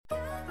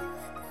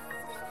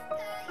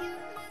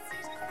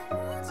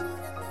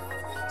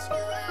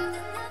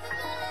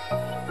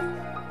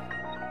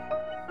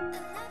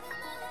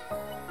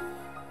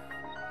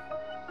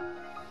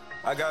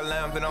I got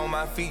lambing on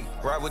my feet,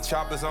 ride with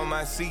choppers on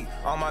my seat.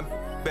 On my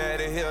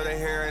bad to heal, the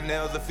hair and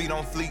nails, the feet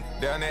on fleek.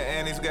 Down there,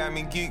 Annie's got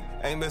me geek.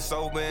 Ain't been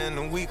sober in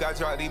a week. I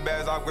drop these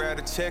bags, I'll grab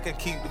a check and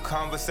keep the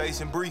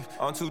conversation brief.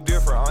 I'm too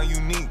different, I'm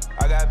unique.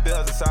 I got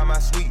bells inside my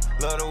suite.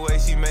 Love the way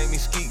she make me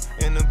skeet.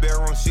 In the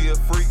bedroom, she a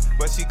freak,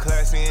 but she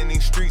classy in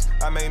these streets.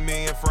 I made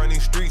me in front of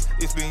these streets.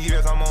 It's been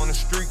years, I'm on the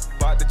street.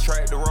 Bought the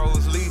track, the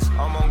roads lease.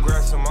 I'm on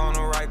grass, I'm on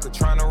the Riker.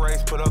 Tryna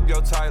race, put up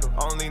your title.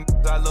 Only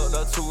I looked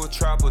up to a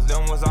trappers,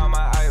 them was all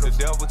my idols.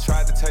 The devil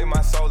tried to take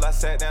my soul, I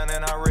sat down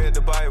and I read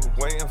the Bible.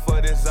 Waiting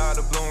for this out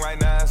to bloom, right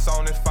now it's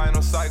on its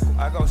final cycle.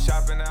 I go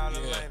shopping out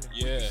of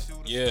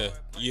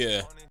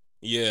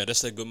Yeah,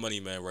 that's that good money,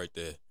 man, right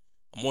there.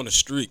 I'm on a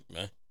streak,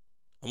 man.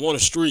 I'm on a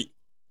streak.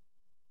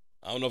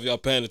 I don't know if y'all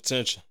paying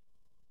attention.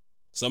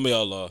 Some of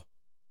y'all are.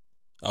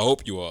 I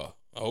hope you are.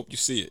 I hope you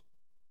see it.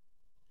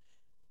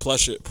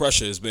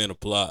 Pressure is being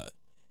applied.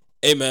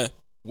 Hey, man,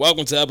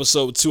 welcome to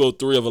episode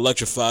 203 of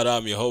Electrified.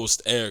 I'm your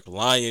host, Eric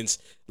Lyons.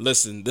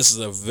 Listen, this is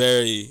a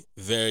very,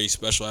 very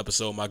special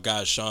episode. My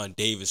guy, Sean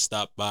Davis,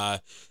 stopped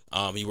by.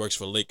 He works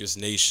for Lakers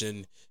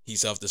Nation.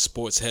 He's off the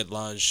Sports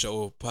Headlines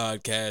Show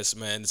podcast,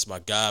 man. It's my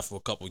guy for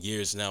a couple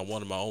years now.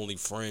 One of my only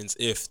friends,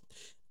 if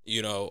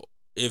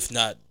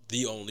not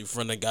the only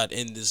friend I got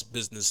in this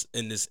business,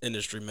 in this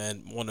industry,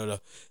 man. One of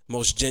the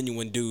most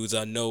genuine dudes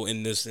I know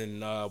in this.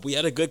 And we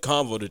had a good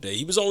convo today.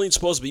 He was only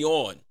supposed to be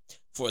on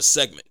for a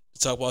segment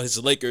to talk about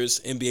his Lakers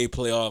NBA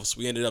playoffs.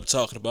 We ended up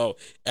talking about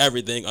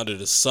everything under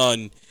the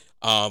sun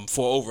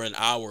for over an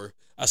hour.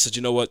 I said,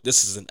 you know what?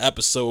 This is an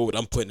episode.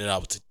 I'm putting it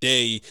out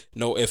today.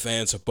 No ifs,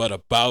 ands, or but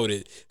about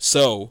it.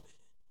 So,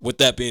 with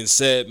that being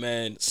said,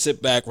 man,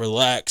 sit back,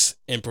 relax,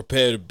 and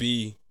prepare to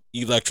be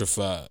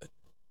electrified.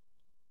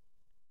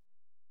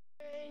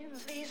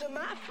 These are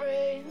my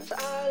friends.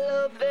 I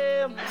love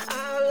them.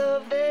 I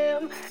love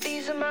them.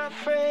 These are my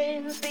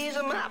friends. These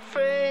are my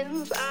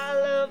friends. I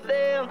love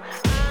them.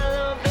 I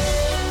love them.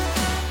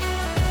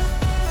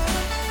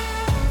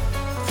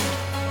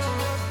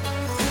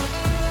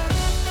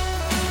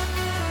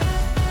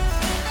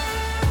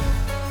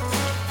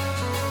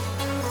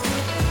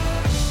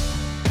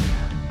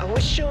 I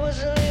wish I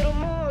was a little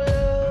more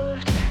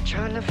loved,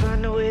 trying to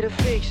find a way to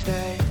fix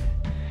that.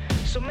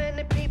 So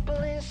many people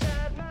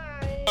inside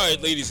my... All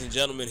right, ladies and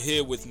gentlemen,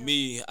 here with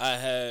me, I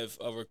have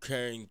a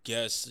recurring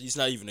guest. He's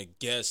not even a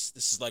guest.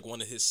 This is like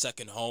one of his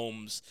second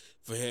homes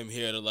for him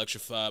here at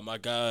Electrified. My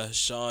guy,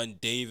 Sean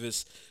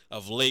Davis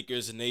of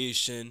Lakers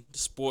Nation, the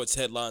Sports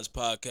Headlines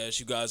podcast.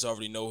 You guys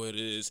already know who it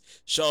is.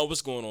 Sean,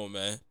 what's going on,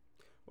 man?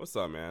 What's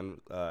up,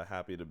 man?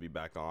 Happy to be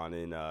back on.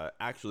 And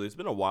actually, it's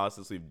been a while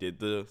since we did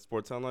the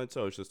Sports Headline,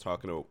 so I was just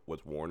talking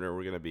with Warner.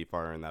 We're going to be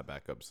firing that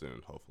back up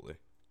soon, hopefully.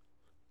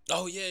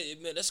 Oh, yeah,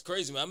 man, that's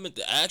crazy, man. I meant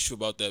to ask you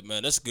about that,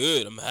 man. That's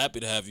good. I'm happy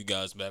to have you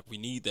guys back. We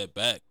need that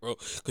back, bro.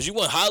 Because you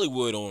want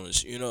Hollywood on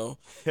us, you know?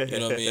 You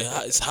know what I mean?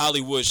 It's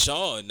Hollywood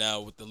Sean now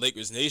with the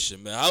Lakers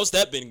Nation, man. How's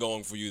that been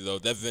going for you, though,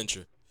 that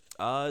venture?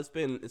 It's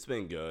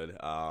been good.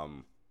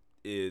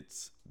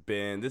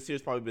 This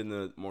year's probably been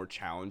the more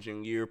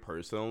challenging year,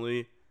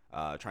 personally.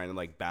 Trying to,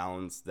 like,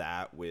 balance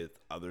that with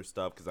other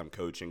stuff because I'm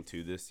coaching,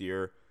 too, this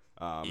year.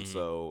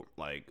 So,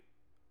 like...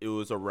 It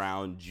was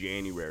around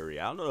January.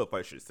 I don't know if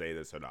I should say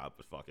this or not,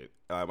 but fuck it.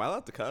 Am I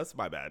allowed to cuss?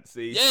 My bad.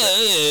 See? Yeah,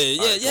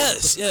 right,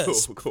 yes.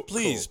 Cool,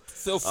 Please,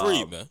 feel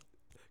free, man.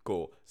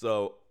 Cool.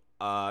 So,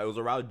 it was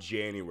around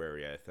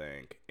January, I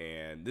think.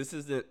 And this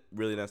isn't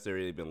really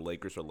necessarily been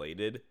Lakers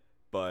related,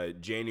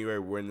 but January,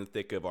 we're in the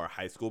thick of our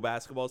high school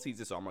basketball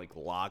season, so I'm, like,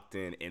 locked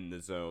in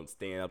the zone,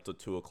 staying up till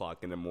 2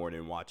 o'clock in the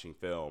morning watching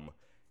film.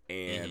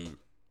 And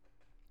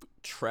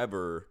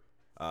Trevor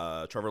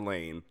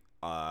Lane,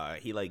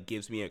 he like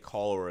gives me a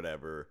call or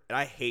whatever, and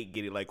I hate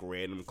getting like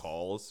random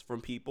calls from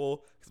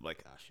people because I'm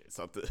like, oh shit,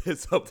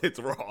 something's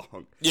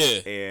wrong.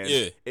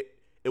 And it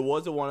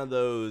wasn't one of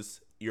those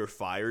you're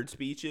fired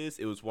speeches.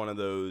 It was one of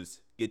those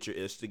get your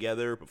ish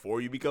together before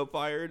you become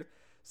fired.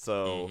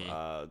 So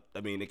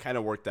I mean, it kind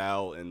of worked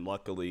out, and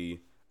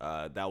luckily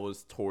that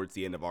was towards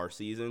the end of our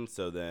season.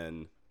 So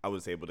then I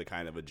was able to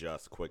kind of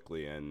adjust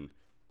quickly, and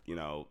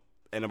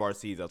end of our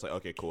season, I was like,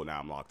 okay, cool, now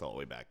I'm locked all the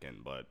way back in,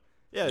 but.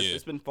 Yeah,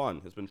 it's been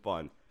fun. It's been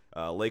fun.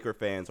 Laker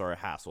fans are a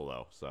hassle,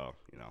 though, so,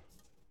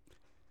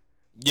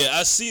 Yeah,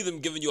 I see them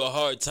giving you a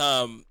hard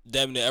time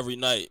damn near every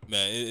night,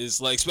 man. It's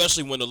like,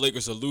 especially when the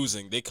Lakers are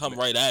losing, they come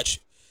right at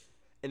you.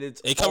 And you.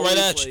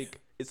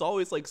 It's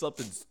always, like,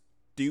 something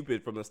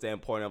stupid from the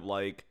standpoint of,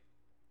 like,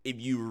 if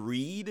you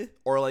read,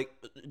 or, like,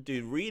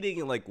 dude, reading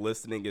and, like,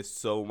 listening is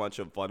so much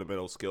a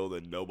fundamental skill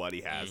that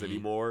nobody has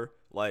anymore.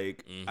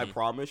 Like, I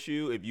promise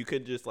you, if you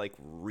could just, like,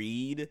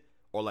 read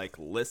or, like,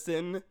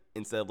 listen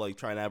instead of, like,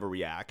 trying to have a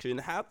reaction,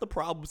 half the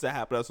problems that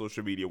happen on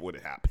social media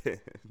wouldn't happen.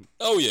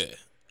 Oh, yeah.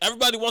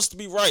 Everybody wants to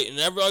be right, and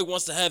everybody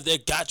wants to have their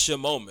gotcha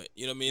moment.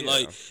 You know what I mean? Yeah.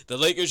 Like, the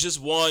Lakers just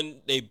won.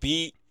 They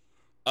beat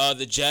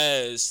the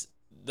Jazz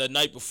the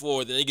night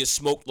before. Then they get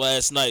smoked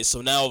last night. So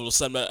now all of a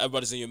sudden,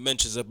 everybody's in your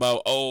mentions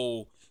about,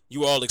 oh,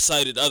 you were all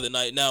excited the other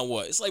night. Now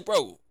what? It's like,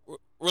 bro,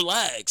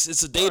 relax.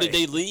 It's a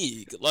day-to-day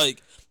league.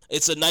 Like,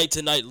 it's a night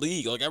to night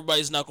league. Like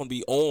everybody's not gonna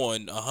be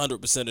on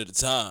 100% of the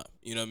time.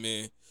 You know what I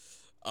mean?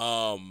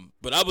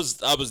 But I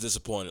was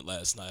disappointed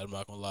last night. I'm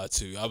not gonna lie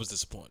to you. I was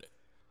disappointed.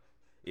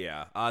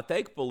 Yeah.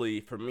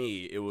 Thankfully for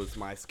me, it was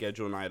my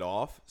schedule night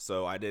off,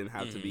 so I didn't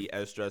have to be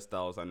as stressed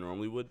out as I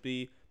normally would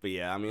be. But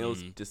yeah, I mean, it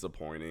was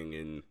disappointing,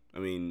 and I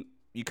mean,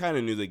 you kind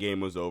of knew the game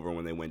was over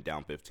when they went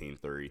down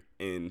 15-3.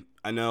 And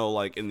I know,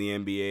 like in the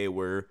NBA,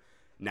 where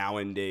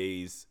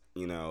nowadays,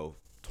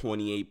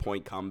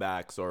 28-point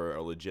comebacks are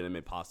a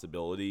legitimate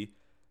possibility.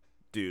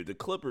 Dude, the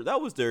Clippers,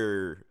 that was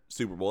their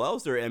Super Bowl. That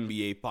was their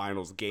NBA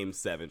Finals Game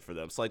 7 for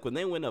them. So, like, when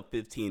they went up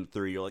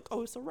 15-3, you're like,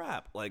 oh, it's a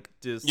wrap. Like,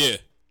 just, Yeah.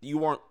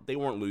 they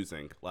weren't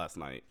losing last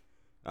night.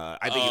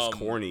 I think it's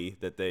corny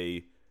that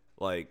they,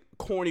 like,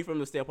 corny from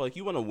the standpoint, like,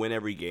 you want to win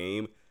every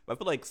game. But I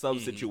feel like some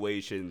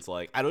situations,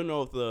 like, I don't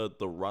know if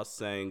the Russ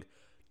saying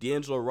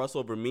D'Angelo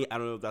Russell over me, I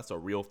don't know if that's a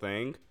real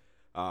thing.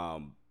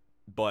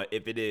 But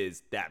if it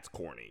is, that's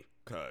corny.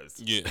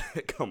 Because,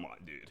 come on,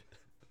 dude.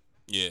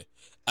 Yeah.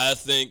 I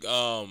think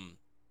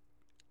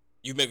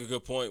you make a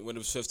good point when it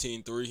was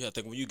 15-3. I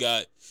think when you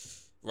got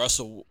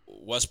Russell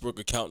Westbrook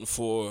accounting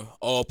for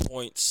all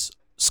points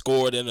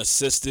scored and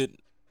assisted,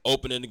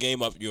 opening the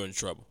game up, you're in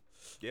trouble.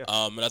 Yeah.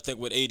 And I think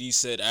what AD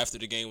said after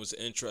the game was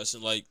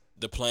interesting. Like,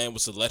 the plan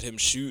was to let him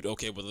shoot.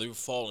 Okay, but they were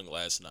falling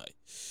last night.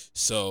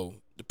 So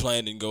the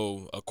plan didn't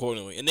go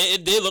accordingly. And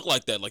it did look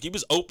like that. Like, he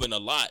was open a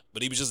lot,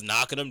 but he was just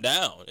knocking them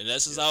down. And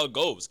that's just how it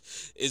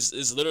goes.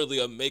 It's literally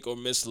a make or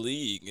miss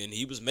league, and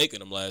he was making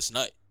them last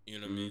night. You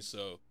know what I mean?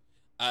 So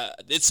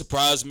it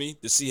surprised me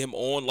to see him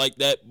on like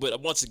that. But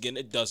once again,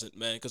 it doesn't,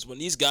 man. Because when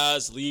these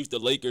guys leave the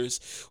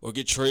Lakers or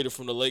get traded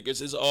from the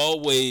Lakers, it's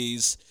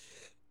always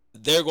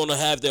they're going to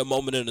have their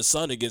moment in the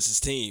sun against his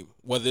team,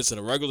 whether it's in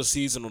a regular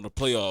season or the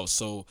playoffs.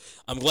 So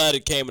I'm glad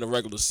it came in the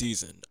regular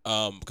season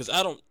because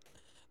I don't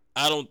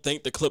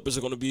think the Clippers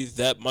are going to be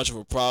that much of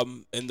a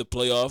problem in the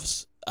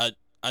playoffs. I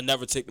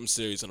never take them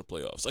serious in the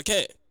playoffs. I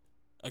can't.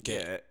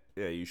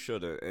 Yeah, you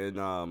shouldn't.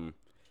 And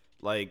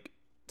like,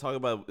 talk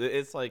about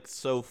it's like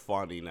so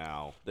funny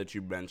now that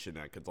you mention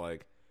that because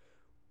like,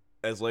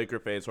 as Laker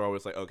fans, we're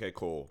always like, okay,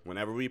 cool.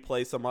 Whenever we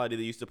play somebody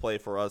that used to play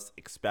for us,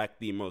 expect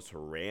the most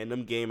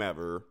random game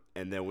ever.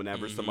 And then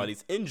whenever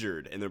somebody's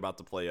injured and they're about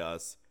to play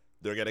us,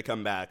 they're going to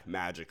come back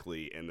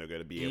magically and they're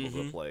going to be able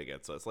to play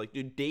against us. Like,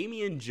 dude,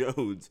 Damian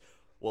Jones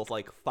was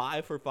like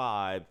 5 for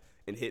 5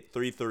 and hit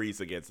 3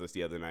 threes against us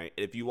the other night.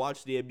 If you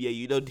watch the NBA,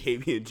 you know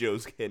Damian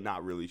Jones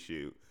cannot really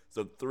shoot.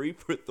 So 3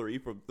 for 3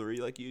 from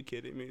 3, like, you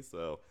kidding me?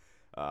 So,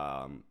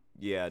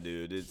 yeah,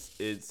 dude,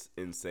 it's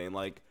insane.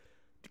 Like,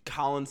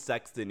 Colin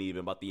Sexton, even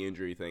about the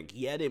injury thing,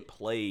 he hadn't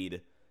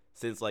played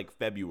since like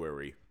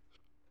February.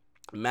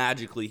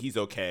 Magically, he's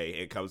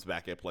okay and comes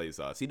back and plays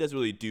us. He doesn't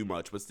really do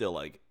much, but still,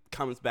 like,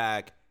 comes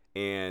back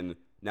and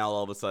now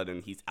all of a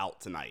sudden he's out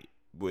tonight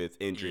with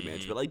injury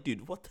management. Like,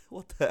 dude, what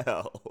the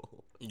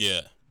hell?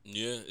 Yeah,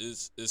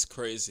 it's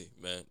crazy,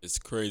 man. It's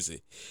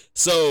crazy.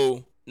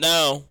 So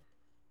now,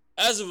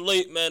 as of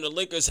late, man, the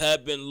Lakers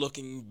have been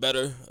looking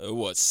better.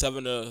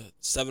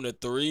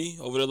 7-3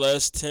 over the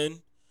last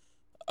 10.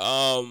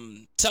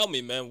 Tell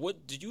me, man,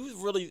 what do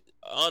you really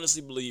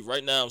honestly believe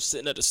right now,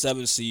 sitting at the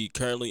 7th seed,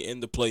 currently in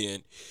the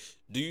play-in?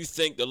 Do you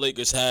think the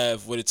Lakers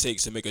have what it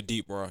takes to make a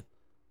deep run?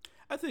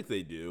 I think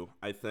they do.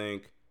 I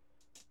think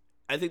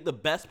the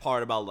best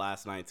part about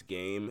last night's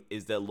game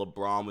is that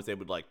LeBron was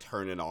able to like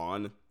turn it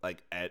on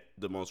like at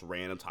the most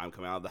random time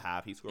coming out of the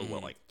half. He scored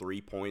like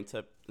 3 points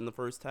in the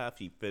first half.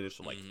 He finished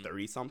with like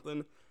 30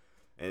 something,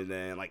 and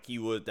then like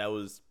that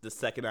was the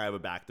second night of a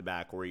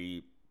back-to-back where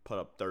he put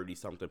up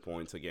 30-something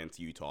points against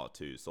Utah,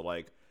 too. So,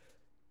 like,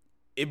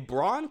 if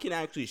Bron can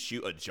actually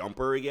shoot a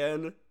jumper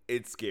again,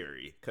 it's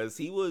scary. Because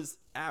he was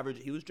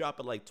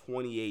dropping, like,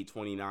 28,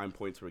 29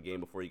 points per game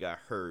before he got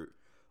hurt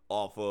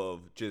off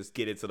of just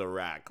get it to the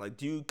rack. Like,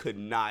 dude could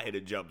not hit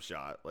a jump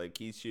shot. Like,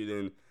 he's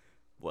shooting,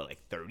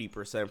 like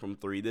 30% from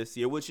 3 this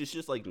year, which is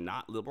just, like,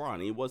 not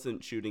LeBron. He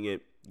wasn't shooting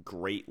it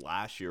great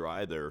last year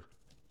either.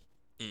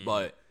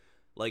 But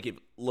like, if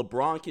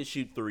LeBron can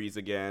shoot threes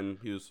again,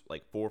 he was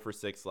like 4 for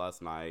 6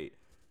 last night.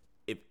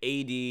 If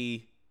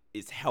AD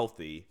is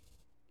healthy,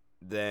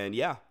 then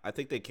yeah, I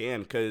think they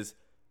can, because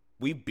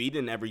we've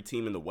beaten every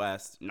team in the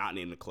West, not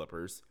named the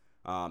Clippers,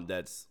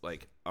 that's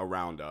like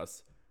around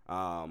us.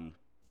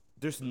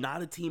 There's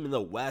not a team in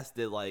the West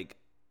that like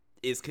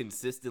is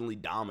consistently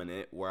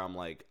dominant where I'm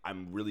like,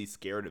 I'm really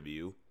scared of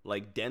you.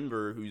 Like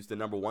Denver, who's the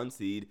number 1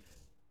 seed,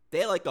 they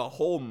had like a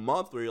whole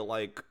month where you're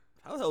like,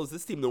 how the hell is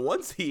this team the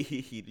 1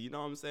 seed? You know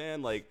what I'm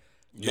saying? Like,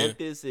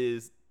 Memphis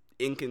is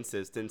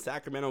inconsistent.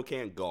 Sacramento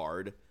can't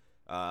guard.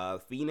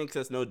 Phoenix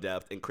has no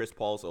depth, and Chris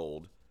Paul's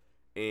old.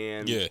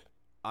 And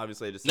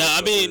obviously, I just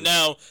now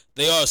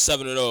they are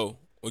 7-0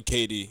 with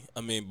KD.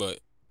 I mean, but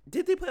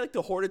did they play like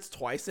the Hornets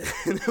twice? They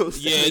haven't played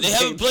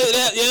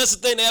that. Yeah, that's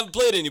the thing. They haven't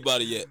played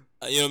anybody yet.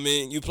 You know what I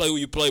mean? You play who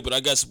you play, but I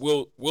guess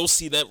we'll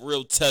see that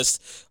real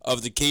test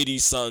of the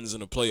KD Suns in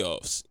the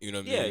playoffs. You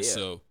know what I mean? Yeah.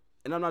 So.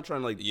 And I'm not trying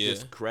to, like,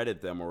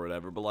 discredit them or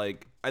whatever, but,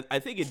 like, I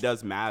think it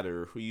does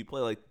matter who you play.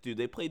 Like, dude,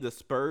 they played the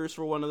Spurs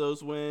for one of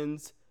those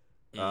wins.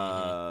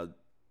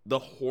 The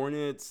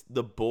Hornets,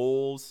 the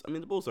Bulls. I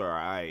mean, the Bulls are all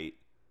right.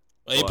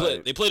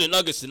 They play the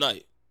Nuggets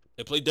tonight.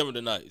 They play Denver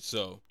tonight,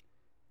 so.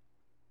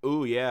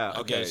 Ooh, yeah,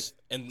 I okay. guess.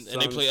 And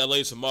they play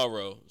LA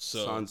tomorrow,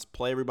 so. Suns,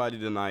 play everybody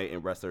tonight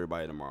and rest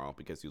everybody tomorrow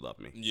because you love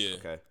me. Yeah.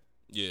 Okay.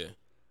 Yeah.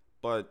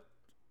 But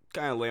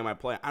kind of lay my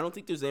plan. I don't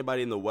think there's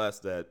anybody in the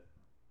West that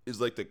is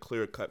like the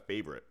clear-cut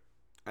favorite.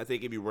 I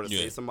think if you were to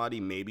say somebody,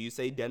 maybe you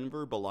say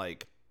Denver, but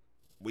like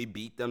we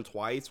beat them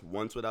twice,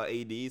 once without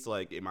ADs.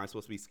 Like, am I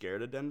supposed to be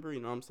scared of Denver? You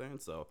know what I'm saying?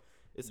 So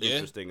it's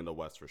interesting in the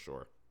West for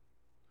sure.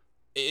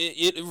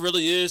 It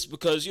really is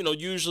because, you know,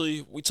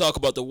 usually we talk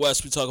about the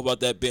West. We talk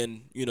about that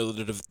being, you know,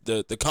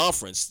 the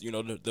conference. You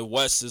know, the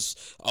West is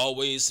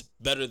always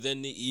better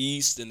than the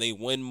East and they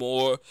win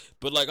more.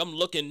 But, like, I'm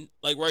looking,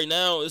 like, right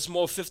now, it's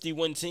more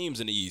 50-win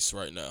teams in the East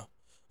right now.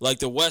 Like,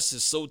 the West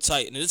is so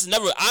tight. And it's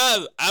never,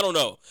 I don't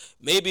know.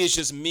 Maybe it's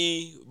just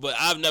me, but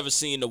I've never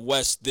seen the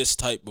West this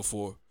tight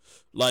before.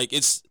 Like,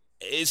 it's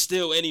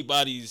still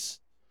anybody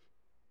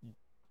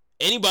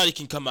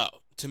can come out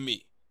to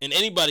me. And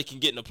anybody can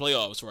get in the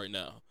playoffs right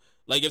now.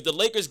 Like, if the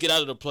Lakers get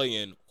out of the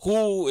play-in,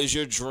 who is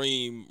your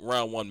dream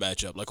round one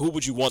matchup? Like, who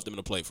would you want them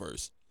to play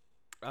first?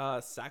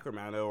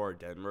 Sacramento or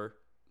Denver.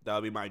 That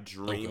would be my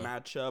dream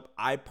matchup.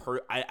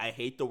 I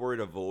hate the word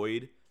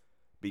avoid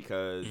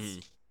because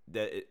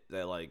that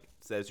like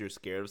says you're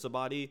scared of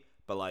somebody.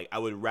 But like, I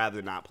would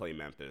rather not play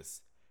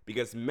Memphis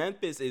because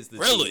Memphis is the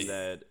team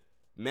that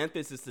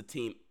Memphis is the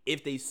team.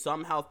 If they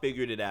somehow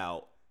figured it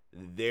out,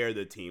 they're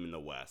the team in the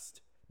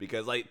West.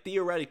 Because, like,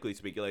 theoretically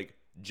speaking, like,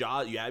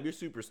 Ja, you have your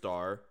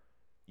superstar.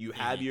 You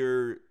have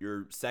your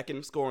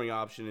second scoring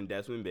option in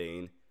Desmond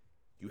Bane.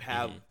 You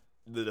have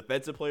the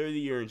defensive player of the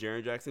year in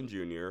Jaren Jackson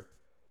Jr.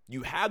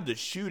 You have the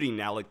shooting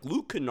now. Like,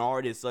 Luke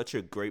Kennard is such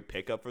a great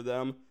pickup for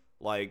them.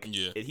 Like,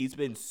 he's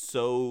been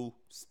so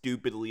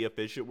stupidly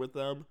efficient with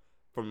them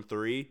from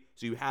three.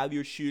 So you have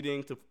your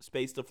shooting to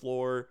space the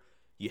floor.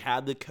 You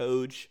have the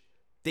coach.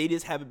 They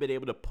just haven't been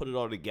able to put it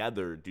all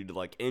together due to,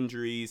 like,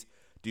 injuries.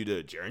 Due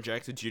to Jaren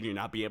Jackson Jr.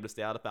 not being able to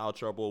stay out of foul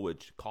trouble,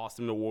 which cost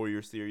him the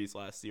Warriors series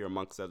last year,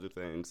 amongst other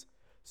things.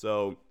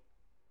 So,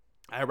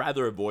 I'd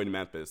rather avoid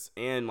Memphis.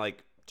 And,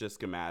 like, just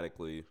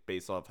schematically,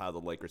 based off how the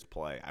Lakers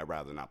play, I'd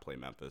rather not play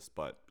Memphis.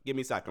 But give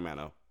me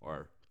Sacramento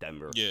or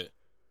Denver. Yeah.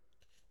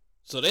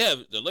 So,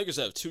 the Lakers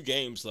have 2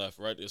 games left,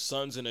 right? The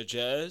Suns and the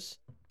Jazz.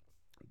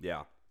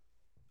 Yeah.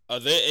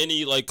 Are there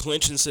any, like,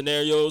 clinching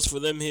scenarios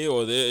for them here?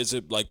 Or is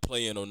it, like,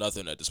 play-in or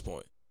nothing at this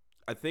point?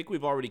 I think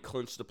we've already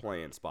clinched the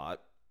play-in spot.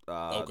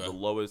 The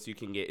lowest you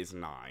can get is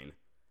 9. Right.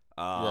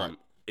 I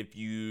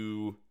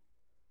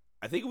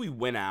think if we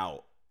win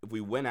out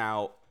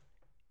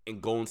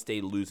and Golden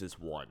State loses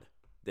 1,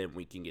 then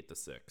we can get to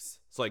 6.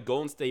 So like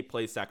Golden State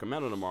plays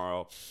Sacramento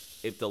tomorrow.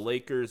 If the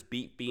Lakers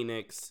beat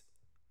Phoenix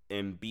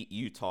and beat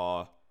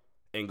Utah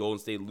and Golden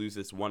State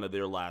loses one of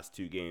their last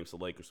 2 games, the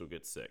Lakers will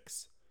get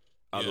 6.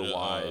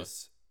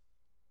 Otherwise,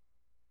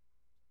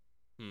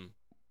 the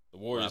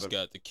Warriors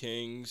got the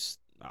Kings.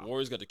 The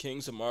Warriors got the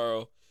Kings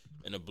tomorrow.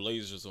 And the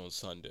Blazers on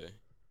Sunday.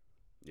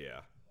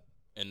 Yeah.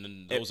 And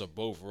then those are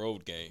both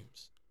road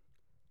games.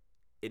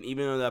 And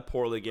even though that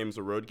Portland game's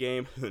a road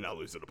game, they're not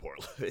losing to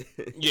Portland.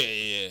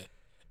 Yeah.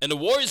 And the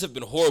Warriors have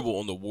been horrible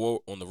on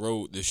the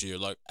road this year.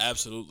 Like,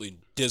 absolutely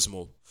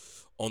dismal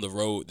on the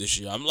road this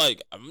year. I'm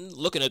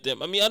looking at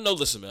them. I mean, I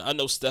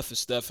know Steph is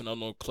Steph and I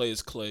know Clay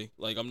is Clay.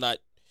 Like, I'm not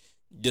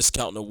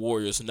discounting the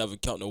Warriors and never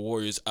counting the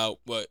Warriors out.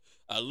 But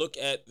I look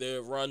at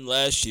their run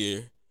last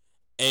year,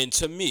 and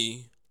to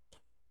me,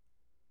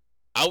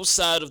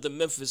 outside of the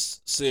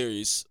Memphis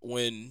series,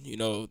 when, you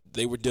know,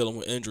 they were dealing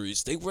with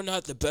injuries, they were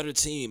not the better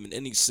team in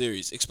any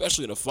series,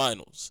 especially in the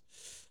finals.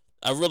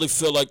 I really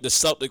feel like the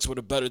Celtics were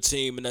the better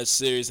team in that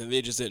series, and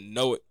they just didn't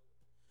know it.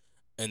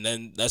 And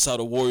then that's how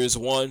the Warriors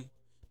won.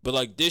 But,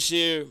 like, this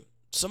year,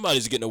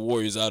 somebody's getting the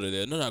Warriors out of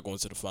there. They're not going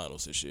to the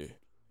finals this year.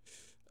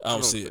 I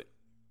don't see it.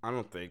 I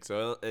don't think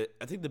so.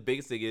 I think the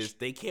biggest thing is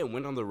they can't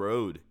win on the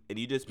road. And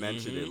you just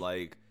mentioned it.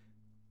 Like,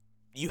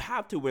 you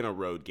have to win a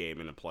road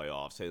game in the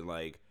playoffs. And,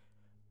 like,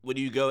 when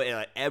you go and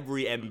like,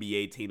 every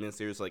NBA team this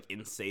year is like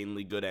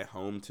insanely good at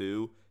home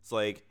too. It's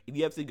like if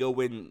you have to go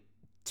win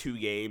 2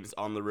 games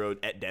on the road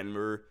at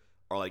Denver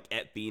or like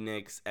at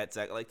Phoenix,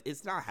 like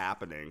it's not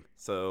happening.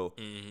 So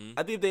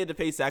I think if they had to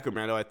face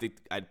Sacramento, I think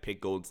I'd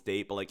pick Golden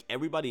State. But like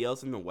everybody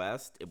else in the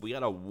West, if we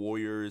got a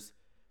Warriors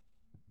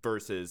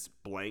versus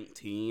blank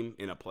team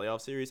in a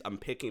playoff series, I'm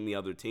picking the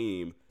other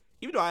team.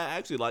 Even though I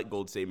actually like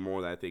Golden State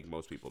more than I think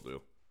most people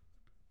do.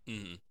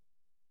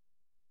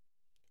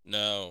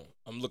 Now,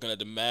 I'm looking at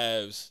the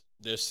Mavs.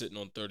 They're sitting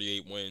on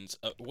 38 wins.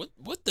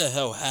 What the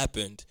hell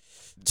happened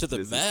to the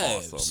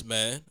Mavs,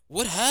 man?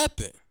 What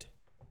happened?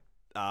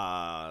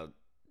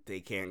 They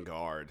can't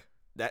guard.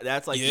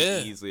 That's like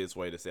the easiest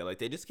way to say it. Like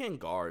they just can't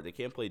guard. They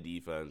can't play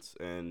defense.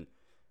 And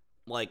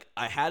like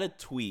I had a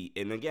tweet,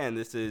 and again,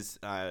 this is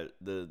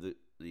the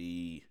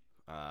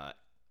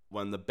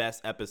one of the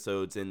best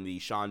episodes in the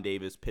Sean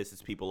Davis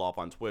pisses people off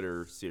on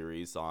Twitter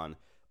series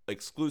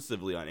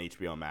exclusively on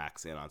HBO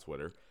Max and on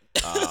Twitter.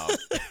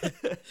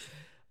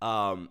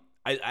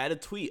 I had a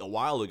tweet a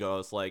while ago.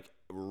 It's like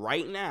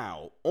right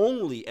now,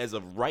 only as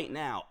of right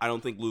now, I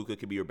don't think Luka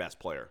could be your best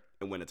player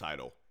and win a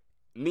title.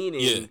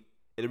 Meaning, Yeah. and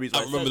the reason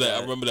I remember that.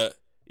 I remember that.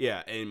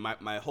 Yeah, and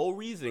my whole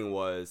reasoning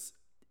was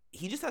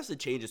he just has to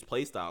change his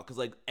play style because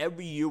like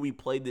every year we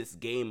played this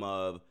game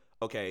of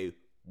okay,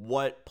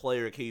 what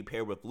player can you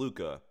pair with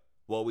Luka?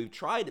 Well, we've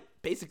tried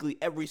basically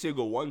every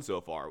single one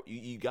so far.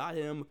 You got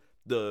him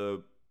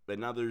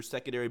another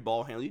secondary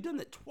ball handler. You've done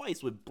that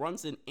twice with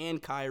Brunson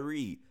and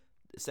Kyrie,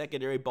 the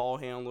secondary ball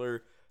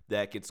handler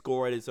that could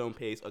score at his own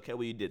pace. Okay,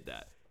 well you did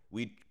that.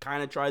 We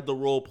kind of tried the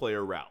role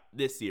player route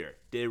this year.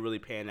 Didn't really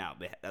pan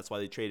out. That's why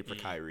they traded for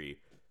Kyrie.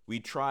 We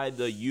tried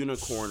the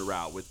unicorn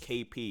route with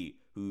KP,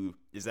 who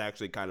is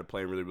actually kind of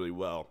playing really, really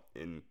well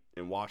in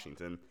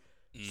Washington.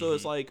 So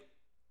it's like,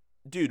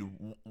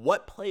 dude,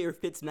 what player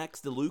fits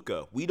next to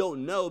Luka? We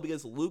don't know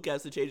because Luka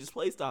has to change his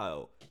play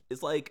style.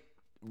 It's like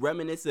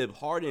reminiscent of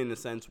Harden in a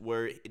sense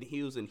where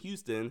he was in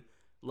Houston.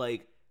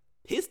 Like,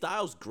 his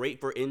style's great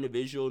for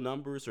individual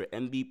numbers or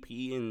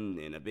MVP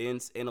and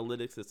advanced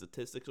analytics and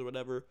statistics or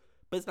whatever,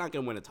 but it's not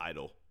going to win a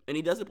title. And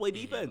he doesn't play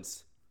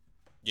defense.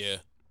 Yeah.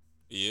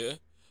 Yeah.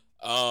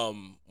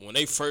 When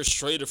they first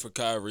traded for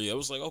Kyrie, I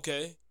was like,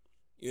 okay,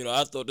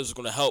 I thought this was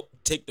going to help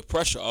take the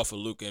pressure off of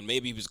Luka, and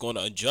maybe he was going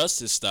to adjust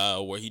his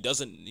style where he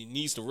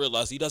needs to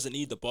realize he doesn't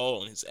need the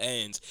ball in his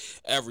hands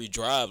every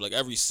drive. Like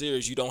every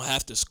series, you don't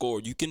have to score.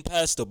 You can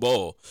pass the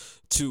ball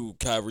to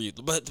Kyrie.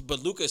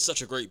 But Luka is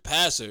such a great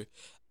passer.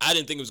 I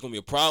didn't think it was going to be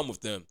a problem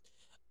with them.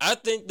 I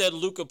think that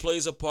Luka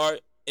plays a part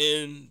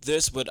in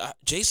this, but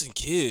Jason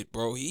Kidd,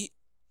 bro, I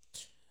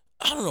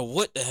don't know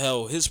what the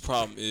hell his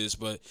problem is,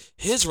 but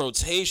his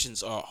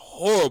rotations are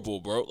horrible,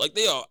 bro. Like,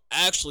 they are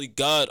actually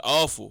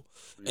god-awful.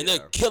 And they're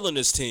killing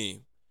this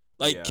team.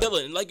 Like,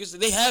 killing. Like you said,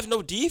 they have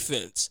no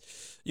defense.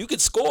 You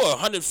could score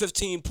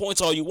 115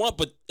 points all you want,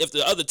 but if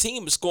the other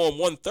team is scoring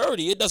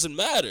 130, it doesn't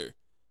matter.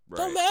 Right.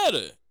 Don't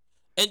matter.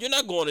 And you're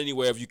not going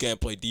anywhere if you can't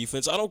play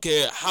defense. I don't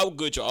care how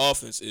good your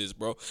offense is,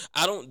 bro.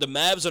 The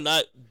Mavs are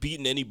not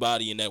beating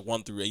anybody in that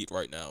 1-8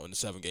 right now in the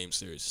 7-game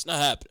series. It's not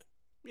happening.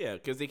 Yeah,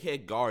 because they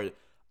can't guard.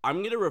 I'm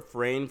going to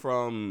refrain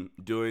from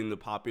doing the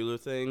popular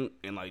thing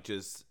and, like,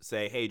 just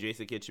say, hey,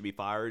 Jason Kidd should be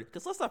fired.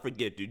 Because let's not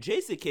forget, dude,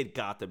 Jason Kidd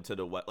got them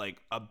to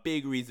a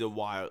big reason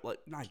why,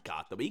 not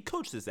got them, but he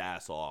coached his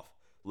ass off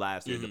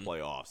last year in the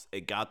playoffs.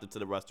 It got them to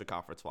the Western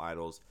Conference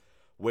Finals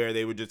where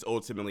they were just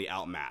ultimately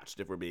outmatched,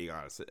 if we're being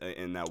honest,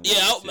 in that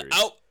series.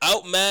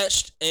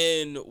 Outmatched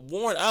and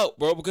worn out,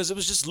 bro, because it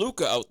was just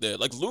Luka out there.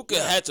 Like,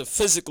 Luka had to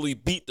physically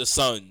beat the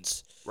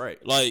Suns.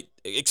 Right. Like,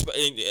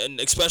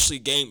 and especially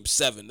Game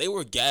 7. They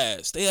were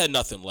gassed. They had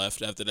nothing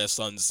left after that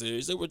Suns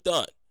series. They were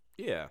done.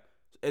 Yeah.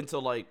 And so,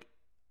 like,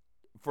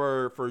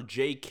 for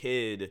J.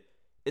 Kidd,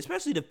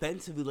 especially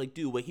defensively, like,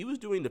 dude, what he was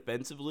doing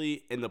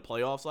defensively in the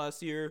playoffs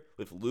last year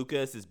with Luka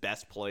as his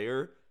best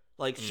player,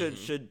 like,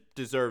 should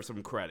deserve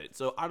some credit.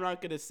 So I'm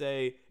not going to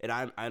say, and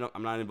I'm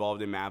not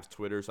involved in Mavs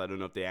Twitter, so I don't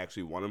know if they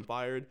actually want him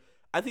fired.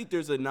 I think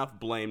there's enough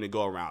blame to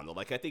go around, though.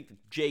 Like, I think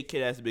J.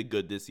 Kidd has been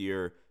good this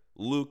year.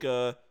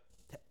 Luka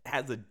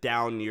has a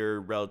down year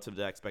relative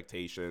to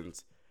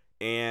expectations,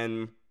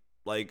 and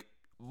like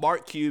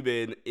Mark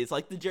Cuban is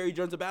like the Jerry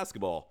Jones of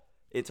basketball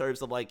in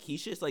terms of like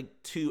he's just like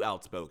too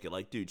outspoken.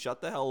 Like, dude, shut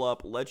the hell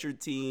up. Let your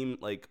team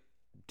like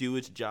do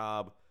its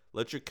job.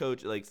 Let your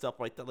coach like stuff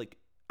like that. Like,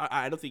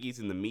 I don't think he's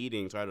in the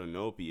meetings. So I don't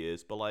know if he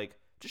is, but like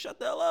just shut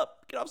the hell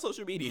up. Get off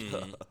social media.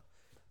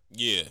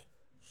 Yeah.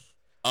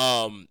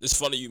 It's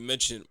funny you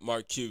mentioned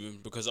Mark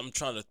Cuban because I'm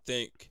trying to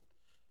think.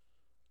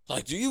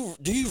 Like, do you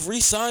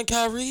re-sign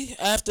Kyrie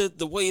after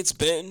the way it's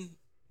been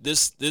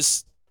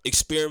this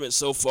experiment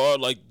so far?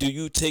 Like, do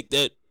you take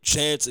that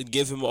chance and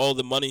give him all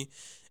the money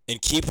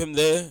and keep him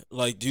there?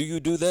 Like, do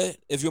you do that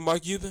if you're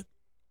Mark Cuban?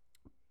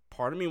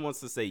 Part of me wants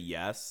to say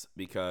yes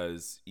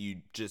because you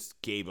just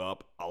gave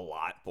up a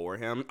lot for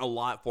him. A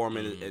lot for him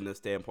in the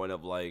standpoint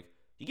of, like,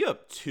 you give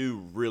up two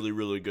really,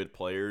 really good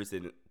players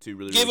and two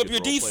really, give really up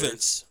good your role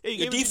defense. Yeah,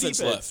 your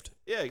defense left.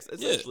 Yeah,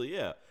 essentially,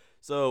 yeah.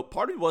 So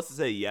part of me wants to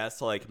say yes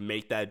to, like,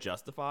 make that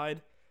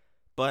justified.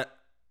 But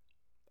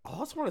I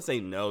also want to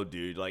say no,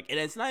 dude. Like, and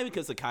it's not even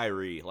because of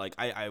Kyrie. Like,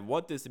 I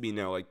want this to be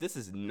known. Like, this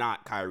is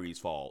not Kyrie's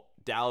fault.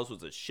 Dallas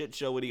was a shit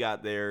show when he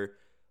got there.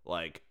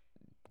 Like,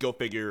 go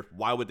figure.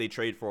 Why would they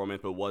trade for him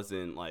if it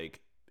wasn't, like,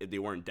 if they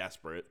weren't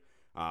desperate?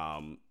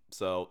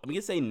 So I'm going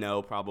to say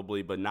no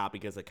probably, but not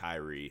because of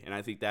Kyrie. And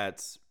I think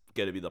that's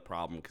going to be the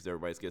problem because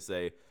everybody's going to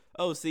say,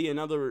 oh, see,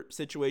 another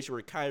situation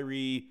where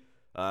Kyrie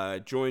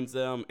joins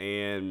them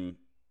and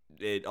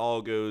it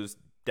all goes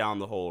down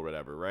the hole or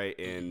whatever, right?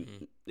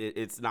 And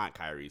it's not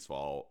Kyrie's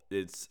fault.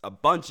 It's a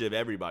bunch of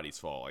everybody's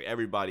fault. Like,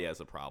 everybody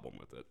has a problem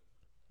with it.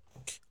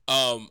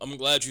 I'm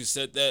glad you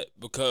said that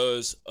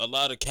because a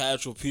lot of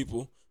casual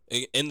people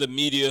in the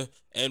media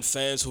and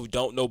fans who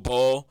don't know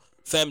ball,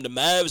 the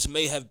Mavs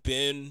may have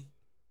been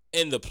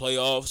in the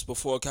playoffs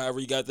before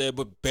Kyrie got there,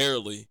 but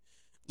barely.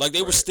 Like,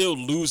 they were still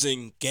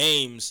losing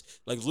games.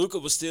 Like, Luka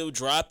was still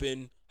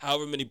dropping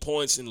however many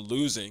points and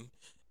losing.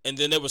 And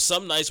then there was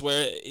some nights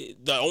where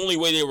the only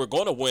way they were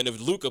going to win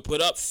if Luka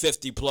put up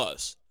 50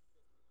 plus.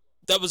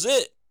 that was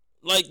it.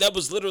 Like, that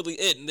was literally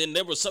it. And then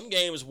there were some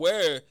games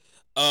where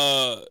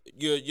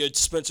your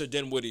Spencer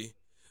Dinwiddie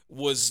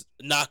was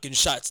knocking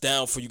shots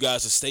down for you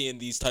guys to stay in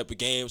these type of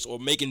games, or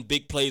making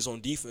big plays on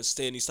defense,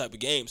 stay in these type of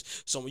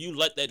games. So when you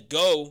let that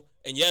go,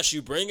 and yes,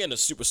 you bring in a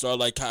superstar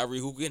like Kyrie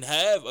who can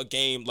have a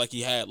game like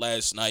he had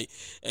last night,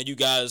 and you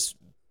guys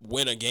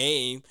win a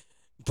game,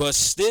 but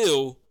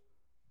still,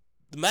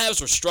 the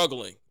Mavs were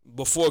struggling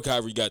before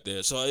Kyrie got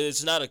there. So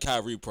it's not a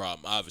Kyrie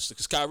problem, obviously,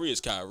 because Kyrie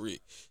is Kyrie.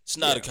 It's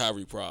not a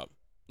Kyrie problem.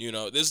 You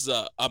know, this is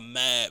a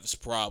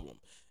Mavs problem.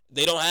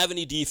 They don't have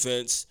any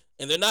defense,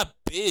 and they're not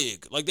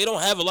big. Like, they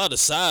don't have a lot of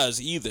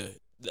size either.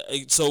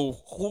 So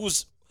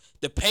who's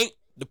the paint?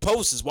 The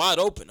post is wide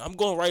open. I'm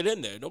going right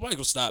in there. Nobody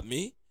can stop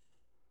me.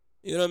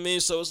 You know what I mean?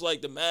 So it's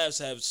like the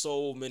Mavs have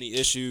so many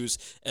issues,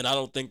 and I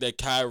don't think that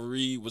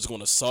Kyrie was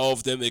going to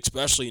solve them,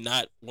 especially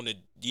not when the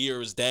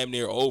year is damn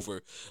near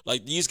over.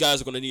 Like, these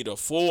guys are going to need a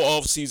full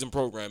off-season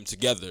program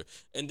together.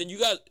 And then you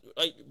got,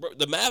 like, bro,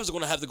 the Mavs are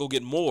going to have to go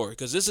get more,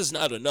 because this is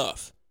not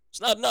enough. It's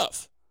not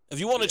enough.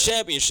 If you want a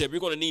championship, you're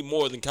going to need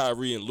more than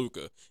Kyrie and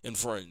Luka and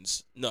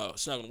friends. No,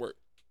 it's not going to work.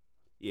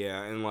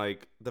 Yeah, and,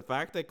 like, the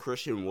fact that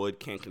Christian Wood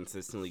can't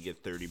consistently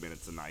get 30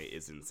 minutes a night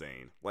is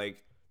insane.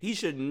 Like, he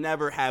should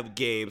never have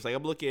games. Like,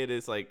 I'm looking at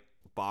his, like,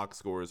 box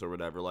scores or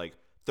whatever. Like,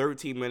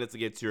 13 minutes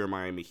against your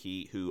Miami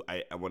Heat, who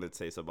I wanted to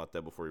say something about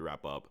that before we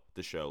wrap up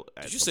the show.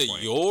 Did you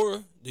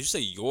say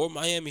your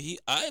Miami Heat?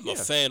 I am a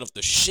fan of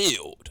the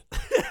Shield.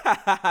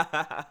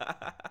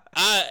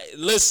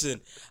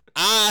 Listen,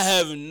 I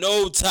have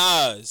no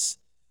ties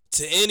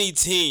to any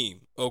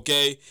team,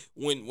 okay?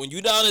 When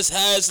Udonis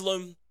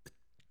Haslem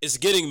is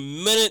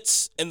getting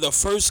minutes in the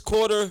first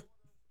quarter,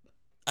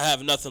 I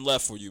have nothing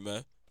left for you,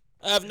 man.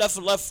 I have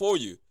nothing left for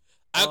you.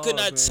 I could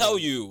not tell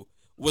you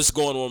what's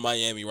going on in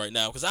Miami right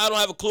now because I don't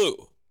have a clue,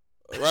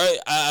 right?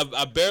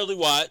 I barely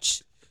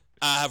watch.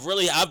 I've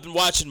been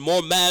watching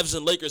more Mavs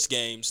and Lakers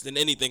games than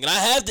anything, and I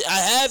have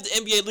the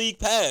NBA League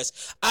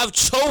Pass. I've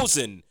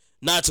chosen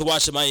not to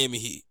watch the Miami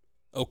Heat.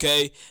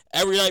 Okay,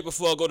 every night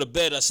before I go to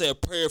bed, I say a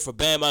prayer for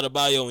Bam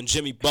Adebayo and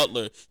Jimmy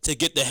Butler to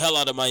get the hell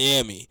out of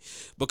Miami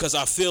because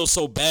I feel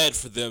so bad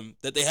for them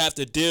that they have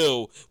to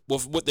deal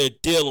with what they're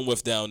dealing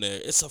with down there.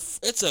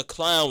 It's a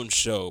clown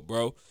show,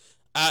 bro.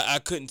 I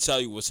couldn't tell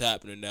you what's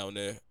happening down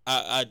there.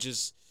 I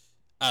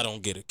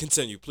don't get it.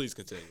 Please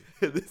continue.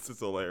 This is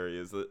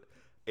hilarious.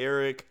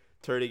 Eric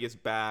turning his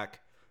back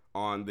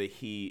on the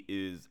Heat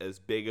is as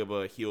big of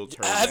a heel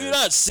turn. Have you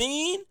not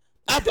seen?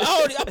 I've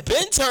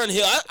been turned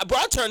heel.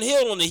 I turned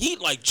heel on the Heat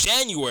like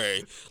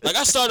January. Like,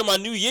 I started my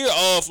new year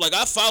off. Like,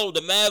 I followed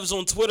the Mavs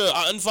on Twitter.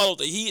 I unfollowed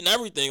the Heat and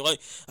everything. Like,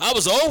 I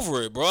was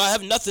over it, bro. I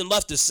have nothing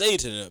left to say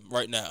to them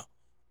right now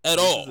at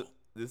all.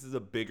 This is a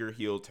bigger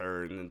heel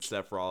turn than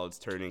Seth Rollins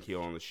turning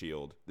heel on the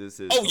Shield. This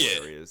is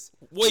hilarious.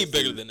 Way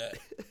bigger than that.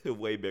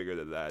 Way bigger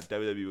than that.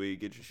 WWE,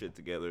 get your shit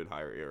together and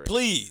hire Eric.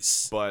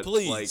 Please. But,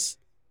 please. Like,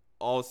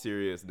 all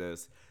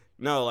seriousness,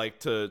 no, like,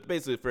 to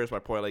basically finish my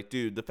point, like,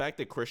 dude, the fact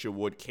that Christian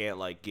Wood can't,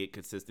 like, get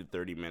consistent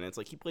 30 minutes,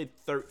 like, he played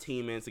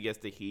 13 minutes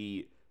against the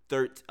Heat,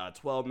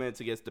 12 minutes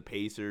against the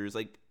Pacers,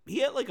 like, he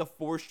had, like,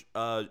 4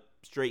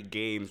 straight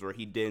games where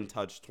he didn't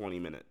touch 20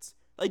 minutes.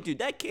 Like, dude,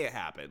 that can't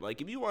happen.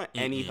 Like, if you want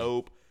any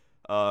hope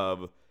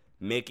of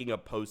making a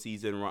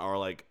postseason run or,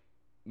 like,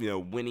 you know,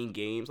 winning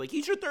games, like,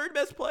 he's your third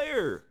best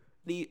player.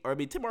 Tim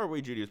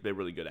Hardaway Jr. has been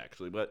really good,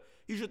 actually, but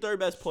he's your third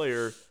best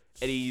player,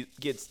 and he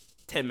gets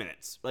 10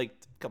 minutes. Like,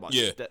 come on.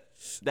 Yeah.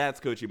 That's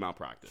coaching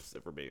malpractice,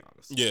 if we're being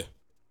honest. Yeah.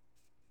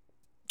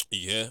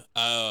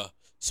 Yeah.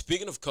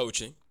 Speaking of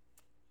coaching,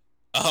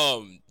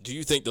 do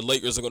you think the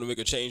Lakers are going to make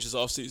a change this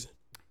offseason?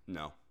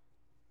 No.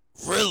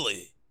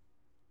 Really?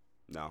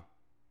 No.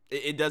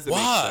 It doesn't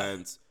make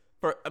sense.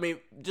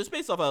 Just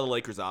based off how the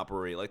Lakers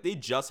operate, like, they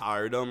just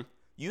hired him.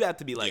 You have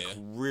to be, like,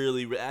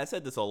 really, I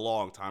said this a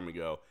long time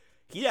ago.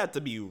 He had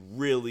to be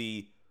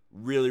really,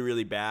 really,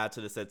 really bad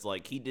to the sense,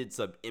 like, he did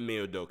some Ime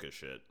Udoka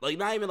shit. Like,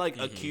 not even, like,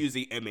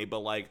 accusing Ime, but,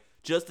 like,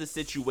 just the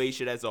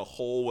situation as a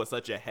whole was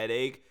such a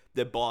headache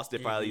that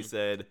Boston finally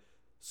said,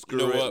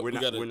 screw it, we're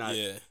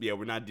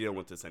not dealing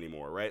with this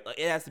anymore, right? Like,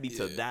 it has to be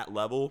to that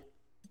level.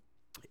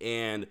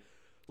 And,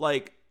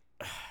 like,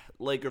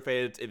 Laker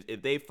fans,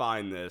 if they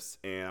find this,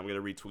 and I'm going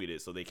to retweet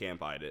it so they can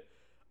find it,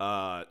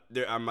 I'm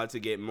about to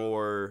get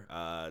more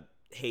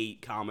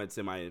hate comments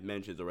in my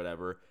mentions or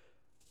whatever.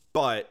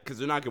 But, because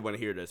they're not going to want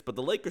to hear this, but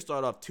the Lakers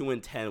started off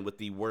 2-10 with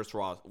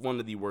one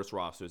of the worst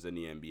rosters in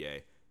the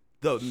NBA.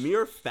 The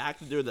mere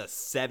fact that they're the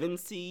 7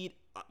 seed,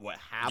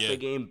 half a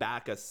game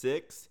back of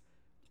 6,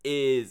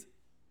 is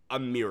a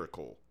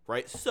miracle,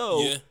 right?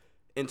 So,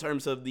 in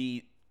terms of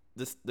the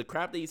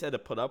crap that he's had to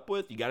put up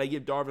with, you got to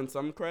give Darvin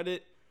some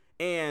credit.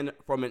 And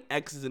from an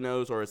X's and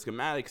O's or a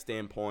schematic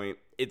standpoint,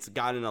 it's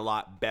gotten a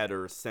lot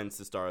better since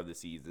the start of the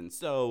season.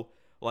 So,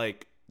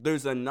 like,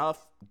 there's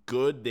enough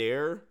good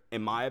there,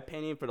 in my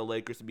opinion, for the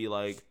Lakers to be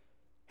like,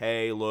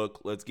 hey, look,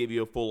 let's give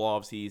you a full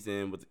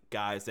offseason with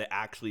guys that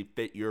actually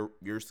fit your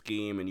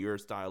scheme and your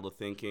style of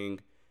thinking.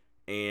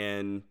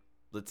 And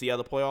let's see how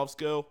the playoffs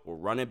go. We'll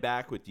run it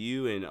back with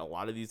you and a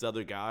lot of these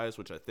other guys,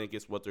 which I think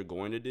is what they're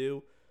going to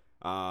do.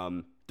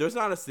 There's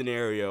not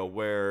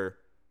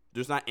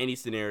any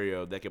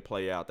scenario that could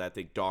play out that I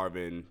think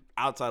Darvin,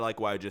 outside like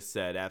what I just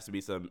said, has to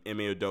be some Ime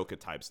Udoka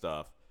type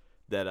stuff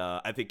that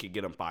I think could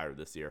get him fired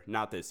this year.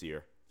 Not this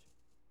year.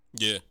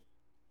 Yeah.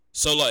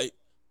 So, like,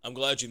 I'm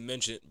glad you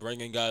mentioned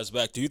bringing guys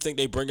back. Do you think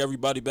they bring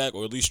everybody back,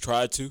 or at least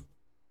try to?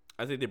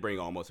 I think they bring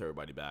almost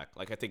everybody back.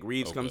 Like, I think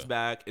Reeves comes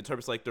back. In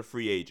terms of, like, the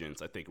free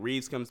agents, I think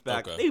Reeves comes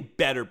back. Okay. They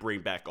better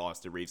bring back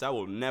Austin Reeves. I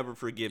will never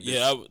forgive this.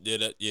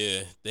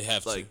 They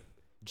have like, to.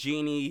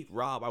 Jeannie,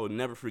 Rob, I would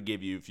never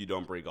forgive you if you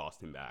don't bring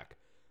Austin back.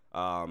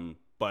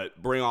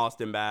 But bring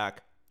Austin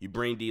back. You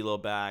bring D'Lo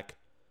back.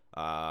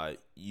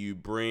 You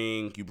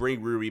bring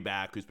Rui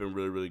back, who's been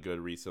really, really good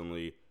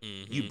recently.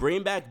 Mm-hmm. You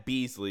bring back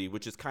Beasley,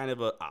 which is kind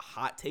of a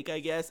hot take, I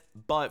guess.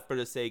 But for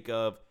the sake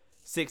of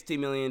 $16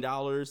 million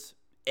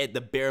at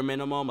the bare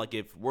minimum, like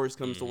if worse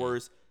comes to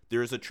worse,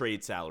 there's a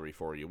trade salary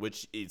for you,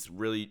 which is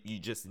really, you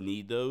just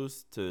need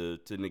those to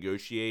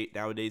negotiate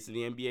nowadays in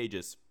the NBA.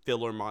 Just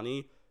filler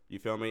money. You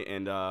feel me?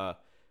 And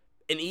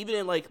even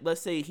in, like, let's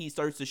say he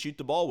starts to shoot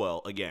the ball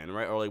well again,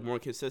 right? Or like more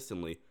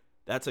consistently.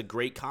 That's a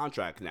great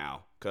contract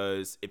now,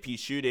 because if he's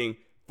shooting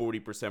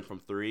 40% from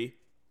three,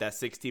 that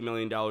 $16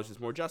 million is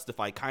more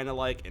justified. Kind of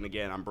like, and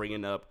again, I'm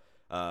bringing up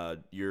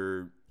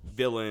your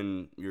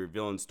villain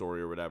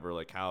story or whatever,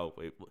 like how,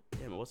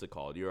 what's it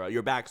called?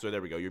 Your backstory.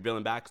 There we go. Your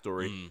villain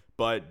backstory.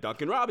 But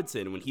Duncan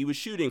Robinson, when he was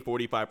shooting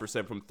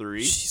 45% from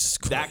three,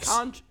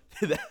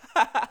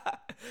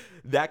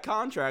 that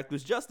contract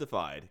was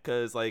justified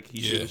because, like,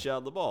 he shouldn't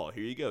shot the ball.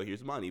 Here you go.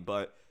 Here's money.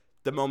 But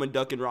the moment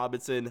Duncan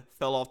Robinson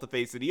fell off the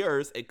face of the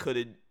earth and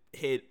couldn't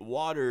hit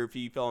water if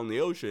he fell in the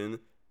ocean,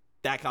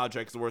 that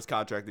contract's the worst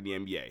contract in the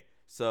NBA.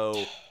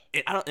 So,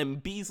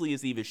 and Beasley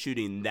is even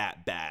shooting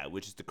that bad,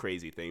 which is the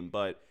crazy thing.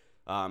 But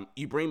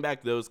you bring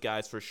back those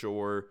guys for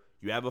sure.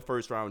 You have a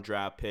first-round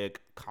draft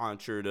pick,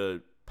 contrary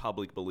to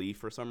public belief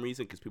for some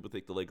reason, because people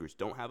think the Lakers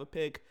don't have a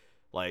pick.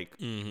 Like,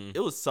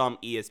 it was some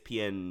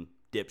ESPN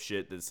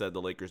dipshit that said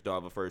the Lakers don't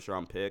have a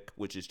first-round pick,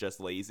 which is just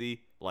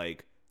lazy.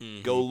 Like,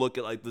 go look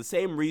at, like, the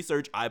same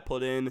research I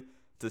put in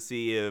to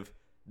see if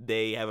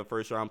they have a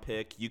first-round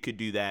pick. You could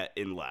do that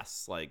in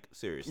less. Like,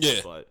 seriously.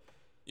 Yeah. But,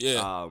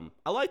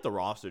 I like the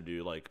roster,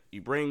 dude. Like,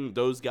 you bring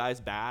those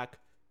guys back.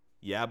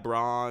 Yeah,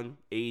 Braun,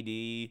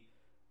 AD,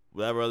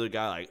 whatever other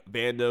guy. Like,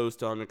 Vando's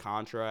still under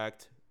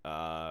contract.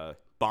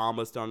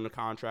 Bama's still under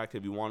contract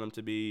if you want him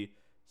to be.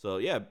 So,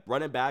 yeah,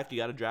 run it back. You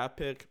got a draft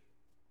pick.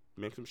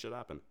 Make some shit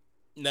happen.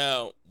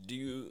 Now, do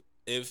you,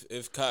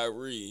 if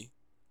Kyrie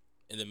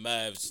and the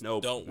Mavs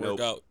don't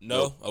work out?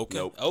 No? Okay.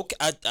 Nope. Okay.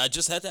 I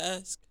just had to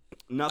ask.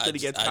 Nothing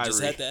against Kyrie. I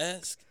just had to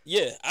ask.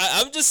 Yeah,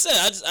 I'm just saying.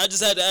 I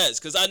just had to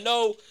ask because I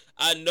know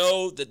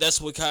that that's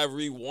what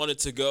Kyrie wanted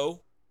to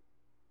go,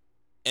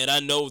 and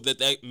I know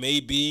that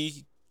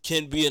maybe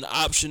can be an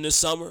option this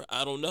summer.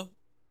 I don't know.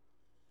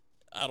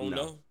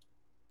 know.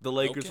 The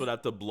Lakers would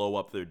have to blow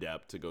up their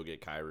depth to go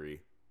get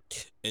Kyrie.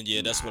 And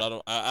yeah, that's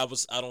what I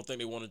don't think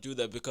they want to do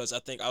that, because I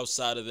think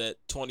outside of that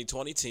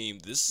 2020 team,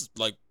 this is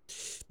like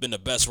been the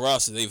best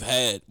roster they've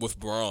had with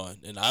Braun,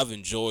 and I've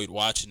enjoyed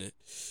watching it.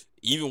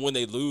 Even when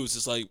they lose,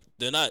 it's like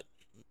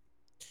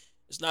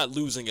it's not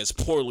losing as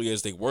poorly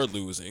as they were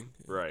losing.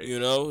 Right. You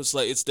know, it's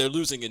like they're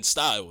losing in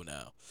style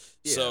now.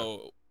 Yeah.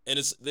 So, and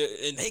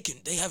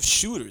they have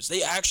shooters.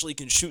 They actually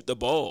can shoot the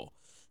ball.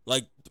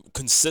 Like,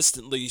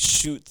 consistently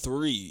shoot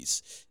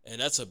threes. And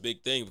that's a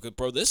big thing, because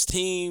bro, this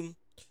team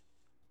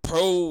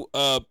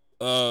pre-trade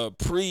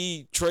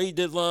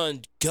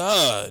deadline,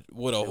 God,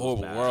 what a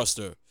horrible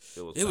roster.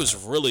 It was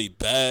really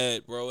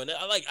bad, bro. And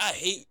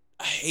I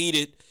hate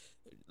it.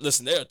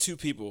 Listen, there are two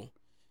people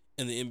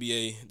in the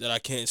NBA that I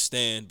can't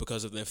stand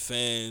because of their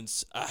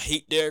fans. I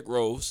hate Derrick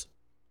Rose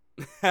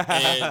and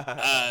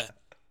I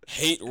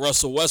hate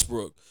Russell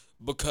Westbrook,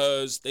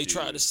 because they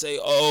try to say,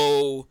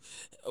 oh,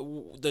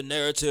 the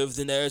narrative.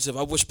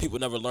 I wish people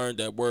never learned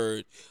that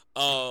word.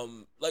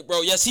 Like,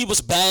 bro, yes, he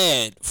was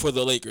bad for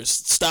the Lakers.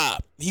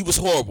 Stop. He was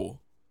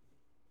horrible.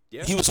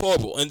 Yeah. He was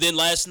horrible. And then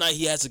last night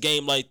he has a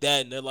game like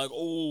that, and they're like,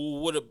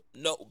 oh,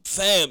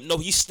 no,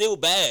 he's still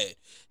bad.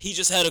 He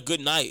just had a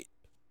good night.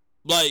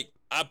 Like,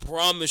 I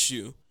promise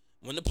you,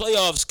 when the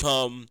playoffs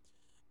come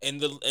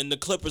and the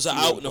Clippers are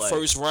out in the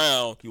first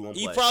round,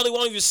 you probably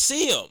won't even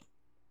see him.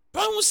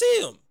 Probably won't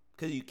see him.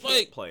 Because you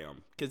can't play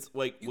him. Because,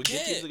 like, what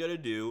your teams are going to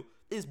do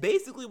is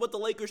basically what the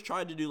Lakers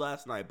tried to do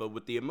last night, but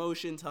with the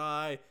emotions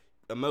high.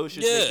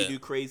 Emotions make you do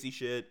crazy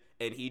shit,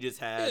 and he just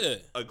had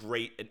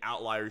an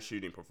outlier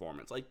shooting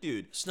performance. Like,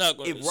 dude,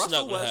 if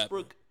Russell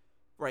Westbrook,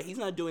 right, he's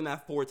not doing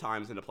that 4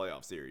 times in a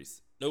playoff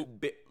series.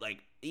 Nope.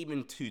 Like,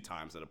 even 2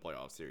 times in a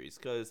playoff series.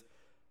 Because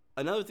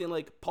another thing,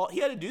 like, he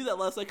had to do that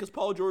last night because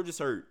Paul George is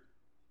hurt.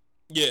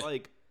 Yeah.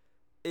 Like,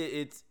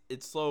 it's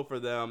slow for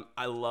them.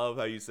 I love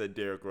how you said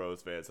Derrick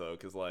Rose fans, though,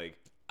 because, like,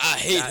 I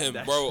hate him,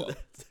 bro.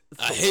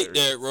 I hate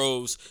Derrick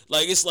Rose.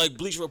 Like, it's like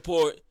Bleacher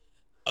Report.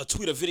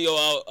 tweet a video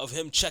out of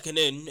him checking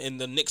in, and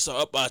the Knicks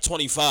are up by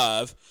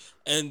 25.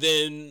 And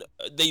then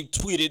they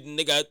tweeted, and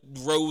they got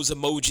rose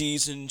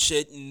emojis and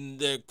shit, and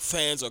their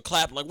fans are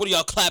clapping. Like, what are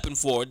y'all clapping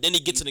for? Then he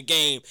gets in the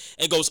game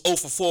and goes 0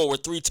 for 4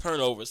 with 3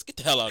 turnovers. Get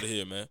the hell out of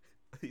here, man.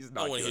 He's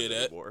not I want to good hear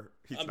that. anymore.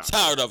 I'm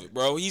tired of it,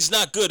 bro. He's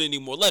not good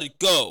anymore. Let it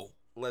go.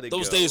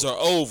 Those days are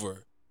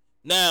over.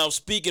 Now,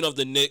 speaking of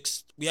the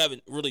Knicks, we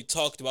haven't really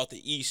talked about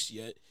the East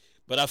yet,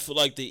 but I feel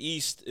like the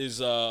East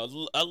is a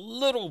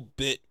little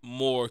bit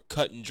more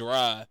cut and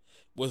dry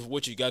with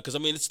what you got. Because, I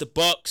mean, it's the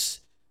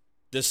Bucks,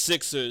 the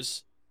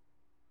Sixers,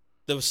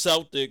 the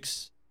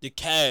Celtics, the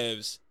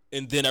Cavs,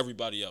 and then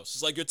everybody else.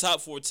 It's like your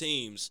top 4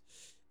 teams,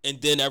 and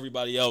then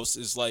everybody else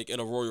is like in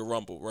a Royal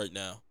Rumble right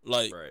now.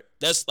 Like, Right.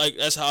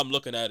 that's how I'm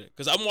looking at it.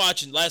 Because I'm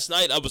watching, last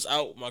night I was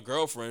out with my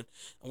girlfriend,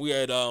 and we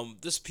had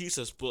this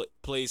pizza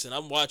place, and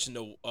I'm watching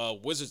the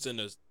Wizards and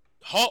the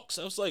Hawks.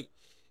 I was like,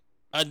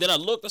 and then I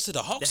looked, I said,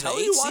 the Hawks The hell are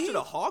are you 8 watching seed?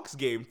 a Hawks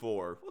game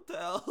for? What the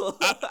hell?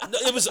 No,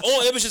 it was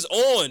on. It was just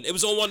on. It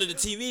was on one of the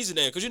TVs in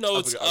there because it's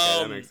Okay,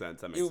 that makes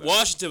sense.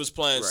 Washington was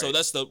playing, so Right.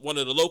 that's one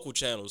of the local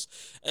channels.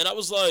 And I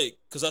was like,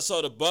 because I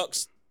saw the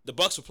Bucks. The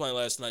Bucks were playing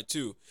last night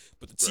too,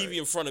 but the TV Right.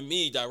 in front of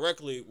me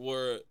directly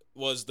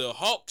was the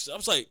Hawks. I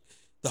was like,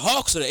 the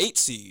Hawks are the 8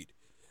 seed.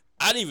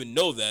 I didn't even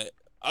know that.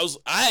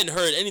 I hadn't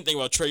heard anything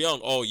about Trae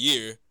Young all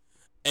year,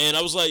 and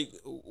I was like,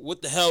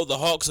 what the hell? The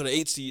Hawks are the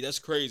 8 seed. That's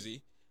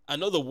crazy. I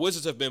know the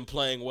Wizards have been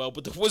playing well,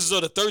 but the Wizards are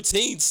the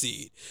 13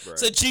 seed. Right. I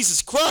said,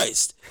 Jesus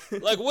Christ.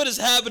 Like, what is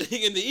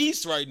happening in the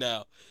East right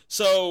now?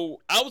 So,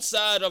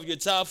 outside of your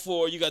top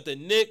 4, you got the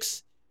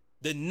Knicks,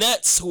 the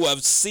Nets, who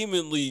have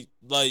seemingly,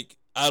 like,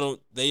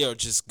 they are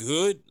just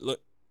good.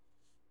 Look,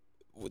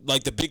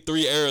 like, the Big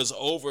 3 era is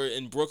over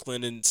in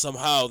Brooklyn, and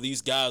somehow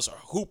these guys are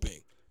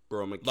hooping.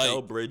 Bro, Mikal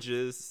like-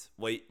 Bridges,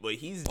 wait,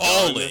 he's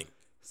Balling. done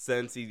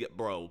since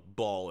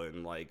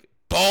balling. Like,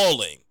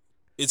 Balling.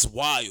 It's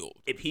wild.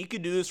 if he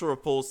could do this for a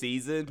full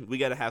season, we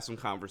got to have some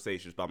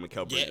conversations about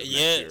Mikal Yeah, Bridges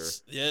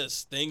next year.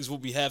 yes. Things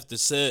will have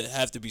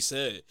to be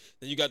said.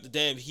 Then you got the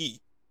damn Heat,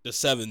 the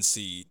 7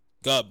 seed.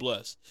 God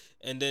bless.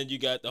 And then you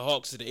got the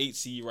Hawks at the 8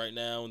 seed right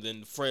now, and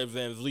then Fred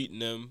VanVleet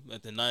and them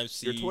at the 9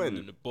 seed. twin. And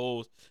then the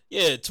Bulls.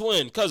 Yeah,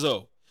 twin,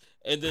 Cuzzo.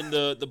 And then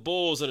the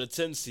Bulls are the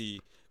 10 seed.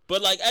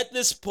 But, like, at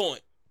this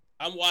point,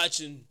 I'm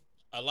watching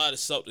a lot of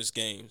Celtics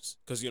games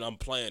because, I'm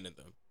playing in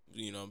them.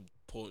 I'm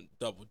pulling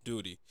double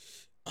duty.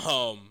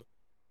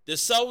 The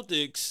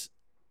Celtics,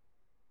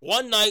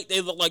 one night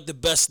they look like the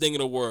best thing in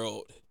the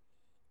world,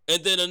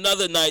 and then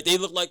another night they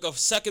look like a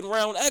second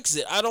round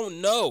exit. I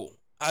don't know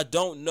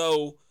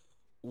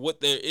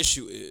what their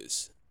issue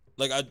is.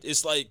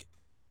 It's like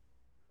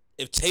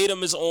if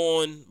Tatum is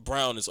on,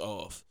 Brown is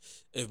off.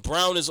 If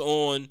Brown is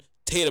on,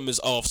 Tatum is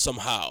off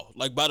somehow.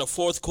 Like by the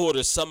fourth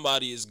quarter,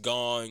 somebody is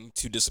going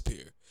to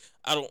disappear.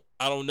 I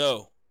don't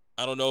know.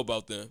 I don't know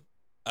about them.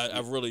 I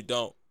really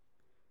don't.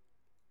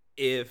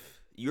 If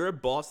you're a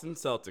Boston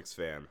Celtics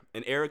fan,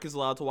 and Eric is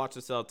allowed to watch the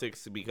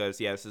Celtics because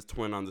he has his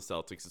twin on the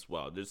Celtics as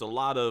well. There's a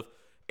lot of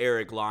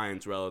Eric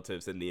Lyons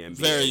relatives in the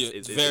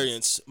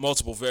NBA.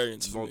 Multiple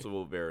variants. For me.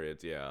 Multiple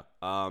variants, yeah.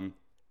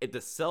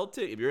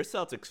 If you're a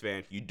Celtics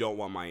fan, you don't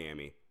want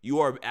Miami.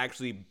 You are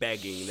actually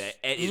begging that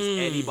it's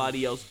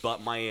anybody else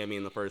but Miami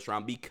in the first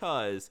round,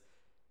 because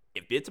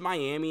if it's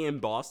Miami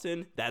and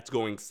Boston, that's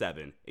going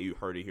 7. And you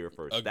heard it here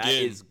first. That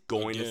is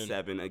going to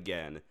 7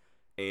 again.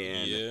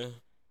 And yeah.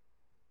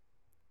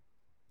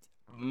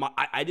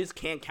 I just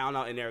can't count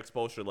out an Eric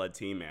Spoelstra-led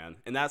team, man.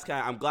 And that's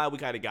I'm glad we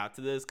kind of got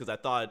to this, because I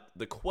thought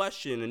the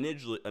question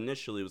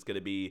initially was going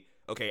to be,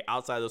 okay,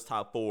 outside those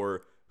top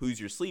 4, who's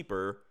your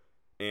sleeper?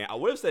 And I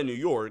would have said New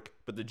York,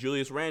 but the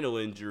Julius Randle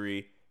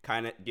injury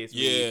kind of gives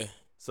me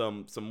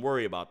some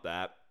worry about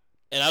that.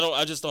 And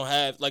I just don't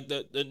have, like,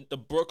 the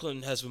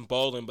Brooklyn has been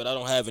balling, but I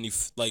don't have any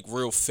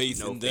real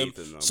faith in them.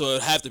 So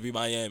it'd have to be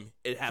Miami.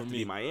 It'd have to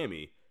be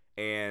Miami.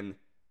 And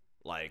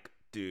like,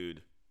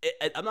 dude,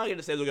 I'm not going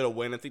to say they're going to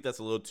win. I think that's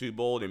a little too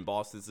bold, and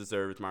Boston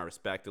deserves my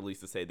respect, at least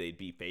to say they'd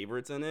be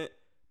favorites in it.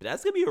 But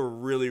that's going to be a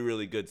really,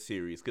 really good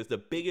series, because the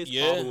biggest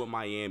problem with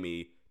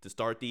Miami to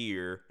start the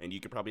year, and you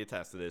could probably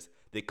attest to this,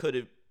 they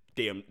could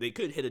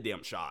hit a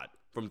damn shot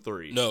from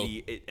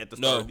 3 at the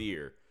start of the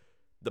year.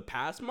 The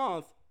past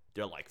month,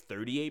 they're like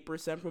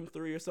 38% from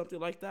 3 or something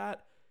like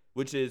that,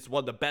 which is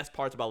one of the best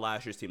parts about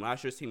last year's team.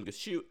 Last year's team could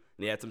shoot,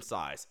 and they had some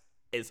size.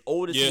 As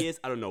old as he is,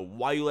 I don't know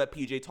why you let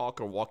PJ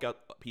Tucker walk out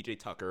the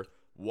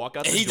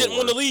door. He didn't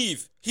want to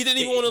leave. He didn't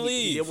even want to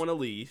leave. He didn't want to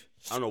leave.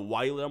 I don't know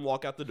why you let him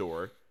walk out the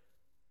door.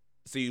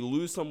 So you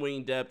lose some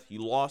wing depth.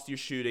 You lost your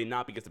shooting,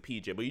 not because of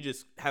PJ, but you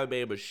just haven't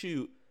been able to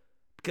shoot.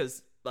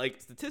 Because,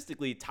 like,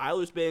 statistically,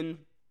 Tyler's been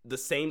the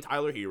same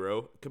Tyler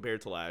Hero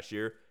compared to last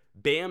year.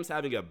 Bam's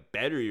having a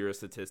better year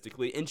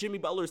statistically, and Jimmy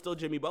Butler is still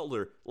Jimmy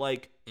Butler.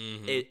 Like,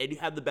 and you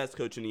have the best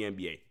coach in the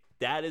NBA.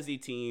 That is a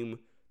team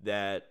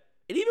that,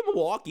 and even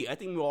Milwaukee, I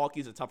think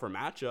Milwaukee's a tougher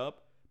matchup.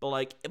 But,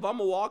 like, if I'm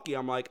Milwaukee,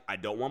 I'm like, I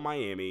don't want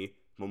Miami.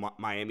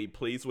 Miami,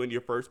 please win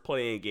your first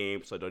playing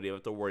game so I don't even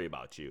have to worry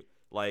about you.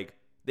 Like,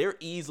 they're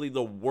easily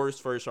the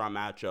worst first-round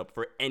matchup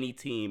for any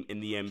team in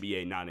the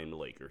NBA, not in the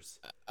Lakers.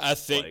 I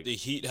think the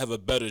Heat have a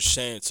better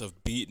chance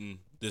of beating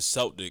the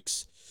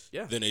Celtics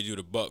than they do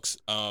the Bucks.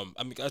 I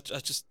mean, I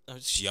just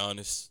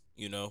Giannis,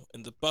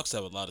 and the Bucks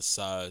have a lot of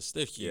size.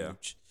 They're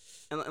huge.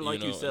 And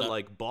like you said,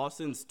 like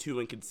Boston's too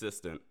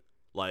inconsistent.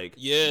 Like,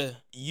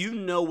 you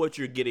know what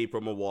you're getting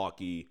from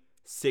Milwaukee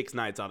 6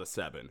 nights out of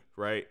 7,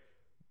 right?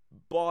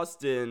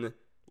 Boston,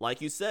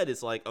 like you said,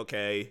 it's like,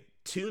 okay,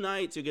 2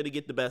 nights you're going to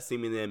get the best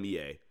team in the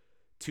NBA.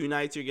 2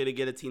 nights you're going to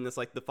get a team that's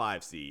like the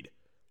 5 seed.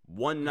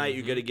 1 night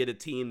you're going to get a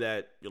team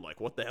that you're like,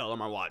 what the hell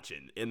am I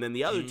watching? And then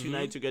the other 2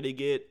 nights you're going to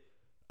get,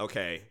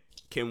 okay,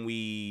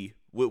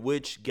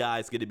 which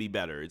guy's going to be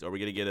better? Are we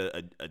going to get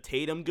a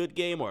Tatum good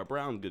game or a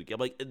Brown good game?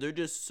 Like, they're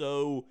just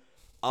so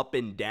up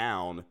and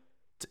down.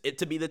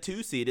 To be the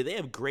 2 seed, they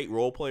have great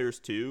role players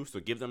too, so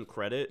give them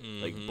credit.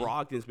 Like,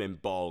 Brogdon's been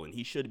balling.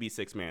 He should be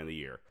 6th man of the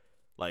year.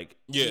 Like,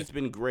 he's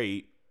been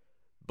great,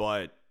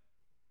 but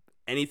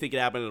anything can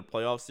happen in a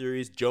playoff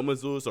series. Joe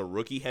Mazzulla's a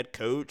rookie head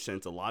coach,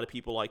 since a lot of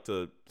people like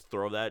to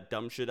throw that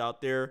dumb shit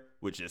out there,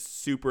 which is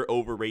super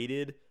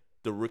overrated,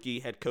 the rookie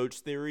head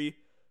coach theory,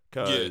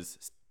 because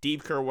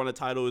Steve Kerr won a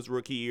title his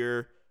rookie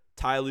year.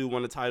 Ty Lue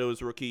won a title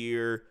his rookie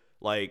year.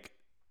 Like,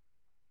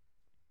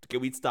 can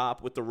we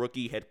stop with the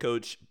rookie head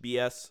coach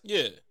BS?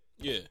 Yeah.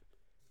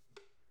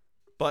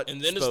 But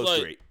and then it's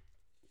like, great.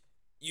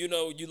 You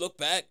look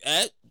back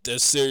at the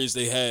series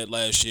they had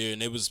last year,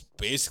 and it was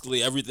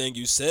basically everything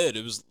you said.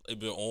 It was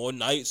on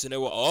nights and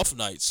there were off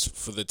nights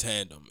for the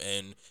tandem,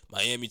 and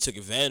Miami took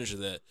advantage of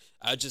that.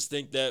 I just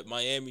think that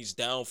Miami's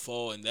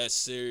downfall in that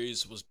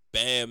series was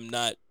Bam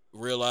not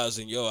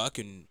realizing,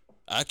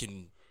 I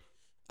can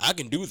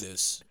do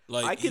this.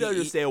 Like, I can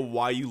understand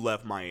why you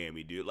left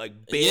Miami, dude.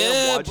 Like,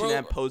 Bam watching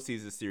that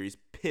postseason series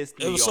pissed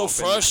me off. It was so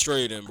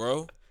frustrating,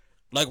 bro.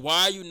 Like,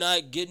 why are you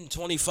not getting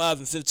 25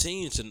 and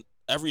 15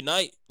 every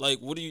night? Like,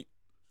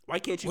 why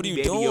can't you what be are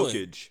you Baby doing?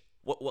 Jokic?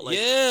 What,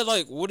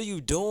 what are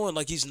you doing?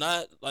 Like, he's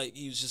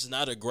just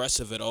not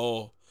aggressive at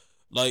all.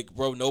 Like,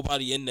 bro,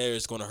 nobody in there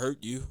is gonna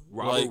hurt you.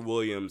 Robert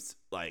Williams,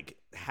 like,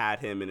 had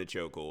him in a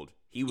chokehold.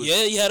 He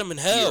had him in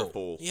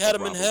hell. He had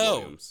him in hell.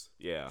 Williams.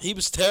 Yeah. He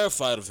was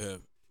terrified of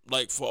him.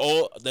 Like, for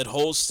all that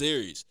whole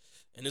series.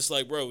 And it's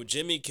like, bro,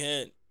 Jimmy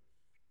can't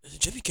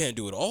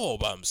do it all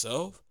by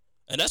himself.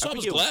 And that's why I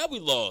was glad we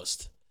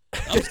lost.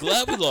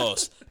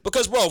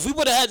 Because, bro, if we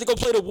would have had to go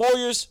play the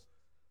Warriors,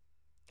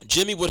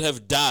 Jimmy would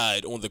have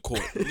died on the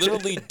court.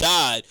 Literally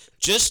died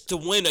just to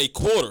win a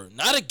quarter.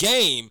 Not a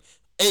game,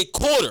 a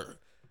quarter.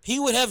 He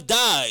would have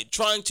died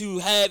trying to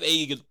have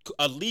a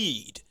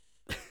lead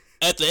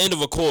at the end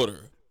of a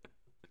quarter.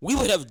 He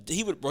would have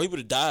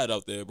died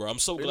out there, bro. I'm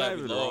so glad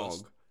we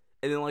lost.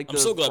 And then, like,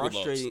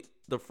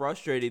 the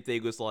frustrating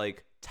thing was,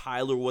 like,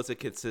 Tyler wasn't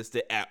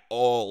consistent at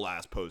all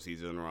last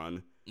postseason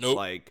run. Nope.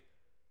 Like,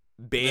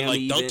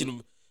 Bam,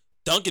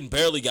 Duncan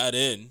barely got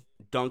in.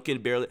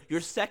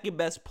 Your second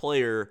best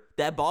player,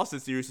 that Boston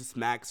series is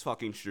Max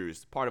fucking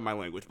Strus. Pardon my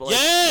language, but, like,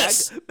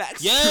 Max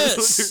Strus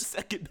was your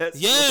second best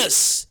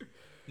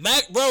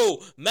player.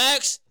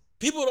 Max,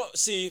 people don't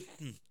see.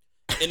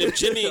 And if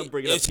Jimmy, I'm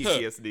bringing up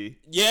PTSD.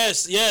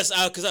 Yes,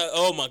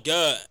 oh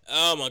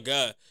my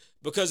god.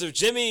 Because if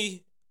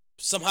Jimmy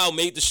somehow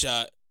made the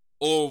shot,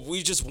 or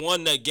we just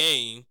won that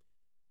game,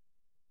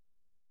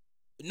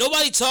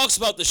 nobody talks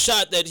about the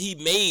shot that he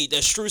made,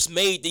 that Strus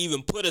made to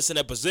even put us in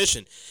that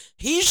position.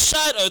 He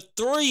shot a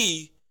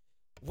 3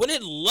 when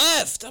it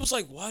left. I was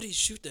like, why did he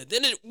shoot that?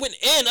 Then it went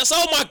in. I said,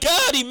 oh my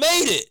god, he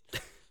made it.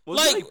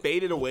 Was he like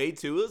faded away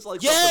too? It was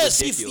like, yes,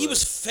 he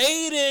was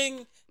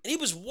fading. And he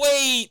was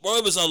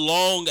it was a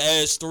long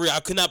ass 3.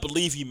 I could not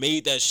believe he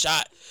made that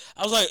shot.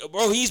 I was like,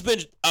 bro, he's been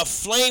a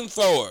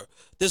flamethrower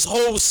this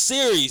whole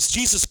series.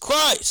 Jesus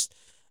Christ.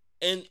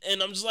 And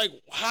I'm just like,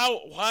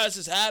 why is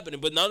this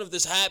happening? But none of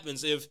this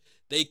happens if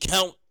they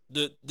count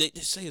they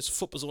say his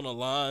foot was on the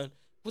line.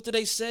 What did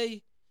they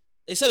say?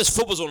 They said his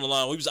foot was on the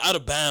line. He was out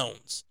of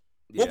bounds.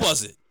 Yeah. What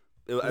was it?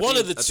 One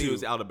of the two. I think it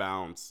was out of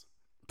bounds.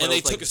 And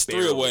they took his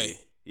 3 away.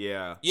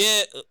 Yeah.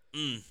 Yeah.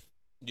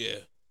 Yeah.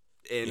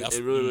 And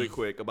really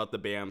quick about the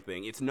Bam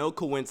thing. It's no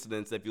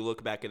coincidence that if you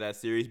look back at that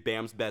series,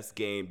 Bam's best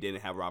game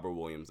didn't have Robert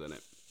Williams in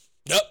it.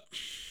 Yep.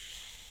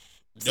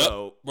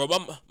 So, bro,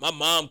 my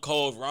mom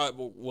called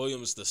Robert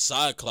Williams the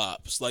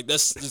Cyclops. Like,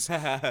 that's just,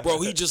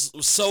 bro, he just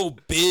was so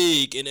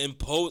big and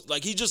imposed.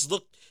 Like, he just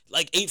looked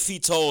like 8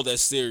 feet tall that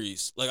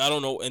series. Like, I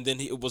don't know. And then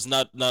it was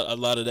not a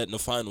lot of that in the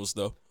finals,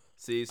 though.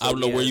 See, so I don't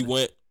know where he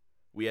went.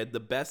 We had the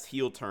best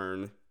heel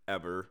turn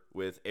ever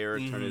with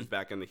Eric turning his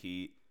back on the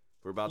Heat.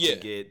 We're about to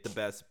get the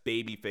best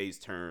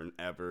babyface turn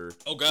ever.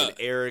 Oh, God. And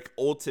Eric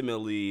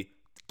ultimately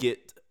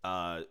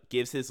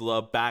gives his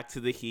love back to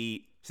the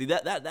Heat. See,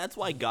 that's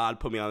why God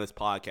put me on this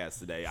podcast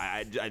today.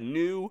 I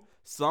knew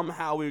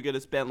somehow we were going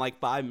to spend like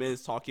 5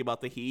 minutes talking about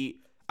the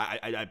Heat.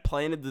 I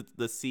planted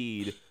the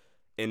seed,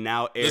 and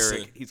now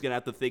Eric, he's going to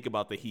have to think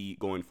about the Heat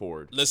going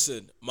forward.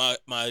 Listen,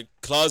 my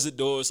closet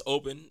door is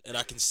open, and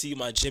I can see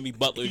my Jimmy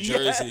Butler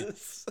jersey.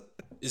 Yes.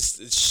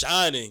 It's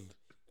shining.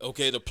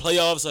 Okay, the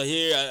playoffs are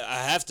here. I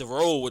have to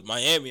roll with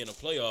Miami in the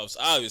playoffs,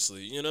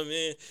 obviously. You know what I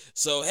mean?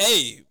 So,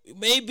 hey,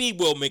 maybe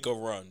we'll make a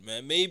run,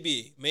 man.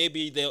 Maybe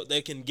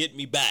they can get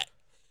me back.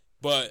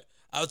 But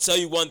I'll tell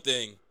you one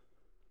thing.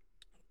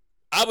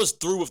 I was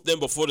through with them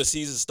before the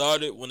season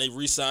started when they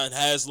re-signed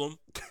Haslam.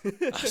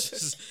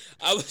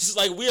 I was just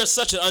like, we are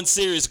such an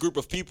unserious group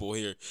of people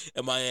here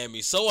in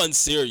Miami. So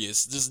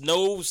unserious. There's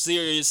no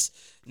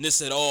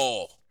seriousness at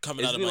all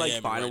coming out of Miami.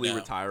 Isn't he finally right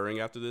now. retiring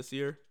after this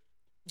year?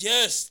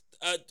 Yes.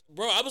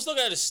 Bro, I was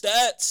looking at his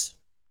stats.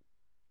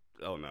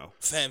 Oh, no.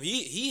 Fam,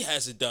 he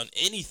hasn't done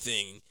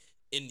anything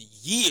in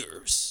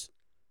years.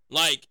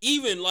 Like,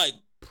 even like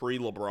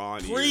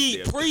Pre-LeBron.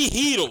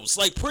 Pre-Heatles.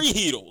 Like,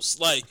 pre-Heatles.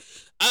 Like,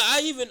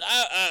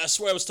 I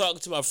swear I was talking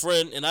to my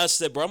friend, and I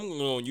said, bro, I'm going to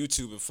go on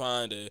YouTube and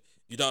find a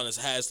Udonis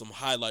Haslam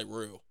highlight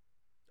reel.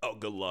 Oh,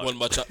 good luck.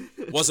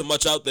 Wasn't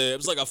much out there. It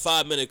was like a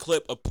 5-minute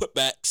clip of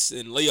putbacks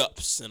and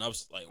layups, and I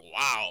was like,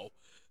 wow,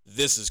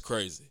 this is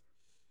crazy.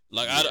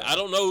 Like, yeah. I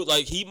don't know.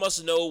 Like, he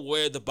must know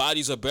where the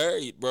bodies are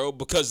buried, bro,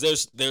 because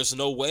there's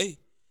no way.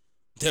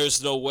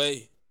 There's no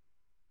way.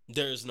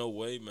 There's no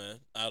way, man.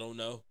 I don't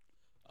know.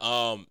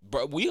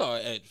 Bro, we are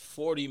at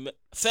 40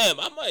 Fam,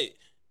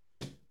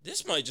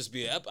 this might just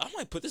be, I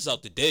might put this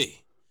out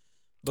today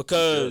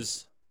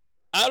because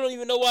I don't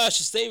even know why I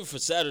should save it for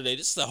Saturday.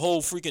 This is the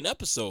whole freaking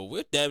episode.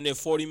 We're damn near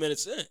 40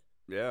 minutes in.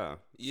 Yeah.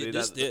 See,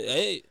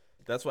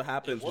 that's what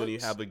happens when you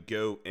have a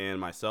GOAT and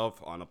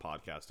myself on a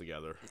podcast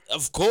together.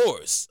 Of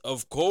course.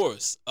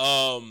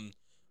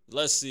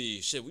 Let's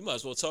see. Shit, we might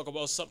as well talk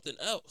about something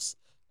else.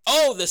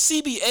 Oh, the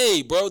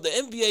CBA, bro. The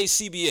NBA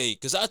CBA.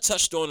 Because I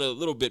touched on it a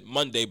little bit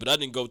Monday, but I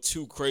didn't go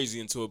too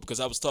crazy into it because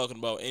I was talking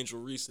about Angel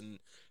Reese and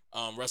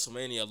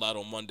WrestleMania a lot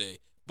on Monday.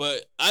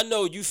 But I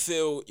know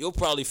you'll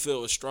probably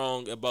feel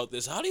strong about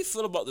this. How do you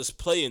feel about this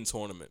play-in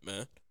tournament,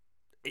 man?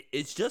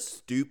 It's just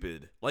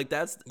stupid. Like,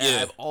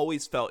 I've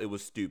always felt it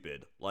was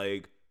stupid.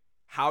 Like,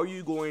 how are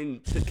you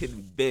going to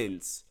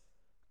convince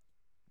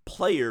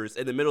players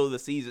in the middle of the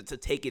season to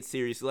take it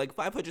seriously? Like,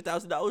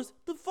 $500,000?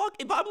 The fuck?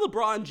 If I'm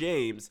LeBron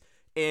James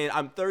and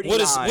I'm 39.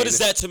 What is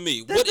that to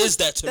me? What is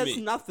that to me? That's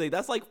nothing.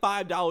 That's like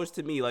 $5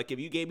 to me. Like, if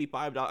you gave me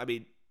 $5, I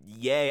mean,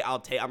 yay, I'll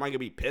take. I'm not gonna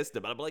be pissed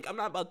about it. But like, I'm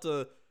not about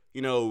to,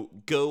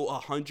 go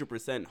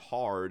 100%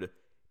 hard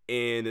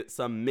in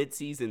some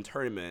midseason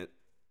tournament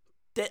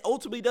that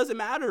ultimately doesn't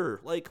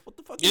matter. Like, what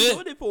the fuck are you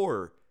doing it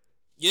for?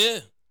 Yeah.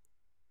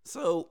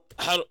 So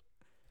I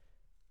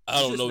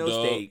don't know,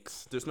 dog.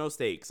 Stakes. There's no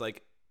stakes.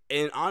 Like,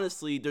 and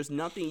honestly, there's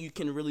nothing you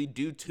can really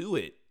do to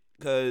it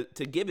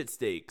to give it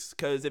stakes.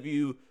 Because if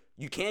you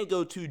can't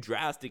go too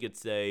drastic and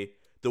say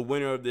the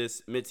winner of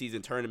this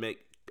midseason tournament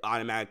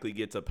automatically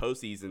gets a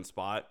postseason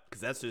spot,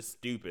 because that's just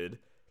stupid.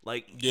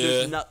 Like,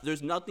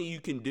 there's nothing you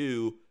can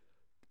do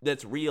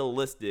that's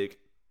realistic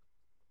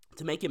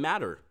to make it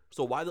matter.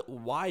 So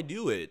why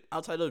do it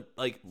outside of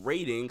like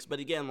ratings? But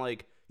again,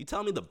 like, you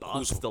tell me the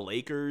Bucks, the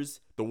Lakers,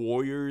 the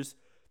Warriors,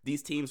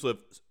 these teams with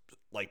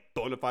like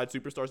bona fide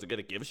superstars are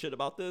gonna give a shit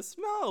about this?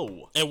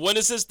 No. And when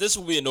is this? This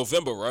will be in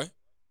November, right?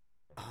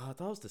 I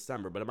thought it was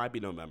December, but it might be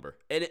November.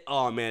 And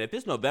oh man, if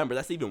it's November,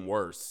 that's even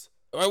worse.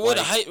 All right, we're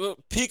at the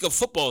peak of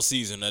football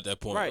season at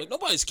that point. Right. Like,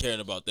 nobody's caring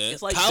about that.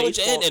 It's like college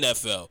baseball, and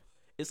NFL.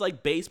 It's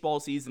like baseball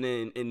season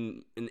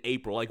in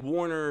April. Like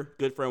Warner,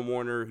 good friend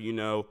Warner,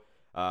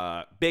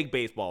 big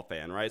baseball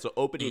fan, right? So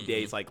opening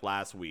day is like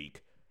last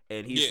week,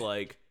 and he's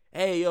like,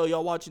 "Hey,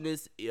 y'all watching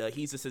this?"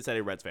 He's a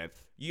Cincinnati Reds fan.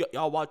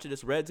 Y'all watching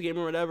this Reds game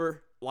or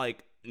whatever?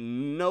 Like,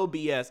 no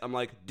BS. I'm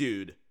like,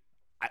 dude,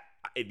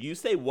 if you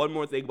say one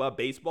more thing about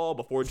baseball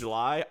before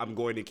July, I'm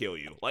going to kill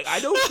you. Like, I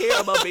don't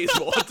care about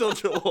baseball until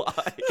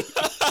July.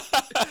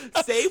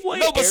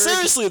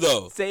 Seriously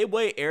though, same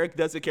way Eric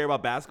doesn't care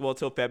about basketball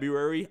until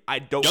February, I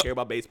don't care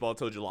about baseball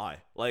until July.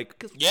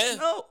 Like,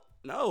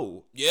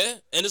 no. Yeah,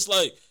 and it's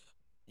like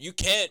you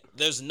can't.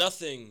 There's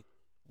nothing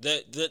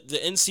that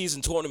the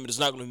in-season tournament is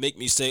not going to make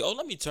me say, "Oh,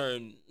 let me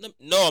turn."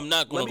 No, I'm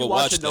not going to go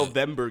watch a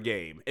November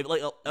game. If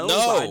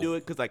I do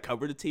it because I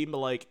cover the team, but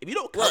like, if you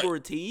don't cover a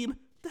team,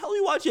 the hell are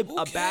you watching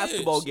a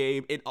basketball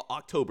game in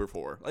October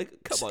for? Like,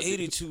 come on.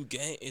 82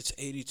 games. It's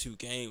 82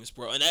 games,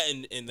 bro.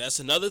 And that's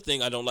another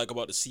thing I don't like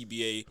about the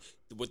CBA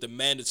with the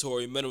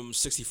mandatory minimum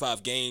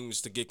 65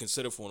 games to get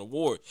considered for an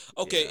award.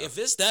 Okay, if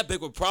it's that big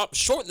of a problem,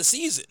 shorten the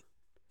season.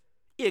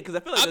 Yeah, because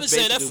I feel like I've been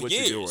saying that for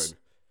years.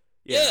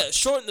 Yeah,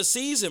 shorten the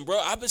season, bro.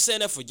 I've been saying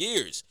that for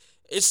years.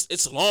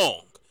 It's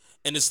long,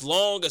 and it's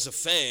long as a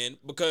fan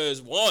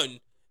because one,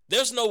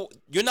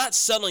 you're not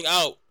selling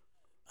out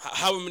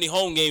however many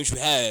home games you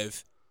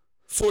have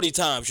 40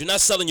 times. You're not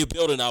selling your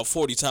building out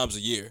 40 times a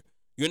year.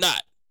 You're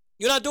not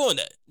doing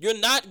that. You're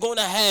not going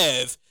to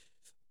have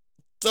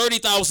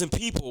 30,000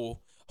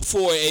 people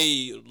for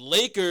a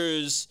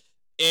Lakers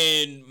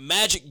and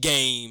Magic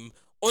game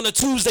on a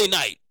Tuesday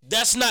night.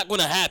 That's not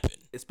going to happen.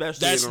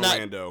 Especially in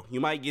Orlando. You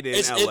might get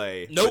it in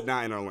LA, but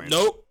not in Orlando.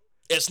 Nope.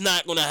 It's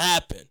not going to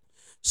happen.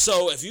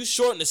 So if you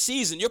shorten the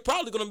season, you're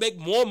probably going to make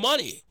more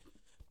money.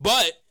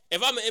 But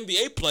if I'm an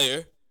NBA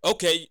player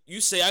Okay,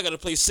 you say I got to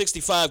play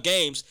 65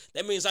 games.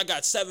 That means I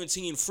got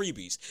 17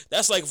 freebies.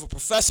 That's like if a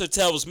professor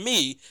tells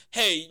me,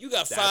 "Hey, you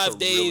got That's 5 a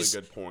days.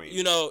 really good point.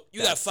 You know,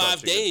 you That's got 5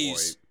 such a good days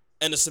point.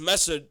 and a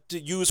semester to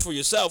use for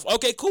yourself."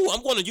 Okay, cool.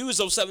 I'm going to use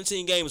those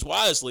 17 games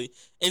wisely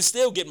and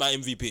still get my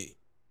MVP.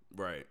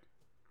 Right.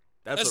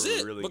 That's That's a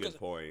it, really because- good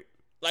point.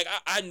 Like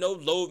I know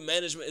load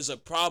management is a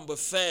problem, but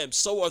fam,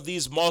 so are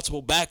these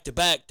multiple back to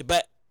back.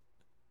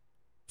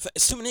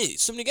 It's too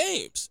many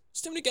games.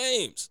 It's too many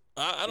games.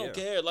 I don't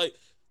Yeah. care. Like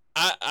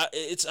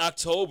it's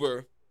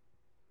October.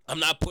 I'm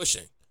not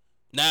pushing.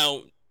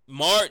 Now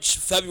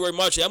February,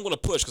 March. Yeah, I'm gonna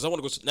push because I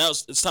want to go. Now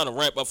it's time to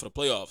ramp up for the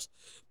playoffs.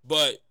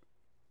 But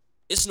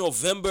it's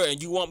November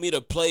and you want me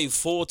to play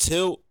full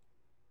tilt.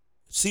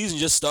 Season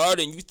just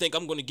started and you think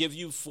I'm gonna give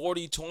you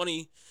 40,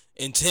 20,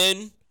 and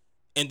 10,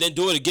 and then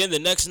do it again the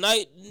next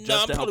night? Just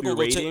No, I'm to help probably your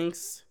gonna go take.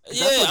 ratings.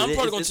 Yeah, That's what I'm it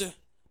probably is. going It's- to.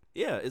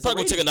 Yeah, it's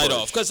Probably gonna take a night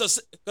ratings off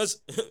push.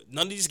 because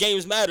none of these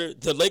games matter.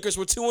 The Lakers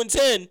were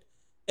 2-10,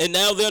 and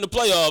now they're in the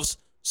playoffs.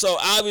 So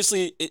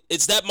obviously,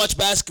 it's that much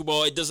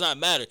basketball. It does not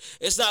matter.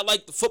 It's not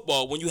like the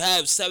football when you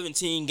have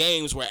 17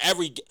 games where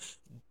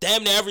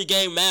damn near every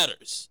game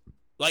matters.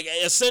 Like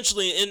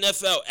essentially in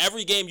NFL,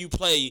 every game you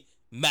play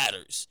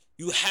matters.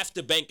 You have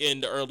to bank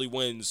in the early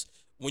wins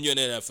when you're in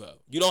the NFL.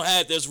 You don't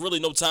have. There's really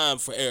no time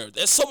for error.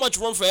 There's so much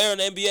room for error in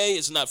the NBA.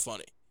 It's not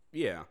funny.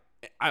 Yeah.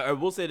 I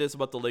will say this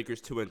about the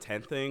Lakers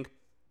 2-10 thing.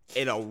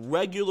 In a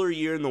regular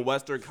year in the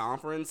Western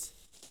Conference,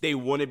 they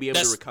wouldn't be able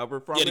to recover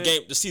from Yeah,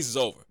 it. the season's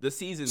over. The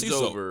season's Season's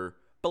over.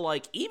 But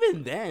like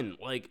even then,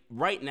 like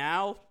right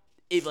now,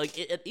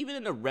 even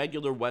in a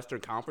regular Western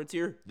Conference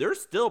here, they're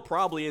still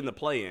probably in the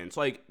play-in. So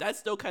like that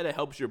still kind of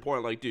helps your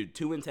point. Like, dude,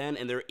 2-10,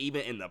 and they're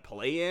even in the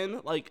play-in.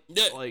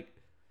 Yeah.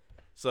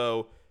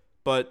 So.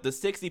 But the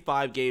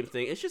 65 game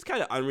thing, it's just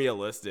kind of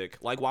unrealistic.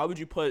 Like, why would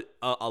you put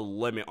a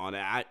limit on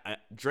it?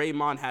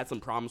 Draymond had some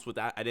problems with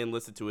that. I didn't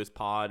listen to his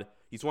pod.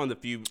 He's one of the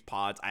few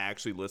pods I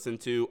actually listen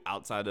to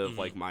outside of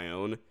like my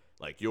own,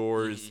 like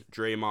yours,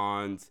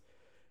 Draymond's.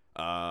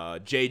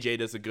 JJ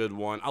does a good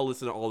one. I'll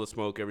listen to All the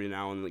Smoke every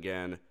now and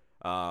again.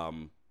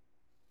 I'm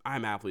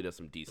Athlete does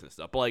some decent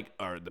stuff, but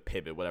or the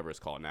Pivot, whatever it's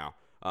called now.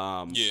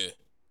 Yeah.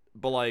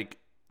 But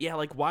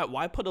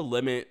why put a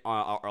limit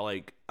on, or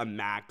like a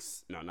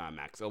max? No, not a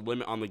max. A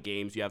limit on the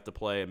games you have to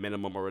play, a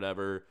minimum or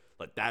whatever.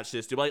 Like that's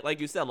just like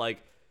you said.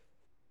 Like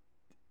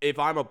if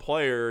I'm a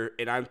player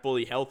and I'm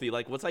fully healthy,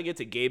 like once I get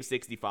to game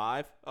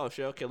 65, oh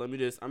shit, okay, let me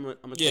just I'm gonna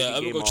take a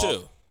I'm game gonna go off.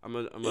 chill. I'm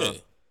gonna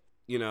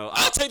Yeah. I'll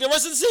I'll take the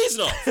rest of the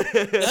season off.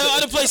 Hell, I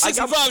done played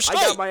 65 straight.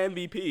 I got my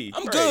MVP.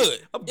 I'm Right.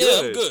 good. I'm Yeah,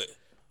 good. I'm good.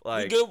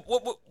 Like we good.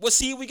 What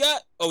seed we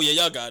got? Oh yeah,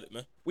 y'all got it,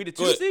 man. we the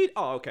Go 2 ahead. seed.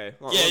 Oh okay.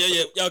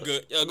 Yeah. Y'all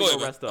good. Yeah, me go ahead, go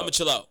man. rest I'm up. gonna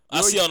chill out. We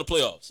I'll see already- y'all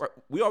in the playoffs. Right,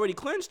 we already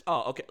clinched.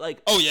 Oh okay.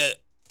 Like Oh yeah,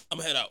 I'm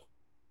gonna head out.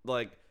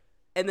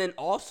 and then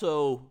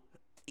also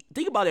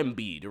think about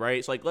Embiid,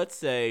 right? So let's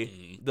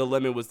say the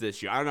limit was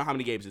this year. I don't know how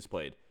many games he's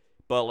played,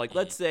 but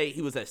let's say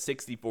he was at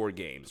 64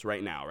 games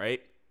right now,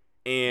 right?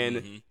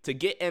 And to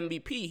get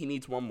MVP, he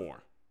needs one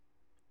more.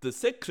 The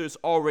Sixers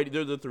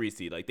they're the 3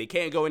 seed. Like they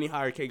can't go any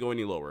higher, can't go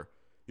any lower.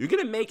 You're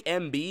gonna make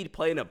Embiid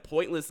play in a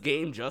pointless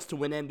game just to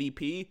win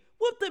MVP?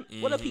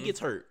 What if he gets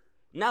hurt?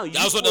 Now you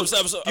I was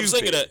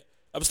thinking that.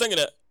 I was thinking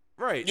that.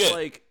 Right.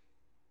 Yeah.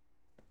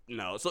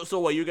 No. So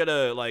what you're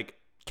gonna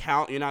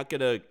count? You're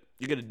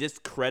gonna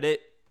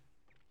discredit,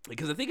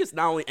 because I think it's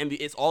not only NBA,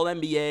 it's all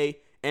NBA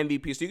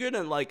MVP. So you're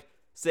gonna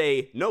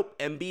say, nope,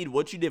 Embiid,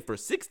 what you did for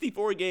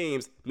 64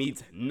 games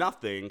means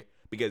nothing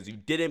because you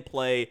didn't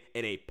play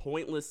in a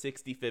pointless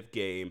 65th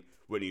game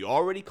when you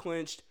already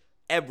clinched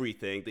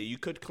everything that you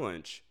could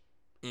clinch.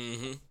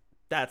 Mm-hmm.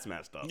 That's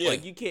messed up. Yeah.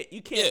 You can't.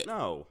 Yeah.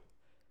 No.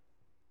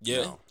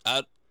 Yeah. No.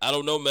 I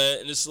don't know, man.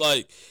 And it's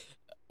like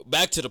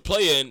back to the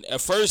play-in.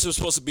 At first, it was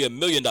supposed to be $1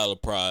 million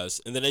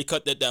prize, and then they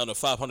cut that down to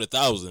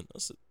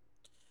 $500,000.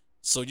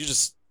 So you're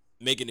just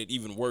making it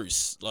even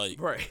worse. Right.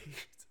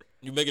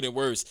 You're making it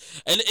worse,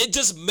 and it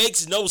just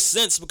makes no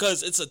sense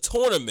because it's a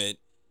tournament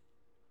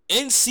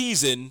in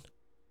season,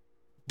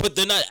 but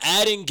they're not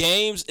adding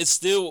games. It's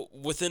still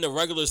within the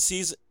regular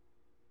season.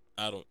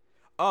 I don't.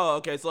 Oh,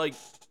 okay. So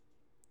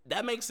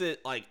that makes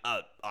it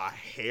a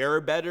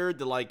hair better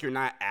that you're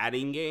not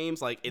adding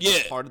games.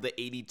 It's a part of the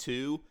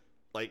 82.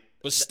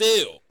 But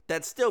still,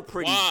 that's still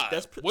pretty. why?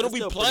 What are that's we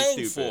still playing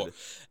pretty for? stupid.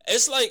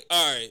 It's like,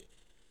 all right,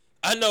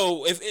 I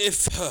know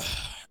if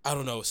I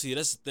don't know. See,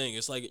 that's the thing.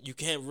 It's like you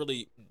can't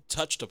really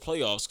touch the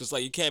playoffs because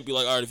you can't be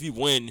like, all right, if you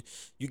win,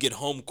 you get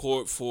home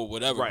court for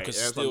whatever. Right.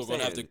 Because That's you're what still I'm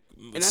gonna have saying.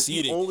 to And that's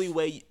seeding. the only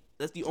way.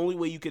 That's the only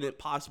way you can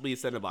possibly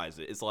incentivize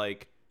it. It's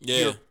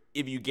Yeah.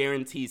 if you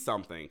guarantee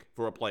something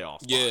for a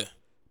playoff spot. Yeah.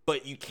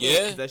 But you can't.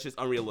 Yeah. 'Cause that's just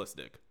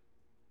unrealistic.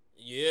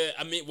 Yeah.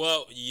 I mean,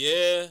 well,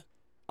 yeah.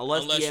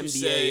 Unless Unless the you NBA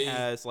say-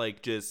 has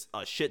just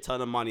a shit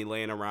ton of money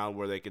laying around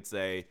where they could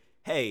say,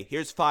 "Hey,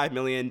 here's $5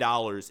 million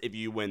if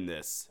you win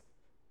this,"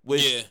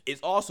 which Yeah.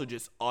 is also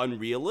just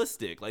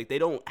unrealistic. They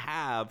don't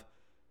have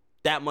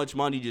that much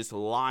money just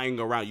lying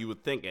around. You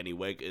would think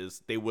anyway,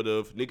 because they would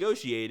have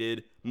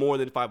negotiated more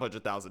than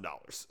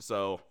 $500,000.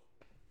 So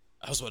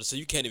I was about to say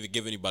you can't even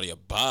give anybody a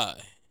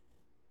bye.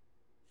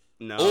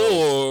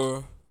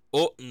 No.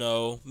 or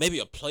no, maybe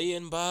a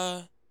play-in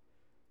bye.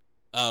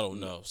 I don't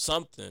know,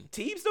 something.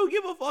 Teams don't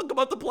give a fuck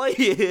about the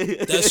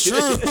play-in. That's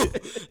true.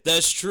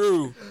 That's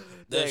true.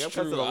 Dang, That's I'm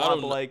true. pressing a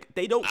lot, but like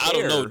they don't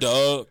care. I don't know,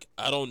 dog.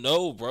 I don't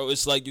know, bro.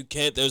 It's like you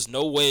can't. There's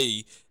no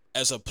way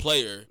as a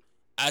player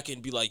I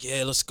can be like,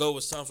 yeah, let's go.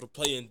 It's time for the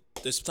play-in.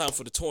 It's time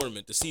for the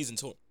tournament, the season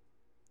tournament.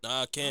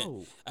 Nah, I can't.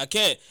 No. I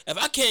can't. If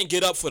I can't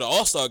get up for the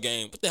All-Star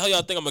game, what the hell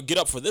y'all think I'm gonna get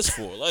up for this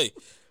for? Like,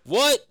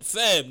 what,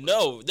 fam?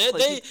 No, there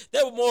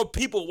were more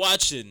people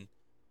watching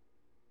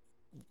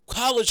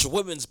college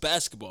women's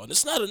basketball, and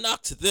it's not a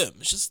knock to them.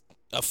 It's just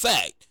a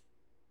fact.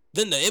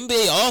 Then the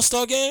NBA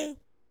All-Star game,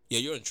 yeah,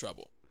 you're in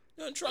trouble.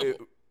 You're in trouble.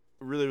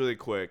 Really, really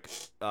quick.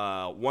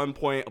 1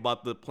 point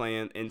about the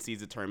play-in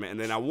in-season tournament, and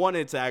then I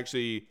wanted to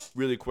actually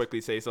really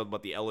quickly say something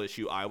about the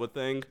LSU Iowa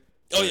thing.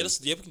 Oh yeah,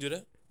 we can do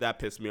that. That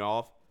pissed me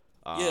off.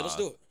 Yeah, let's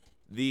do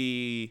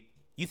it.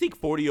 You think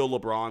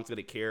 40-year-old LeBron's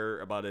gonna care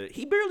about it?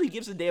 He barely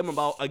gives a damn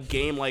about a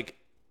game like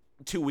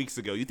 2 weeks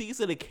ago. You think he's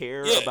gonna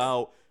care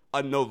about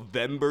a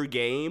November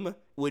game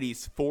when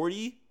he's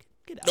 40?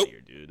 Get out of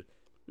here, dude.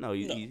 No,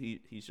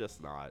 he's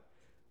just not.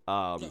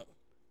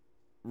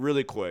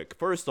 Really quick.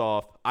 First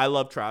off, I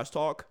love trash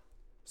talk.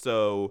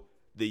 So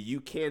the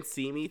 "you can't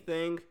see me"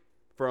 thing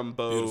from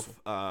both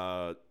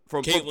from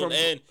Caitlyn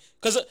and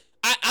because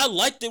I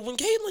liked it when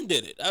Caitlyn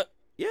did it. I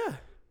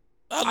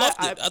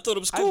loved it. I thought it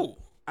was cool.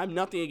 I'm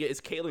nothing against.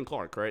 It's Caitlin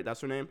Clark, right?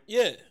 That's her name.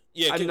 Yeah.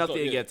 I'm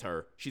nothing against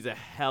her. She's a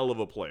hell of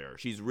a player.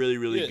 She's really,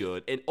 really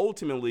good. And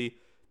ultimately,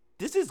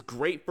 this is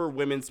great for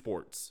women's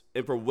sports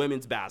and for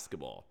women's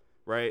basketball,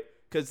 right?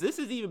 Because this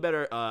is even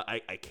better.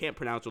 I can't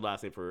pronounce her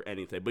last name for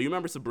anything, but you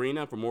remember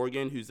Sabrina from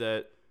Oregon, who's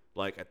at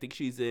I think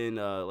she's in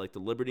like the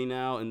Liberty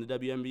now in the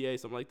WNBA,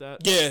 something like that.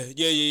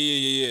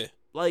 Yeah.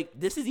 Like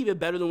this is even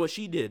better than what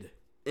she did,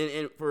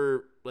 and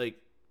for like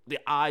the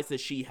eyes that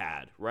she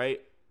had, right?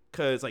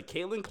 Because like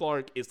Caitlin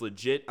Clark is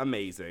legit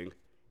amazing,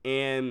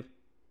 and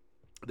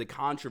the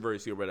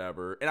controversy or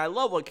whatever. And I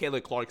love what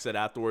Caitlin Clark said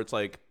afterwards.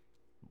 Like,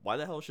 why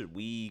the hell should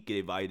we get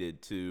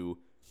invited to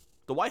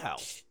the White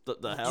House?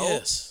 The hell?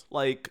 Yes.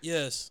 Like,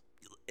 yes.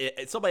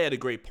 Somebody had a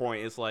great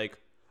point. It's like,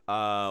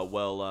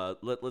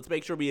 let's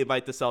make sure we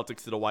invite the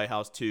Celtics to the White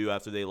House too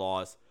after they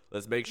lost.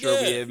 Let's make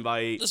sure we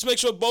invite. Let's make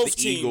sure both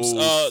teams.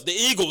 Eagles. The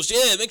Eagles.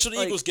 Yeah, make sure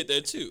the Eagles get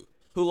there too.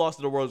 Who lost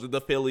to the Worlds with the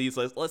Phillies?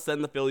 Let's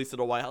send the Phillies to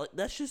the White House. Like,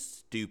 that's just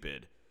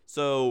stupid.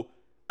 So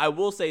I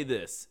will say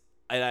this,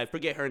 and I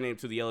forget her name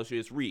to the LSU.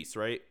 It's Reese,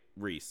 right?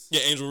 Reese.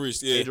 Yeah, Angel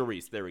Reese. Yeah, Angel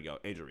Reese. There we go.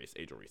 Angel Reese.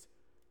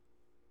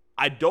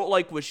 I don't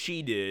like what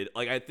she did.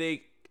 Like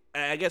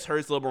I guess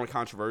hers a little more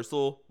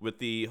controversial with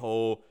the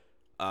whole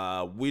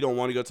we don't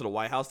want to go to the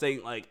White House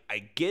thing. Like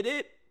I get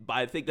it, but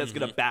I think that's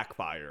gonna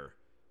backfire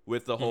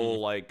with the whole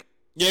like.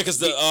 Yeah, because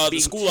the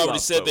school already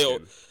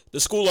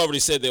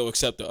said they'll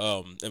accept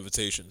the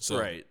invitation. So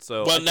right.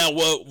 So but now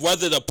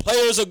whether the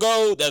players will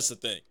go, that's the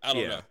thing. I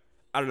don't know.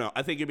 I don't know.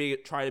 I think you're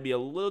trying to be a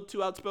little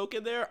too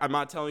outspoken there. I'm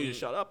not telling you to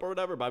shut up or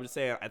whatever, but I'm just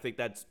saying I think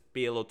that's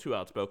being a little too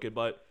outspoken.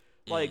 But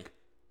like,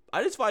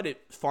 I just find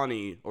it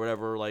funny or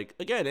whatever. Like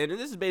again, and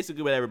this is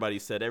basically what everybody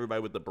said.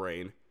 Everybody with the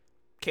brain.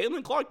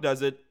 Caitlin Clark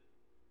does it.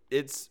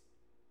 It's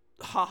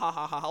ha ha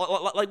ha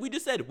ha. Like we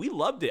just said, we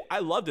loved it. I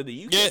loved it.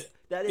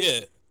 That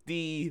is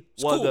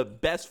one of the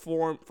best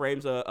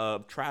frames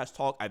of trash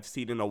talk I've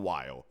seen in a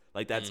while.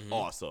 Like that's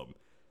awesome.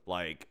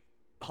 Like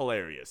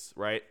hilarious,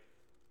 right?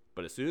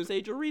 But as soon as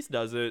Angel Reese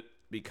does it,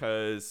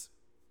 because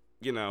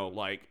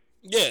like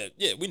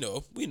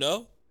we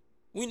know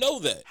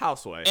that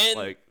Houseway,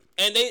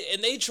 and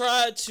they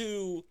tried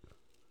to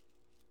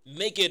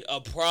make it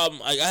a problem.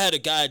 Like I had a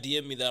guy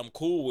DM me that I'm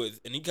cool with,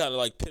 and he kind of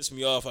like pissed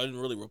me off. I didn't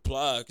really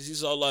reply because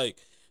he's all like,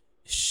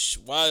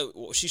 why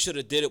she should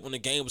have did it when the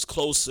game was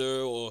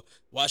closer, or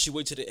why she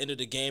wait to the end of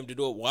the game to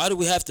do it. Why do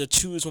we have to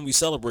choose when we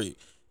celebrate?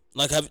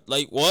 Like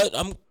what?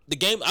 I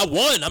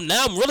won.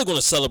 I'm really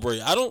gonna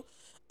celebrate. I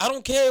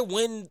don't care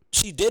when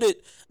she did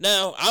it.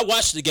 Now, I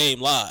watched the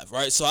game live,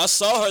 right? So I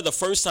saw her the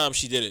first time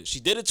she did it. She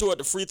did it to her at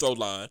the free throw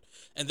line,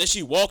 and then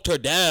she walked her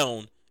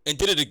down and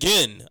did it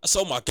again. I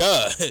said, oh, my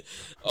God.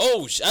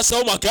 Oh, I said,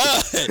 oh, my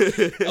God.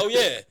 Oh,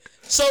 yeah.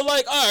 So,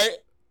 like, all right,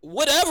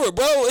 whatever,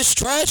 bro. It's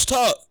trash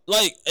talk.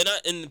 Like,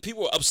 and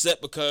people were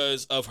upset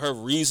because of her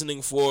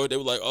reasoning for it. They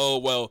were like, oh,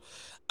 well,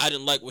 I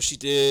didn't like what she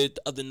did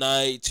the other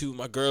night to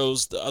my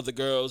girls, the other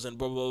girls, and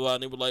blah, blah, blah.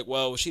 And they were like,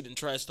 well, she didn't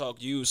trash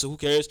talk you, so who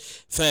cares?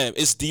 Fam,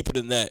 it's deeper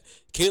than that.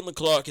 Caitlin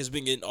Clark has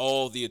been getting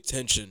all the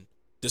attention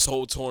this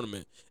whole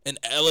tournament, and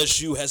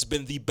LSU has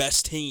been the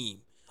best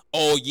team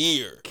all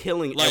year.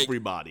 Killing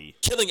everybody.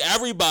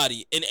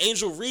 And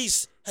Angel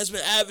Reese has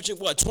been averaging,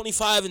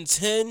 25 and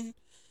 10?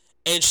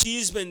 And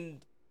she's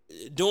been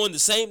doing the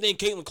same thing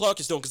Caitlin Clark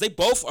is doing, because they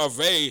both are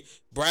very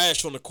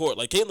brash on the court.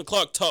 Like, Caitlin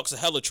Clark talks a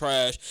hella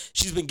trash.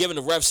 She's been giving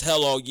the refs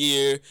hell all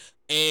year,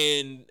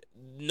 and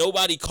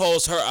nobody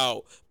calls her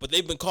out. But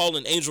they've been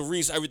calling Angel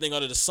Reese everything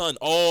under the sun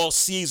all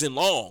season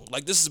long.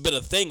 Like, this has been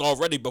a thing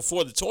already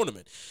before the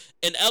tournament.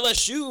 And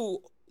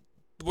LSU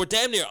were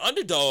damn near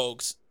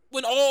underdogs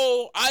when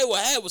all Iowa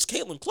had was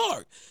Caitlin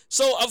Clark.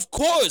 So, of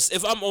course,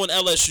 if I'm on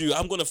LSU,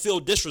 I'm going to feel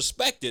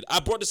disrespected. I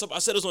brought this up. I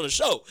said this on the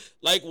show.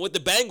 Like with the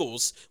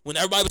Bengals, when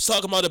everybody was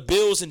talking about the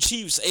Bills and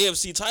Chiefs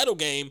AFC title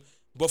game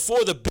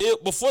before the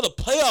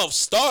playoffs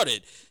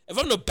started, if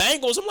I'm the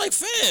Bengals, I'm like,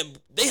 fam,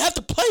 they have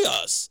to play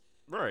us.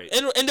 Right.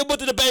 And then what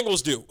did the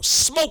Bengals do?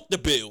 Smoke the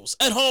Bills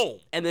at home.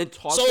 And then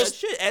talk that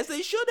shit, as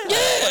they should have.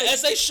 Yeah,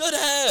 as they should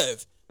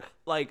have.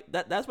 Like,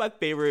 that's my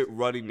favorite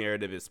running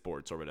narrative in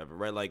sports or whatever,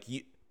 right? Like,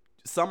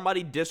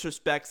 somebody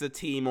disrespects a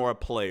team or a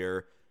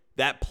player,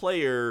 that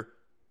player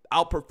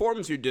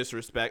outperforms your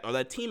disrespect, or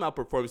that team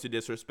outperforms your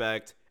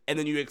disrespect, and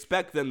then you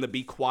expect them to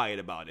be quiet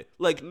about it.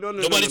 Like, no.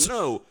 Nobody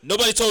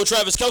told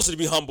Travis Kelce to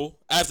be humble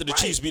after the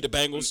Chiefs beat the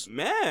Bengals.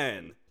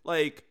 Man,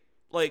 like,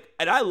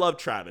 and I love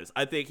Travis.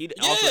 I think he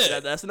also,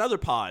 that's another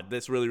pod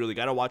that's really, really,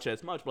 gotta watch it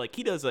as much, but like,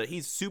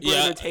 he's super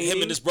entertaining.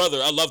 Him and his brother,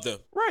 I love them.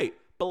 Right,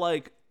 but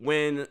like,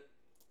 when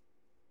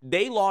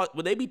they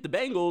beat the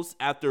Bengals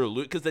after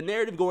because the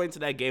narrative going into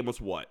that game was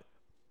what?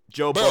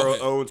 Joe Burrow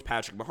owns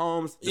Patrick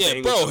Mahomes. The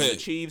Bengals own the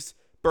Chiefs.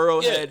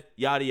 Burrowhead,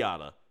 yada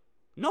yada.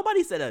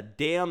 Nobody said a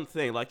damn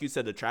thing, like you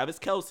said, to Travis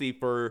Kelce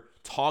for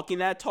talking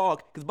that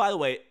talk. Because, by the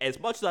way, as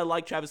much as I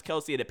like Travis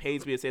Kelce, and it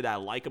pains me to say that I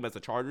like him as a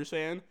Chargers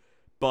fan,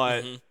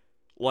 but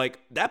like,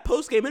 that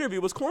post-game interview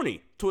was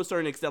corny to a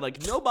certain extent.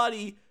 Like,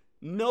 nobody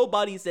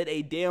said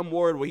a damn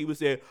word where he was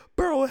saying,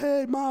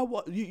 Burrowhead,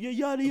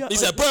 yada yada. He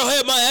said,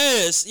 Burrowhead,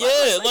 my ass.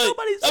 Yeah, like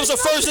that was the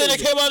first thing that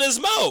came out of his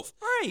mouth.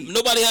 Right.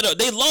 Nobody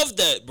they loved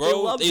that,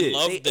 bro. They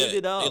loved that. Ate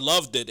it up. They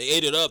loved it. They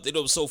ate it up. They thought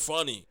it was so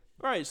funny.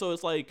 Right, so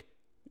it's like,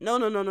 no.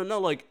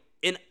 Like,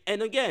 and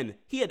again,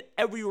 he had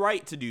every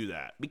right to do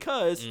that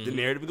because the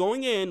narrative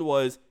going in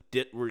was,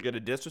 we're going to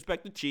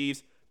disrespect the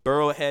Chiefs.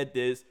 Burrowhead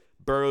this.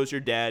 Burrow's your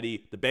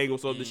daddy. The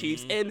Bengals love the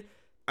Chiefs. And,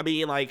 I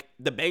mean, like,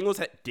 the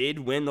Bengals did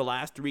win the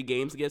last 3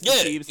 games against the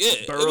Chiefs.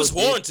 Yeah, it was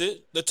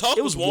warranted. The talk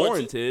was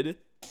warranted.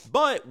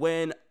 But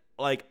when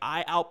I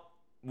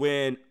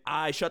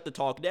shut the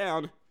talk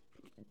down,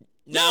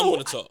 now I'm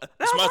going to talk.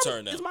 It's my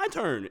turn now. It's my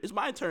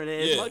turn.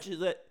 And as much as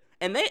that,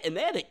 and they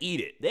had to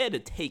eat it. They had to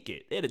take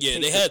it. They had to take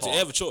it. They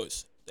have a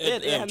choice.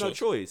 They had no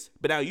choice.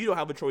 But now you don't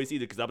have a choice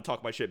either because I'm going to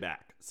talk my shit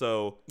back.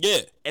 So,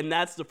 and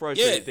that's the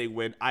frustrating thing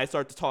when I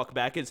start to talk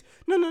back. It's,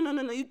 no,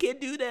 you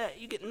can't do that.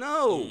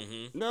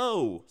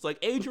 No. It's like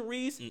Angel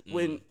Reese,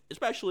 when,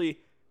 especially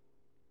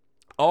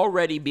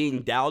already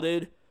being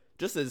doubted,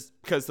 just as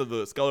because of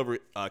the color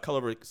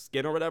of her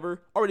skin or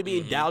whatever, already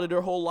being doubted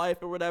her whole life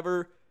or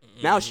whatever.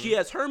 Now she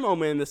has her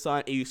moment in the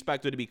sun and you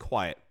expect her to be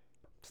quiet.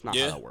 It's not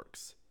how that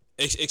works.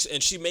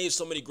 And she made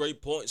so many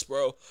great points,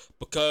 bro,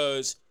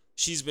 because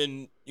she's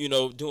been,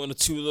 doing the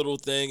too little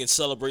thing and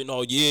celebrating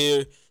all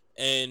year.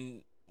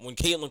 And when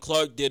Caitlin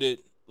Clark did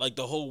it, like,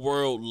 the whole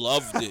world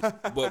loved it.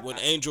 But when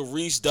Angel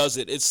Reese does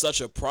it, it's such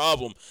a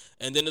problem.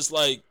 And then it's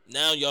like,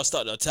 now y'all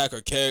starting to attack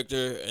her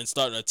character and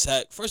starting to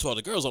attack. First of all,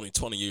 the girl's only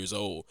 20 years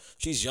old.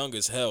 She's young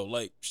as hell.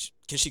 Like,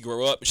 can she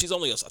grow up? She's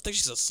only, I think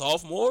she's a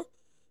sophomore.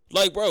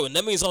 Like, bro, and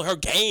that means her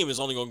game is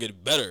only going to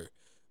get better.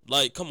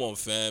 Like, come on,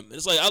 fam.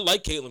 It's like, I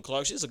like Caitlin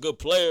Clark. She's a good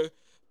player.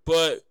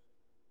 But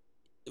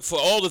for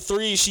all the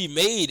threes she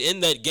made in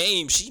that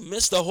game, she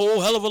missed a whole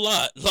hell of a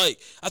lot. Like,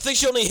 I think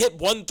she only hit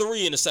 1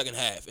 3 in the second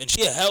half, and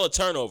she had hella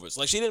turnovers.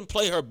 Like, she didn't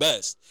play her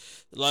best.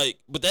 Like,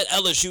 but that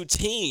LSU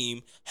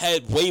team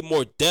had way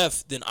more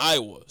depth than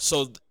Iowa.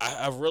 So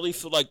I really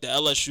feel like the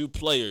LSU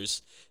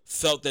players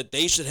felt that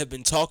they should have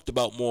been talked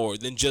about more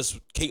than just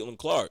Caitlin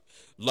Clark.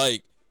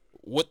 Like,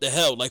 what the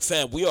hell? Like,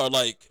 fam, we are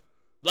like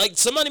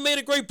somebody made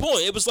a great point.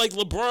 It was like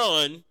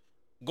LeBron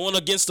going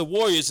against the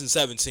Warriors in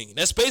 17.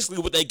 That's basically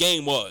what that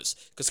game was.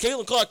 Because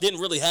Caitlin Clark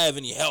didn't really have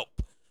any help.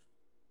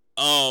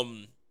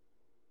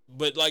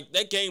 But, like,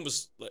 that game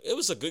was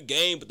a good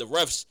game, but the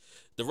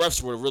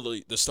refs were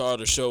really the star of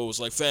the show. It was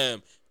like,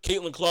 fam,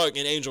 Caitlin Clark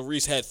and Angel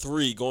Reese had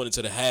 3 going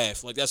into the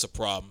half. Like, that's a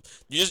problem.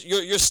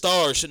 Your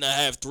stars should not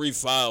have 3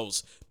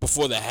 fouls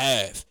before the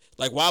half.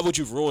 Like, why would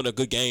you ruin a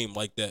good game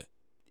like that?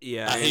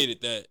 Yeah. I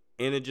hated that.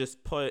 And it just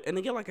and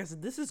again, like I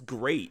said, this is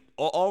great.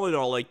 All in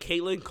all, like,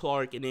 Caitlin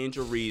Clark and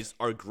Angel Reese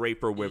are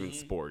great for women's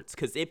sports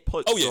because it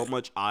puts so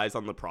much eyes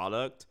on the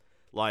product.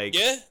 Like,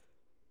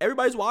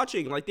 everybody's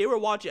watching. Like, they were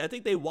watching. I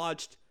think we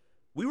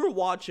were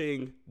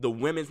watching the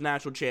women's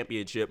national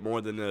championship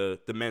more than the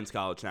men's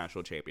college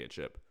national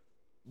championship.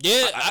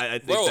 Yeah, I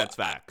think that's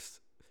facts.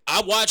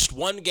 I watched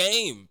one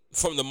game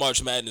from the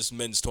March Madness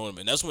men's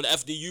tournament. That's when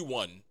FDU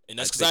won, and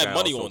that's because I had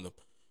money on them.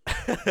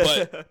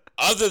 But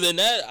other than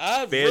that,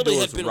 I really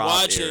have been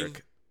watching.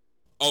 Eric.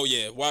 Oh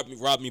yeah,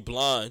 rob me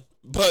blind.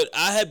 But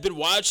I have been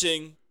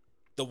watching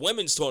the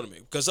women's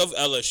tournament because of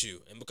LSU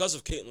and because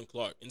of Caitlin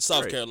Clark in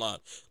South Carolina.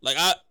 Like,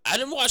 I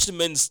didn't watch the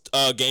men's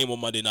game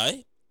on Monday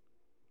night.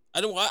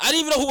 I didn't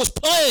even know who was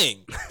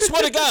playing.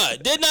 Swear to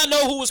God, did not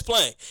know who was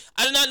playing.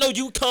 I did not know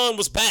UConn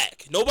was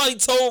back. Nobody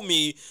told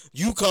me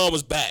UConn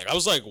was back. I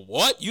was like,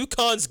 what?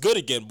 UConn's good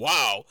again.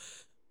 Wow.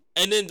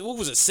 And then what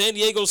was it? San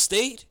Diego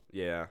State?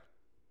 Yeah.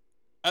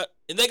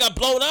 And they got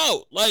blown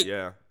out. Like,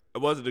 yeah,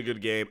 it wasn't a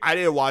good game. I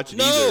didn't watch it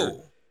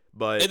either.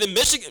 But And then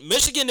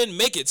Michigan didn't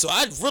make it, so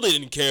I really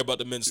didn't care about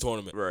the men's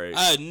tournament. Right.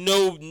 I had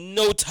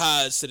no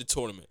ties to the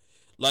tournament.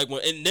 Like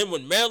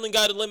when Maryland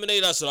got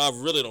eliminated, I said I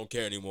really don't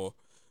care anymore.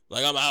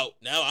 Like I'm out.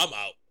 Now I'm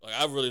out. Like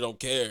I really don't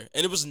care.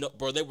 And it was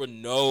there were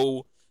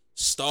no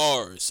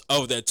stars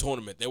of that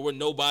tournament. There were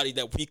nobody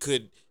that we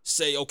could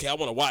say, okay, I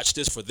want to watch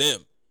this for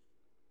them.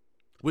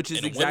 which is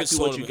in the exactly women's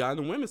what you tournament. got in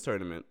the women's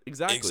tournament.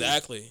 Exactly.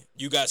 Exactly.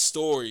 You got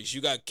stories,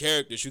 you got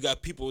characters, you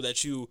got people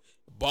that you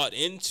bought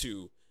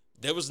into.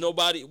 There was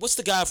nobody. What's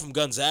the guy from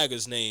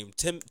Gonzaga's name?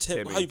 Tim.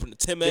 How you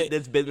pronounce Tim?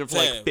 That's been there for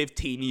Fam. like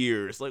 15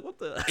 years. Like, what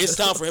the? It's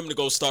time for him to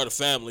go start a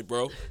family,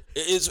 bro.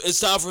 It's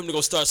time for him to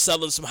go start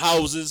selling some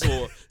houses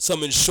or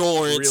some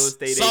insurance, Real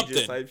estate something,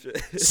 agent type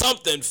shit.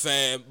 something,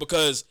 fam.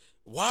 Because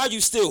why are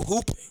you still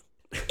hooping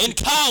in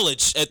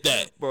college at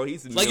that? Bro,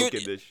 he's Like,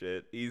 milking this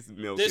shit. He's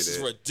milking This is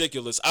it.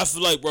 ridiculous. I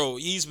feel like, bro,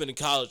 he's been in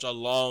college a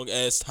long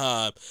ass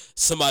time.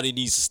 Somebody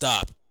needs to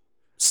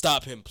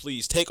stop him,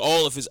 please. Take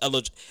all of his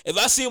If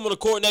I see him on the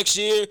court next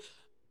year,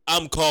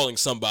 I'm calling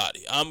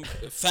somebody. I'm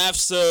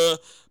FAFSA,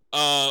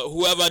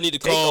 whoever I need to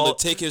call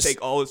to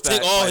take all his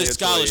financial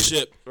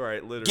scholarship. aid.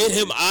 Right, literally. Get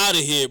him out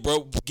of here,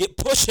 bro.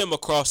 Push him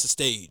across the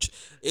stage.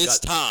 It's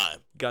time.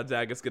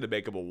 Gonzaga's gonna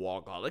make him a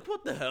walk-on. Like,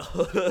 what the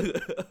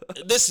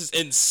hell? This is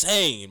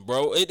insane,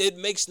 bro. It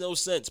makes no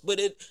sense.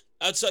 But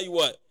I'll tell you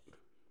what,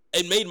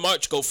 it made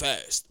March go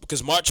fast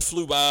because March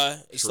flew by.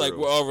 It's True. like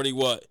we're already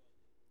what?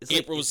 It's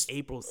April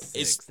April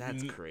 6th.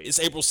 That's crazy. It's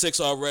April 6th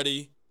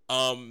already.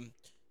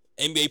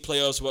 NBA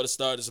playoffs about to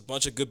start. There's a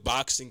bunch of good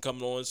boxing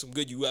coming on, some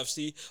good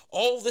UFC.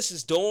 All this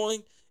is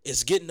doing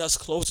is getting us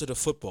closer to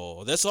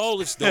football. That's all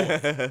it's doing.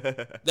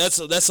 That's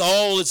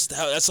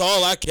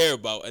all I care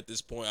about at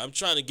this point. I'm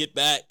trying to get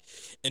back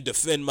and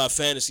defend my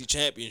fantasy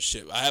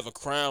championship. I have a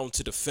crown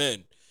to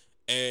defend,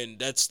 and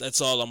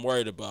that's all I'm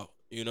worried about.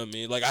 You know what I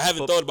mean? Like I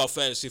haven't thought about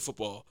fantasy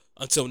football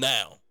until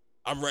now.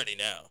 I'm ready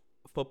now.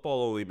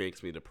 Football only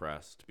makes me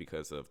depressed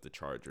because of the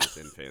Chargers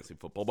in fantasy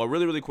football. But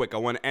really, really quick, I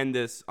want to end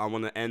this. I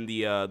want to end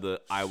the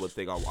Iowa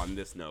thing on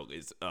this note.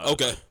 Is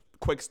Okay. a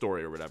quick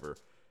story or whatever.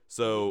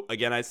 So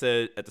again, I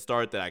said at the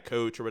start that I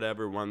coach or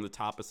whatever, one of the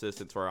top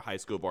assistants for our high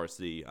school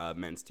varsity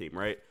men's team.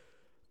 Right?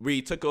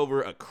 We took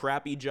over a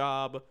crappy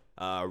job,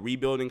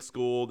 rebuilding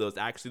school. That was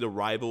actually the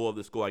rival of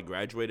the school I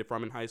graduated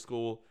from in high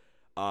school,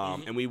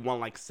 and we won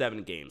like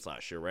 7 games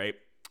last year. Right?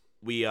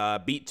 We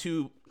beat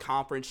 2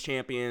 conference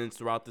champions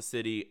throughout the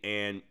city,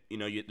 and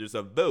there's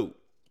a vote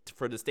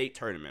for the state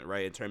tournament,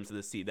 right? In terms of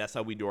the seed, that's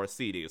how we do our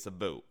seeding. It's a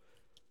vote.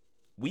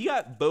 We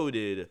got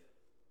voted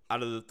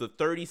out of the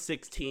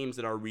 36 teams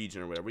in our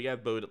region or whatever. We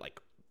got voted like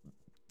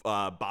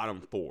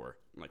bottom 4.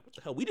 I'm like, what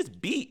the hell? We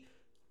just beat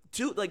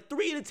 3 of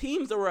the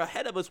teams that were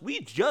ahead of us. We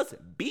just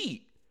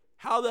beat.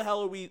 How the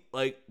hell are we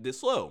like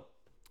this low?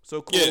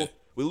 So cool. Yeah.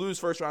 We lose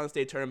first round of the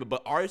state tournament,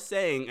 but our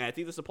saying, and I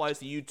think this applies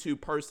to you too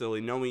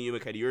personally, knowing you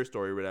and kind of your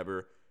story or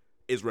whatever,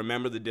 is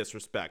remember the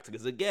disrespect.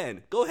 Because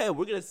again, go ahead,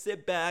 we're gonna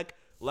sit back,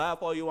 laugh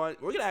all you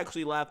want. We're gonna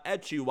actually laugh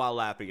at you while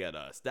laughing at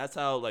us. That's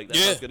how how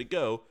it's gonna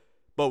go.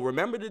 But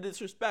remember the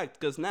disrespect,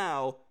 because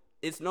now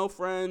it's no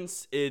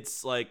friends.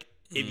 It's like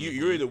if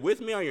you're either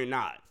with me or you're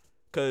not.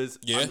 Because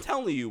I'm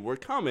telling you, we're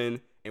coming,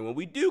 and when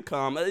we do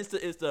come, it's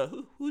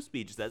the whose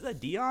speech is that? Is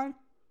that Dion?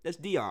 That's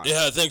Dion.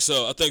 Yeah, I think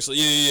so.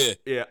 Yeah.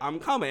 Yeah, I'm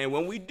coming. And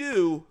when we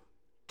do,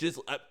 just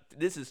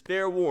this is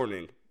fair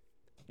warning.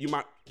 You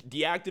might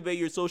deactivate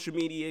your social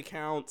media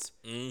accounts.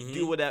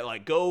 Do whatever.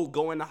 Like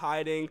go into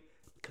hiding.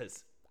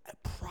 Because I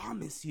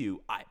promise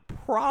you,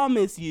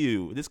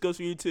 this goes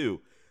for you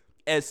too.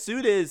 As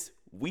soon as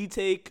we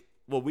take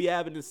what we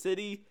have in the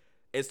city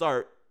and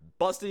start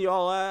busting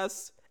y'all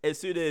ass, as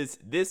soon as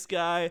this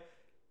guy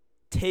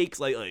takes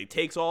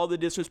takes all the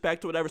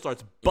disrespect or whatever,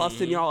 starts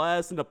busting y'all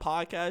ass into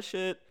podcast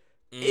shit,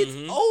 it's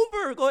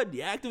over. Go ahead,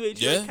 deactivate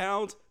your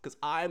account, because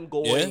I'm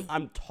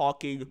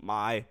talking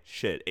my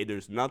shit, and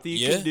there's nothing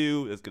you can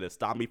do that's gonna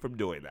stop me from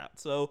doing that.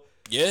 So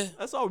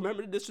that's all.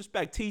 Remember the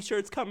disrespect.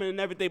 T-shirts coming and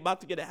everything. About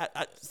to get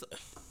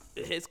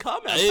it's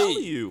coming. I'm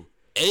telling you.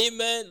 Hey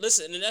man,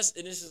 listen, and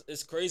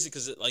it's crazy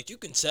because you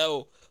can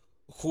tell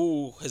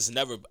who has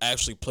never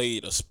actually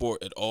played a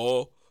sport at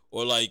all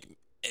or like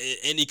in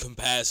any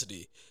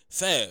capacity.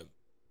 Fam,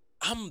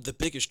 I'm the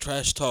biggest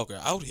trash talker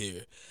out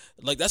here.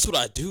 Like that's what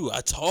I do.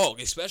 I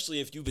talk, especially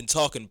if you've been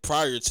talking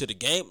prior to the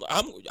game.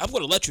 I'm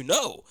gonna let you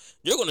know.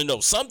 You're gonna know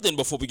something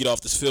before we get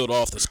off this field,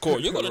 off this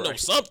court. You're gonna know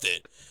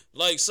something.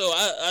 Like so,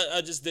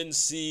 I just didn't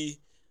see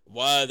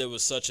why there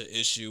was such an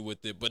issue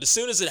with it. But as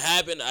soon as it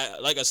happened,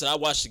 I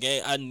watched the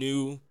game.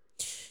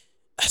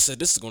 I said,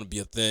 this is going to be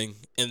a thing.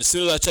 And as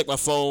soon as I checked my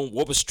phone,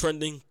 what was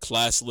trending?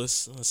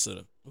 Classless. I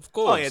said, of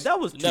course. Oh, yeah, that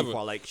was too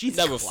far. Like, she's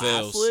never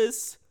classless.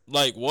 Fails.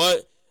 Like,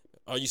 what?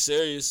 Are you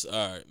serious?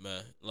 All right,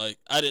 man. Like,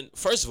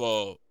 first of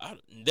all,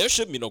 there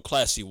shouldn't be no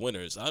classy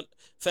winners. I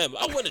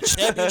won a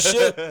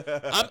championship.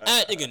 I'm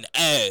acting an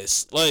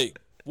ass. Like,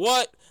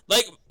 what?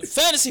 Like,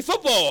 fantasy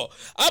football,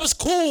 I was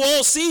cool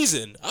all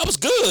season. I was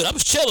good. I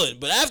was chilling.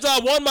 But after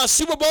I won my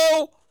Super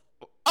Bowl,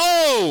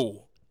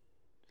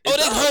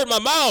 they hurt my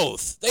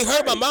mouth. They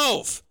hurt my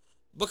mouth.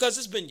 Because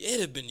it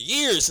had been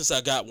years since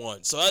I got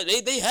one. So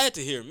they had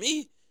to hear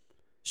me.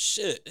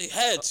 Shit, they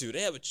had to.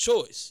 They have a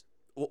choice.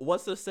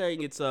 What's the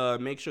saying? It's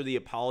make sure the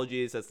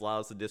apology is as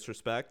loud as the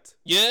disrespect.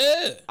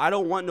 Yeah. I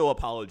don't want no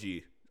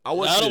apology. I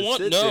want you to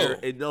sit there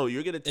and no,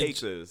 you're gonna take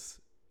this.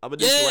 I'm gonna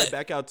dish it right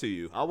back out to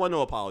you. I want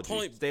no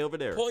apology. Stay over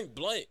there. Point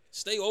blank.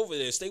 Stay over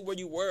there. Stay where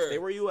you were. Stay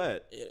where you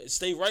at.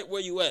 Stay right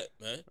where you at,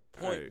 man.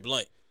 Point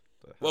blank.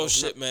 Well,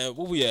 shit, man.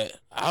 Where we at?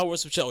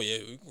 Hours of show. Yeah,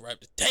 we can wrap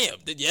it. Damn.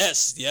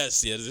 Yes.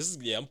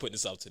 I'm putting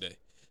this out today.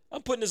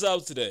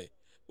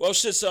 Well,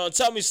 shit, son.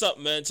 Tell me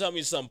something, man. Tell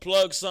me something.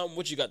 Plug something.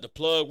 What you got to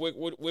plug?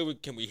 Where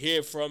can we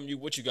hear from you?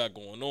 What you got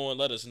going on?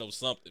 Let us know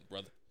something,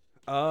 brother.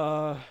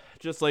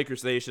 Just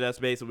Lakers Nation. That's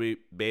basically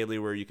mainly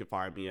where you can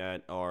find me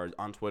at, or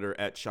on Twitter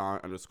at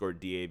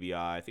Sean_DAVI.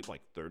 I think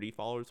like 30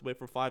 followers away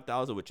from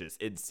 5,000, which is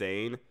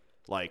insane.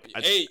 Like,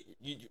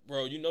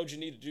 bro, you know what you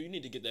need to do? You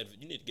need to get that.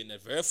 You need to get in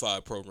that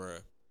verified program,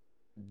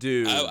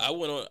 dude. I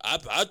went on.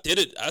 I did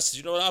it. I said,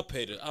 you know what? I'll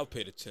pay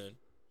the 10.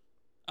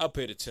 I'll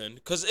pay the 10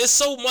 because it's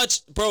so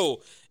much,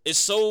 bro. It's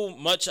so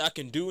much I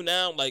can do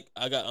now. Like,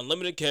 I got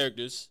unlimited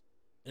characters,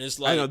 and it's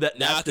like I know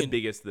that's the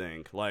biggest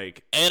thing.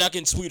 Like, and I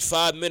can tweet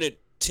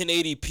 5-minute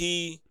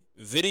 1080p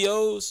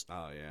videos.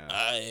 Oh yeah.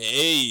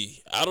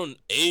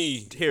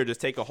 Here,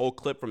 just take a whole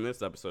clip from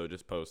this episode,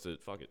 just post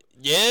it. Fuck it.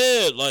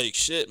 Yeah, like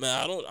shit,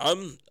 man.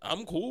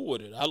 I'm cool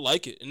with it. I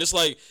like it. And it's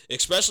like,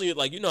 especially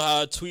like, you know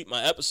how I tweet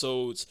my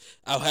episodes,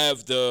 I'll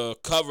have the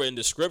cover and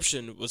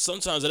description, but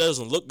sometimes it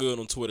doesn't look good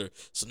on Twitter.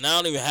 So now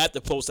I don't even have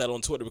to post that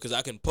on Twitter because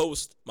I can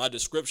post my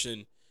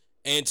description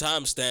and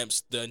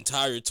timestamps the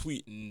entire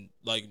tweet and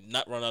like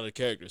not run out of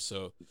characters.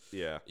 So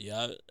yeah,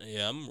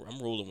 I'm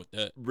rolling with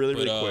that.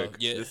 Really quick.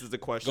 Yeah. This is the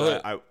question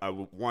I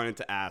wanted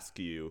to ask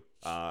you.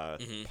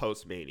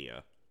 Post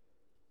Mania.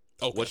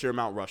 Okay. What's your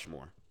Mount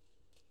Rushmore?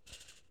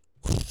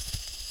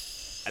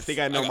 I think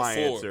I know my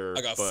answer.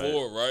 I got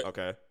 4, right?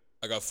 Okay.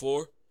 I got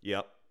 4.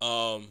 Yep.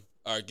 All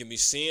right. Give me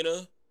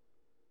Cena.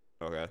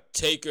 Okay.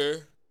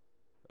 Taker.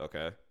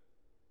 Okay.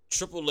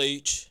 Triple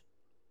H.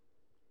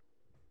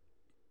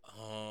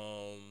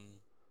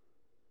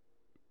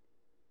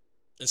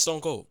 And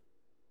Stone Cold.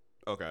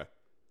 Okay.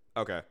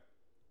 I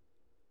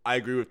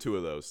agree with 2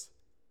 of those.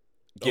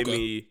 Give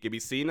me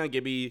Cena,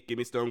 give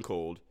me Stone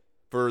Cold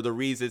for the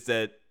reasons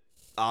that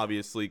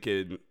obviously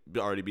can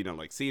already be known.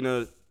 Like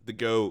Cena, the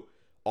GOAT,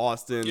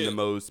 Austin, the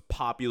most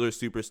popular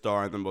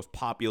superstar in the most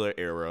popular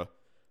era.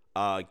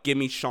 Give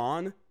me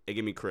Shawn and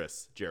give me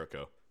Chris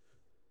Jericho.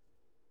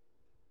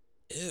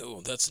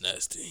 Ew, that's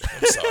nasty.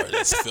 I'm sorry,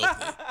 that's filthy.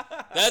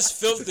 That's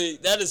filthy.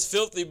 That is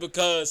filthy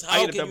because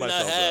how can you not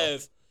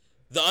have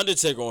the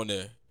Undertaker on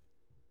there?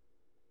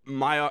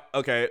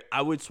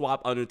 I would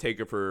swap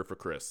Undertaker for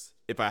Chris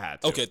if I had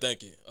to. Okay,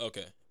 thank you.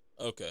 Okay.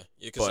 Yeah,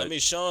 because I mean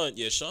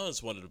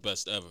Shawn's one of the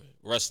best ever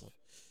wrestling.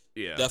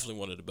 Yeah, definitely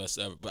one of the best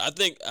ever. But I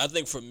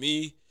think for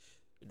me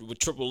with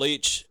Triple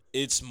H,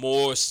 it's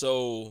more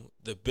so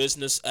the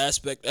business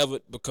aspect of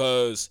it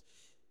because,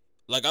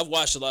 like, I've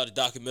watched a lot of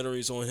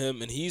documentaries on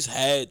him, and he's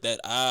had that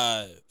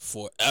eye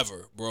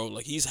forever, bro.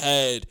 Like, he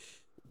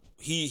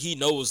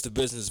knows the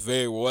business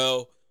very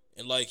well,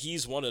 and, like,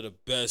 he's one of the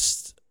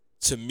best,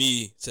 to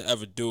me, to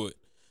ever do it.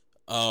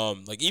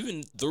 Like,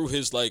 even through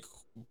his, like,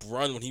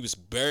 run when he was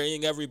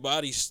burying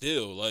everybody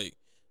still, like,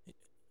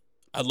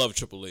 I love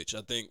Triple H.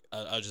 I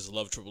just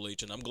love Triple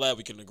H, and I'm glad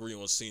we can agree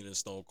on Cena and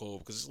Stone Cold,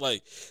 because it's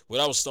like,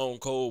 without Stone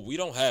Cold, we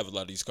don't have a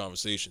lot of these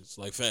conversations.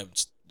 Like, fam,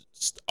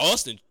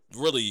 Austin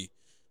really...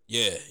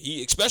 Yeah,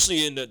 he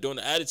especially during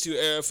the Attitude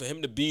Era, for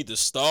him to be the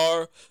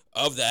star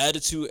of the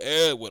Attitude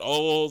Era with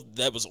all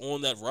that was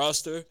on that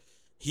roster,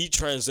 he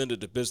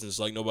transcended the business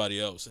like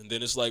nobody else. And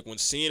then it's like when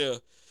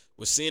Cena,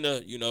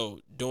 you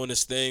know, doing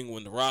this thing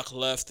when The Rock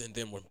left, and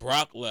then when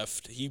Brock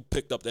left, he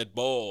picked up that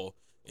ball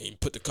and he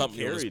put the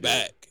company on his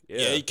back.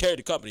 Yeah, he carried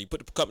the company. He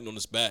put the company on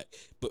his back.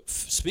 But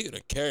speaking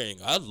of carrying,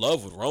 I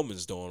love what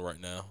Roman's doing right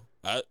now.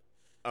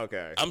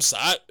 I'm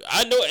sorry.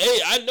 I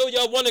know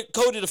y'all wanted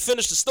Cody to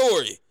finish the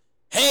story.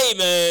 Hey,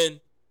 man,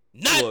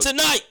 not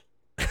tonight.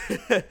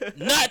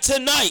 Not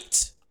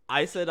tonight.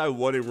 I said I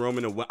wanted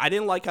Roman to win. I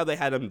didn't like how they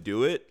had him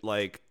do it.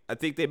 Like, I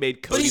think they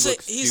made Cody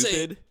look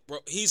stupid.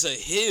 He's a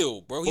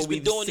heel, bro. He's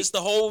been doing this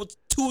the whole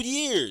 2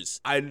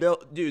 years. I know,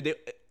 dude.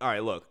 All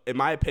right, look. In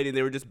my opinion,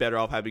 they were just better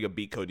off having a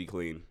beat Cody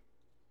clean.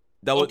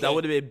 That would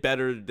have been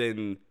better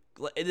than.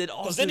 And then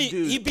also,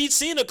 he beat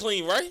Cena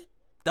clean, right?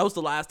 That was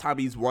the last time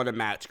he's won a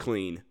match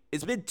clean.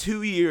 It's been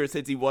 2 years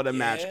since he won a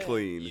match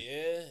clean.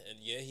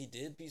 Yeah, he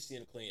did beat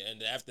Cena clean.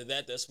 And after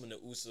that, that's when the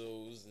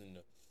Usos and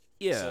the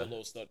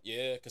Solo stuff.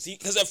 Yeah,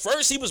 because at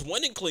first he was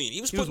winning clean. He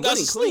was putting guys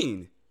to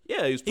sleep.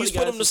 Yeah, he was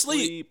putting them to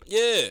sleep.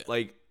 Yeah.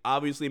 Like,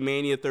 obviously,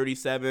 Mania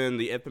 37,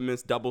 the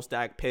infamous double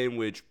stack pin,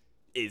 which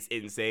is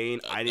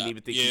insane. I didn't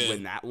even think he'd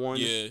win that one.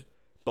 Yeah.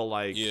 But,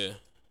 like,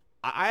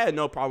 I had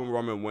no problem with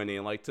Roman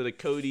winning. Like, to the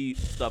Cody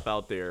stuff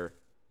out there.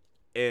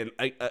 And,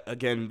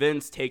 again,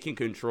 Vince taking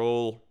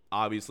control...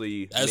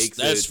 Obviously, that hurts.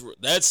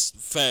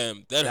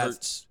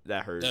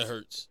 That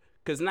hurts.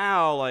 Because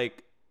now,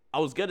 like, I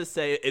was gonna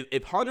say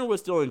if Hunter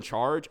was still in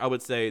charge, I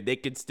would say they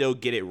could still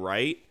get it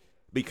right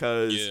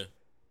because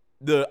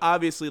the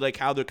obviously like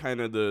how they're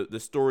kind of the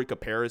story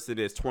comparison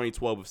is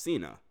 2012 with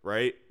Cena,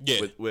 right?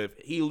 Yeah. With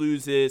he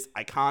loses,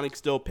 iconic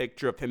still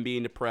picture of him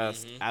being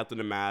depressed after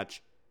the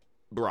match,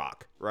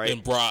 Brock, right?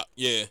 And Brock,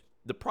 yeah.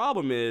 The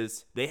problem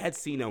is they had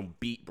Cena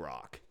beat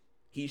Brock.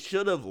 He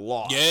should have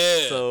lost.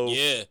 Yeah. So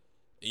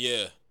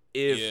yeah.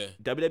 if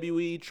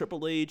WWE,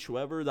 Triple H,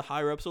 whoever the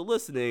higher ups are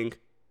listening,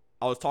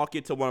 I was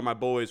talking to one of my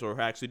boys who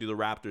I actually do the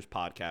Raptors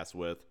podcast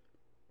with.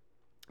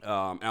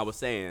 And I was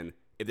saying,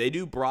 if they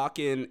do Brock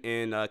and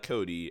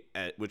Cody,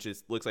 which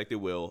looks like they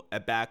will,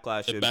 at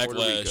Backlash in Puerto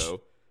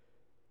Rico,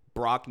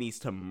 Brock needs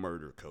to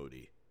murder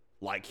Cody.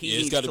 Like, he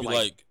needs to,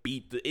 like,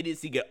 beat it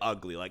needs to get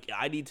ugly. Like,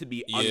 I need to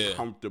be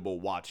uncomfortable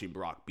watching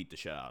Brock beat the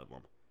shit out of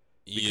him.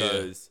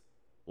 Because,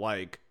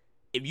 like,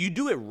 if you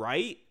do it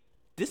right,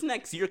 this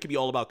next year could be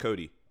all about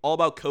Cody. All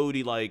about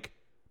Cody, like,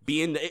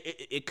 being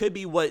it could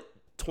be what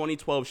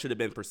 2012 should have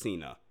been for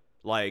Cena.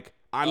 Like,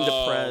 I'm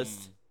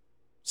depressed.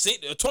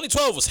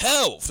 2012 was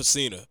hell for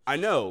Cena. I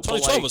know.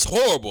 2012 was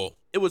horrible.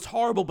 It was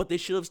horrible, but they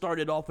should have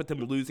started off with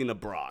him losing to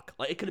Brock.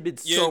 Like, it could have been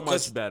so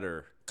much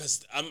better.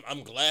 Because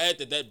I'm glad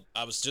that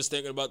I was just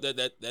thinking about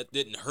that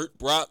didn't hurt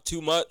Brock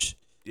too much.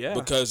 Yeah.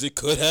 Because it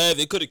could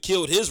have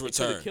killed his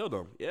return. It could have killed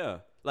him. Yeah.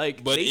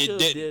 Like, but they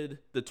should have did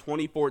the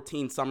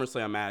 2014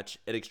 SummerSlam match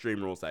at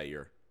Extreme Rules that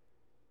year.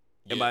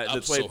 And by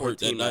the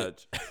 2014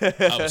 match.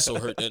 I was so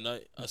hurt that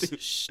night. I said,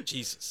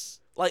 Jesus.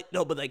 Like,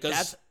 no, but like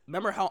that's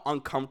remember how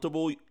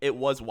uncomfortable it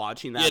was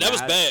watching that? Yeah, that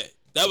match? was bad.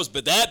 That was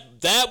bad.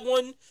 That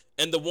one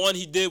and the one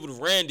he did with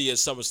Randy at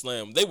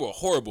SummerSlam, they were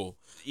horrible.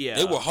 Yeah,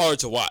 they were hard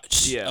to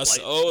watch. Yeah, I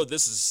said, oh,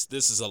 this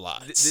is a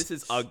lot. This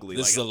is ugly.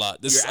 This is a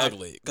lot. This is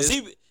ugly because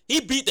he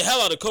beat the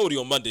hell out of Cody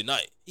on Monday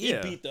night. He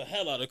beat the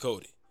hell out of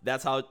Cody.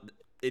 That's how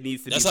it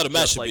needs to be. That's how the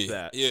match should like be.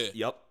 That. Yeah.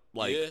 Yep.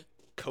 Like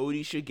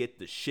Cody should get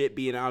the shit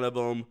beaten out of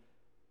him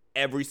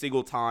every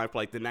single time for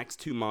like the next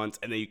 2 months,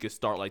 and then you can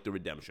start like the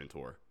redemption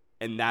tour.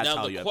 And that's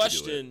how you have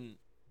to do it.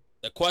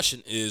 The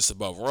question is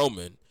about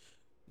Roman.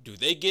 Do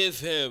they give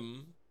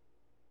him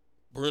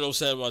Bruno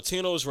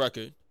Sammartino's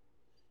record?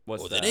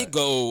 What's or that? do they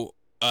go,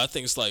 I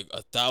think it's like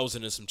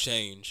 1,000 and some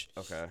change.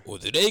 Okay. Or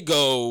do they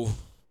go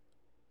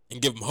and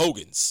give him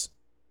Hogan's,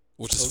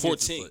 which is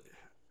 14.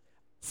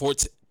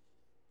 14.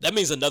 That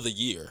means another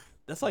year.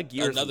 That's like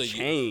years of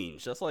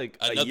change. That's like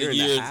a year and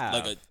a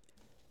half.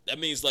 That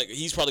means like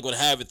he's probably going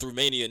to have it through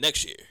Mania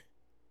next year.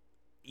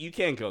 You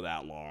can't go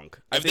that long.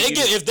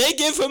 If they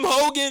give him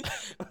Hogan,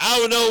 I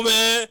don't know,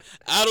 man.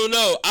 I don't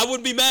know. I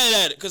wouldn't be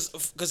mad at it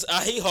because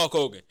I hate Hulk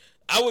Hogan.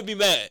 I would be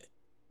mad.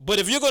 But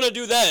if you're going to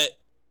do that,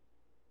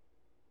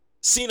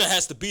 Cena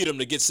has to beat him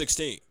to get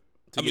 16.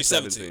 I mean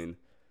 17.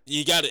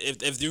 You got to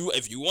if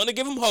you want to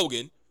give him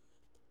Hogan,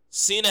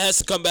 Cena has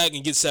to come back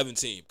and get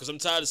 17 because I'm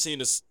tired of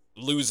Cena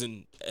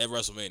losing at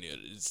WrestleMania.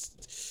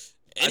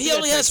 And he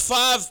only has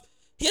 5.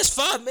 He has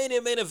 5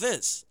 Mania main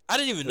events. I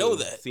didn't even know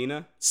that.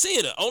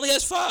 Cena only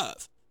has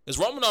 5. Because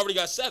Roman already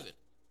got 7.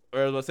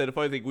 Or let's say the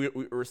funny thing, we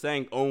were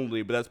saying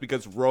only, but that's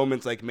because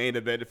Roman's like main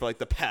event for like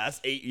the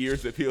past 8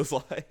 years. It feels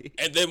like.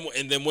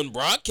 And then when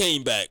Brock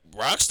came back,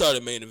 Brock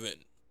started main event.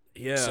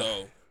 Yeah.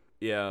 So.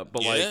 Yeah,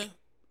 but like,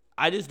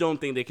 I just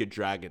don't think they could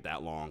drag it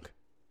that long.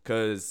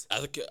 Cause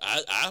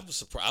I was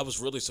surprised. I was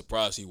really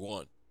surprised he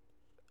won.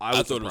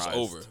 I thought it was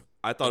over.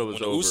 I thought it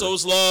was over. When the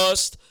Usos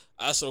lost,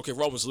 I said, okay,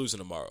 Roman's losing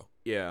tomorrow.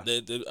 Yeah.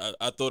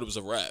 I thought it was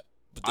a wrap.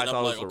 But then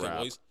I'm like, okay,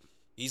 well,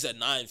 he's at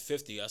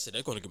 950. I said,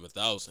 they're going to give him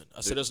 1,000.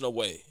 I said, there's no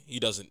way he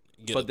doesn't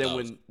get 1,000. But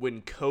then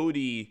when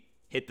Cody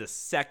hit the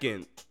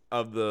second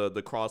of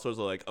the crossovers,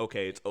 are like,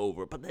 okay, it's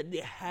over. But then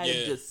they had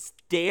him just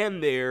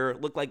stand there,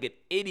 look like an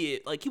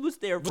idiot. Like, he was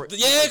there for...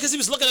 because he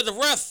was looking at the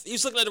ref. He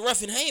was looking at the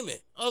ref and Heyman.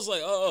 I was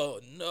like, oh,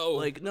 no.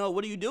 Like, no,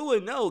 what are you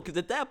doing? No, because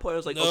at that point, I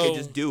was like, okay,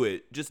 just do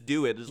it. Just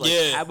do it. Just, like,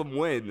 have him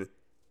win.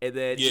 And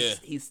then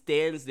he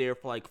stands there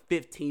for like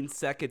 15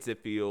 seconds,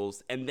 it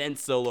feels, and then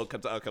Solo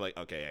comes out.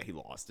 Okay, he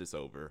lost. It's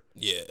over.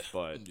 Yeah.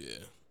 But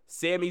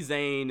Sami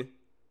Zayn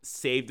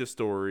saved the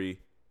story,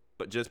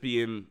 but just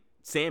being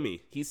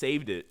Sami, he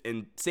saved it.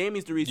 And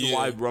Sami's the reason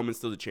why Roman's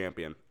still the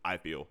champion, I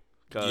feel.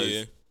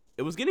 Because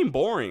it was getting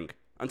boring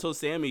until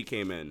Sami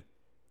came in.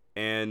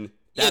 And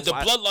the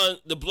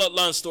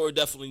bloodline story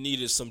definitely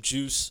needed some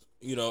juice,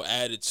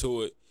 added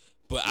to it.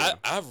 But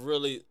I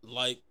really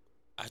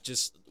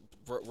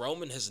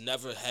Roman has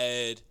never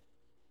had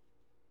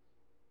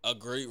a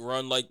great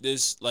run like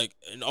this. Like,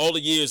 in all the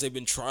years they've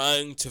been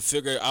trying to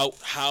figure out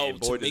how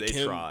to make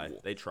him.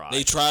 They tried.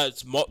 They tried.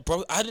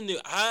 Bro, I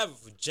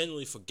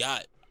genuinely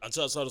forgot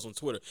until I saw this on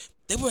Twitter.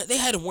 They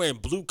had him wearing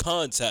blue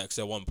contacts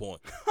at one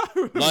point. I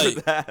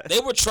remember that.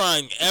 They were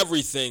trying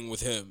everything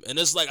with him. And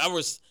it's like, I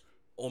was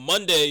on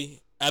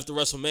Monday after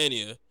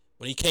WrestleMania,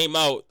 when he came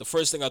out, the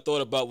first thing I thought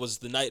about was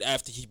the night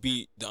after he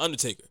beat The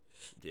Undertaker.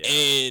 Yeah.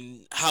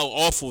 And how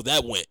awful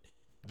that went.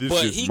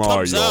 This is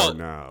my yard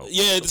now.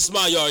 Yeah, this is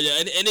my yard. Yeah,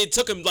 and it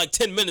took him like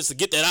 10 minutes to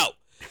get that out,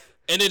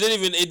 and it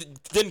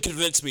didn't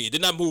convince me. It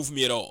did not move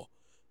me at all.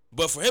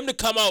 But for him to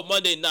come out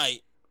Monday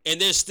night and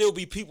there still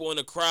be people in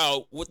the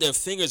crowd with their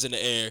fingers in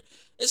the air.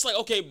 It's like,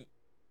 okay,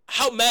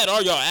 how mad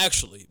are y'all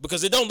actually?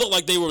 Because it don't look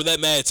like they were that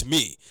mad to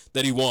me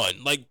that he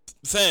won. Like,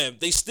 fam,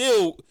 they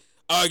still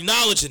are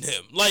acknowledging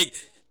him. Like,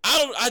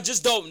 I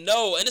just don't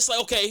know. And it's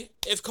like, okay,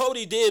 if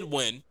Cody did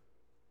win,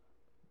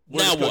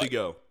 Where now does Cody what?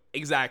 go?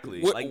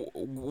 Exactly.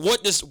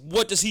 What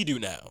does he do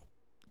now?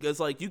 Because,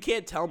 like, you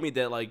can't tell me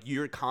that, like,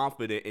 you're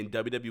confident in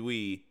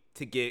WWE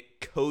to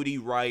get Cody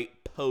right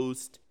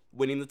post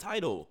winning the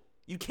title.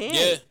 You can't.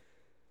 Yeah.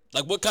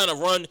 Like, what kind of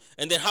run?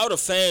 And then how the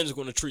fans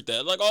going to treat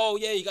that? Like, oh,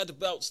 yeah, you got the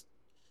belts.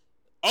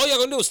 All y'all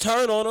going to do is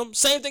turn on them.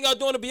 Same thing y'all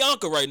doing to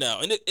Bianca right now.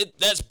 And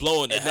that's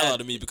blowing the hell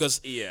out of me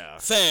because,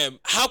 fam,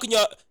 how can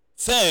y'all...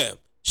 Fam,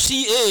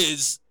 she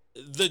is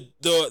the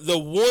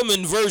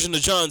woman version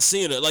of John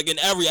Cena. Like, in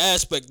every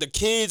aspect. The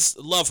kids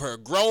love her.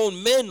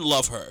 Grown men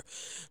love her.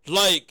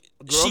 Like,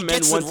 Grown she men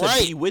gets want it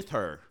right. to be with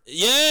her.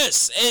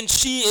 Yes, and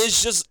she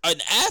is just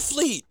an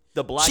athlete.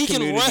 The black she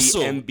community can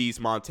wrestle. envies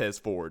Montez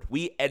Ford.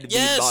 We envy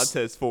Yes.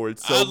 Montez Ford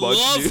so much.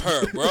 I love dude.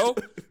 her, bro.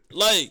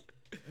 Like,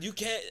 you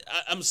can't.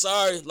 I'm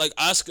sorry. Like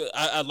Asuka,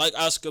 I like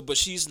Asuka, but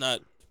she's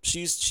not.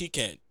 She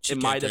can't. She In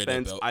can't my carry that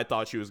defense, belt. I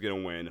thought she was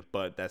gonna win,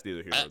 but that's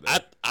neither here nor there.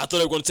 I thought they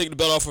were going to take the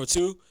belt off her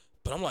too,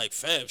 but I'm like,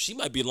 fam, she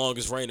might be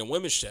longest reigning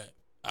women's champ.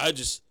 I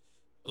just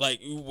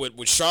like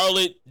with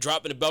Charlotte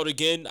dropping the belt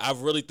again. I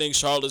really think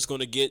Charlotte's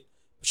going to get.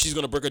 She's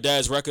going to break her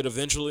dad's record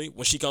eventually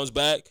when she comes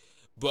back,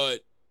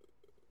 but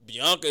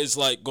Bianca is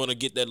like going to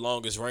get that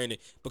longest reigning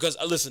because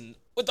listen,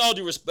 with all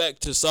due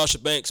respect to Sasha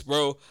Banks,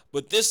 bro,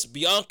 but this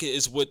Bianca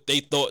is what they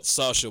thought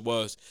Sasha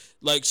was.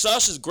 Like,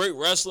 Sasha's a great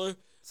wrestler.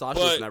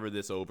 Sasha's never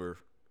this over.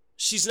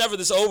 She's never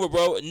this over,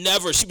 bro.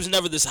 Never. She was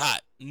never this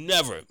hot.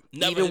 Never.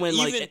 Even when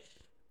like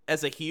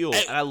as a heel,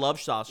 and I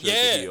love Sasha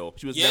as a heel.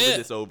 She was never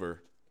this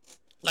over.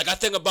 Like, I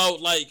think about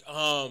like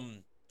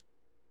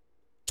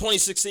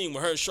 2016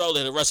 when her and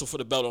Charlotte had wrestled for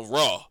the belt on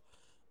Raw.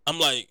 I'm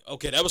like,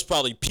 okay, that was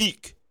probably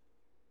peak.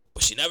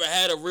 But she never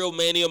had a real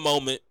Mania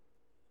moment.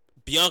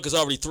 Bianca's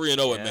already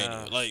 3-0 at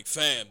Mania. Like,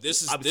 fam,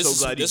 this is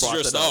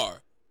your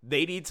star.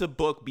 They need to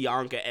book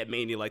Bianca at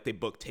Mania like they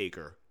booked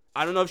Taker.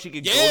 I don't know if she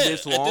could go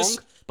this long,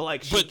 but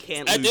like she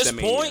can't lose at this at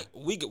Mania. point,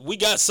 we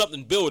got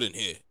something building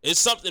here. It's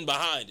something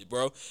behind it,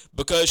 bro.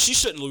 Because she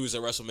shouldn't lose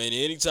at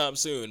WrestleMania anytime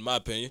soon, in my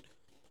opinion.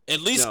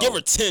 At least give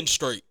her 10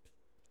 straight.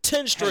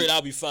 10 straight,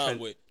 I'll be fine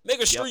with.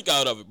 Make a streak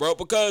out of it, bro.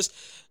 Because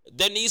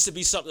there needs to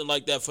be something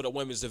like that for the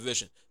women's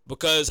division.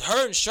 Because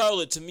her and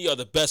Charlotte, to me, are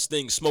the best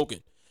things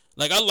smoking.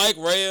 Like, I like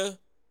Rhea,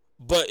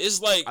 but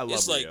it's like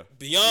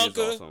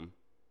Bianca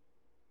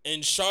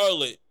and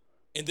Charlotte,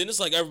 and then it's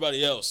like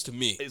everybody else to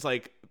me. It's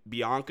like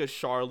Bianca,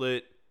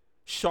 Charlotte,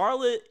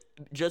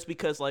 just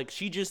because like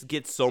she just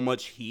gets so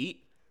much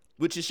heat,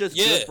 which is just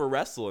good for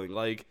wrestling.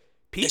 Like,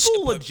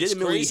 people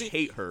legitimately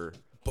hate her.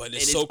 But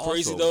it's so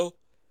crazy though,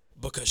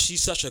 because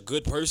she's such a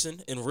good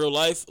person in real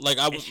life. Like,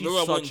 I went in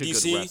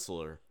DC. Good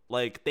wrestler.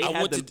 Like, they had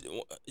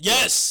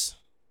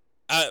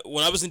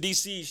when I was in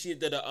DC, she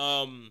did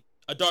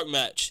a dark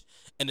match.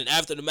 And then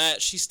after the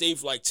match, she stayed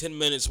for like 10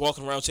 minutes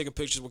walking around, taking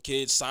pictures with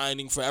kids,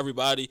 signing for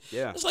everybody.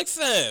 Yeah. It's like,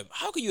 fam,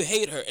 how can you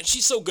hate her? And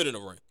she's so good in the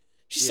ring.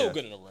 She's so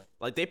good in the ring.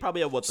 Like, they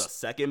probably have, the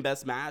second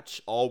best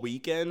match all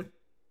weekend?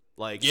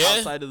 Like,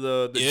 outside of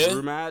the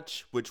Drew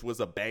match, which was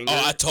a banger.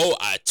 Oh,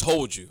 I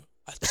told you.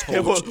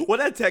 What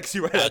I text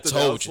you right after that?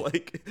 I told you.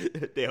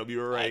 Like, damn, you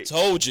were right. I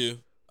told you.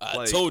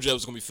 I told you I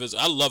was going to be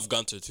physical. I love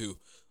Gunther, too.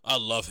 I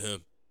love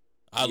him.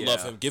 I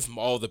love him. Give him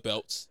all the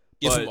belts.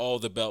 Give him all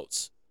the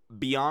belts.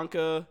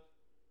 Bianca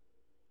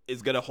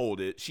is going to hold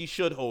it. She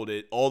should hold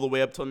it all the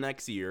way up till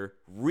next year.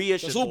 Rhea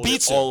should hold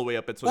it all the way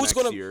up until next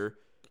year.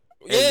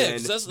 Yeah,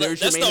 that's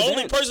the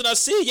only person I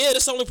see. Yeah,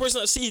 that's the only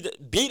person I see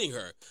beating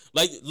her.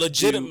 Like,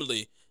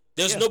 legitimately.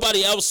 There's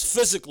nobody else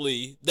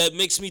physically that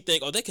makes me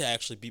think, oh, they could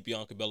actually beat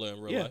Bianca Belair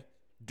in real life.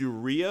 Do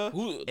Rhea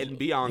and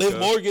Bianca. Liv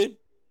Morgan.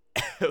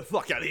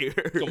 Fuck out of here.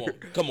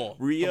 Come on.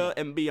 Rhea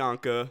and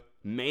Bianca,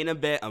 main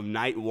event of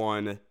night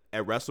 1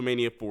 at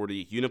WrestleMania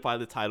 40. Unify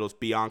the titles,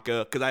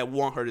 Bianca, because I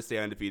want her to stay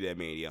undefeated at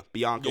Mania.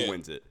 Bianca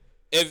wins it.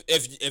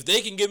 If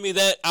they can give me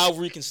that, I'll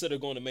reconsider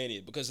going to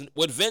Mania. Because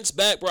with Vince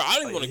back, bro, I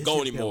don't want to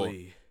go anymore.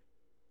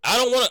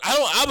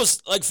 I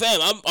was like, fam,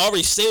 I'm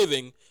already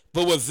saving.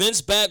 But with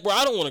Vince back, bro,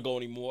 I don't want to go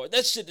anymore.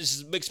 That shit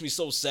just makes me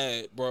so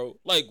sad, bro.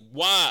 Like,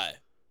 why?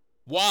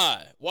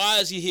 Why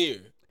is he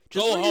here?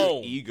 Just go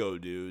home. Your ego,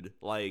 dude.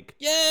 Like,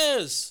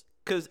 yes.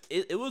 Because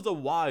it was a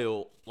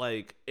while,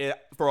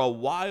 for a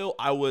while,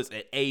 I was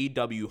an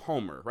AEW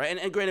homer, right?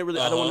 And granted,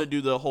 really, I don't want to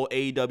do the whole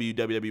AEW,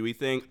 WWE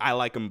thing. I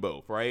like them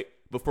both, right?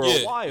 But for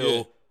a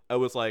while, I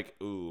was like,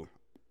 ooh,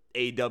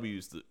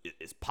 AEW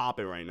is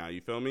popping right now,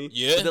 you feel me?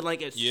 Yeah. But then,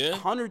 like,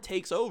 Hunter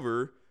takes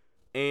over,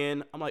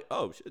 and I'm like,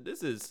 oh, shit,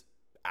 this is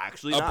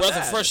actually not breath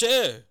bad. of fresh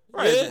air.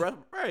 Right,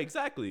 right,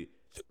 exactly.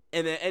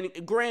 And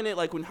granted,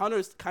 like, when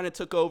Hunter kind of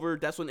took over,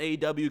 that's when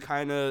AEW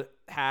kind of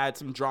had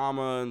some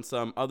drama and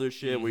some other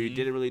shit where you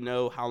didn't really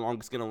know how long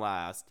it's going to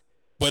last.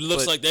 But it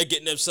looks like they're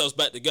getting themselves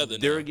back together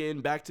now. They're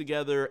getting back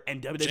together,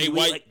 and WWE, Jay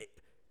White. like,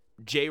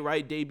 Jay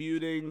Wright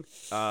debuting.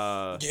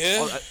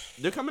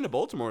 They're coming to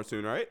Baltimore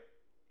soon, right?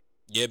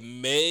 Yeah,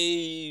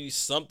 May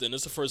something.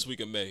 It's the first week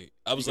of May.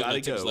 I was looking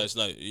at tickets last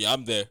night. Yeah,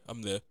 I'm there.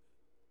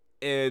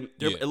 And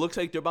it looks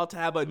like they're about to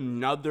have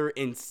another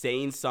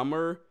insane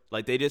summer.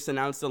 Like, they just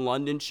announced the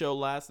London show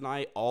last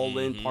night, All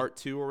In Part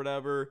 2 or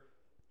whatever.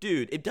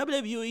 Dude, if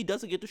WWE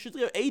doesn't get the shit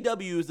together,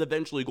 AEW is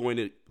eventually going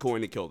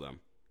to kill them.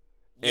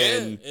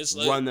 And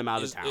run them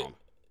out of town.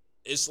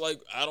 It's like,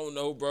 I don't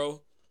know,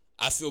 bro.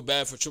 I feel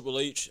bad for Triple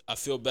H. I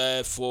feel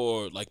bad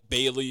for, like,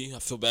 Bayley. I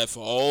feel bad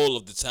for all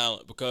of the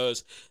talent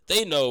because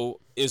they know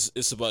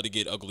it's about to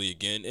get ugly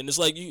again. And it's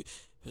like,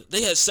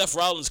 they had Seth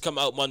Rollins come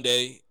out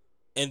Monday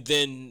and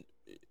then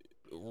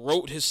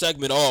wrote his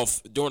segment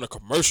off during a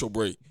commercial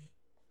break.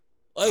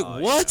 Like,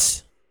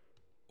 what?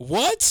 Yeah.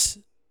 What?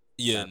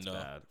 Yeah, that's no.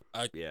 Bad.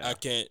 I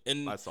can't.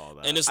 And I saw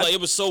that. And it's like, it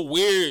was so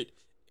weird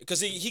because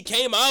he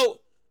came out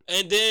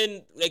and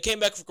then they came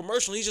back for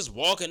commercial and he's just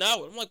walking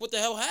out. I'm like, what the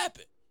hell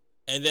happened?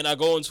 And then I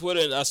go on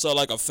Twitter and I saw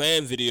like a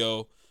fan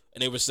video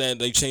and they were saying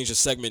they changed the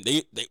segment.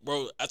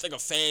 Bro, I think a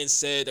fan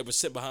said they were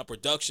sitting behind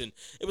production.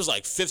 It was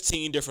like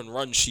 15 different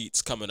run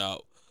sheets coming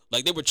out.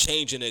 Like they were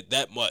changing it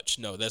that much.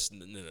 No. That's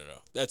no.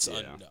 That's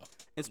no.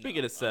 And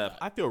speaking of Seth,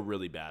 I feel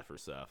really bad for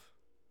Seth.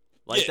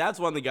 Like that's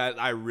one of the guys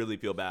I really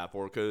feel bad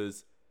for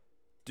because,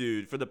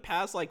 dude, for the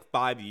past like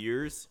 5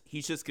 years,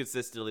 he's just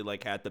consistently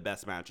like had the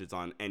best matches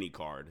on any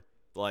card.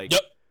 Like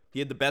he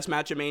had the best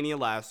match at Mania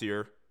last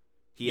year.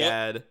 He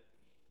had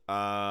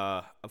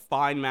a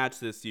fine match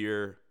this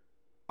year.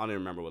 I don't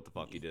even remember what the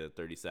fuck he did at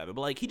 37.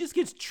 But like he just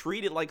gets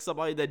treated like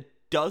somebody that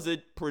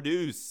doesn't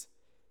produce.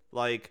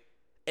 Like,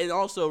 and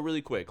also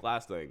really quick,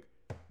 last thing.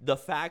 The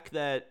fact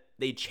that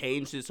they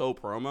changed his whole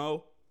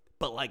promo,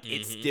 but like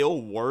it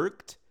still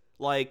worked.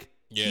 Like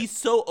he's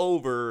so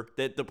over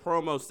that the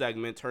promo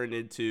segment turned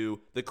into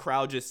the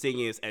crowd just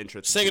singing his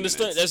entrance. Singing his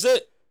thing. That's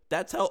it.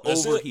 That's how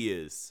over he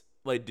is.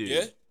 Like,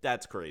 dude,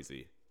 that's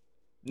crazy.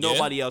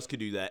 Nobody else could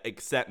do that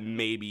except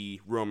maybe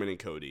Roman and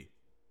Cody.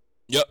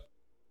 Yep.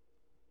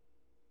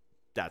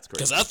 That's crazy.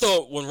 Because I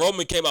thought when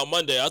Roman came out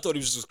Monday, I thought he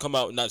was just come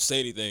out and not say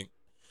anything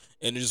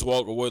and just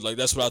walk away. Like,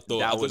 that's what I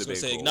thought. I was going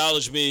to say,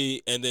 acknowledge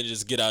me and then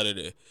just get out of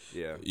there.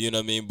 Yeah. You know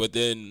what I mean? But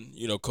then,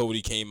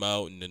 Cody came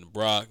out and then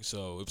Brock,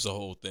 so it was a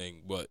whole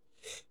thing. But,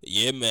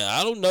 yeah, man,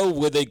 I don't know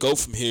where they go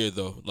from here,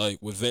 though. Like,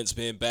 with Vince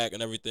being back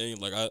and everything,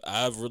 like,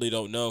 I really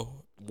don't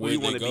know where they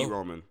go. Who do you want to beat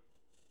Roman?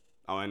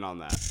 I'll end on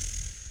that.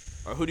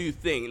 Or who do you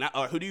think?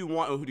 Or who do you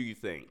want or who do you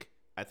think?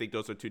 I think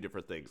those are two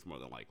different things, more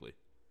than likely.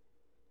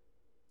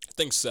 I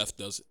think Seth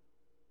does it.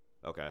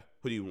 Okay.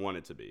 Who do you want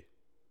it to be?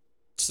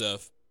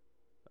 Seth.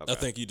 Okay. I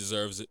think he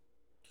deserves it.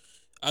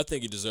 I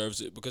think he deserves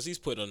it because he's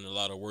put in a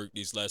lot of work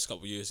these last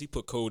couple years. He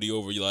put Cody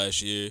over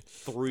last year.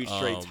 3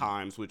 straight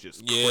times, which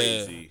is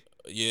crazy.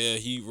 Yeah,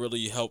 he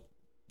really helped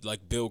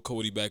like build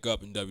Cody back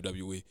up in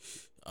WWE.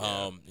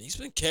 He's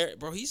been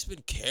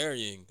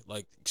carrying,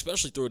 like,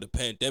 especially through the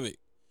pandemic.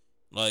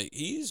 Like,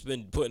 he's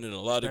been putting in a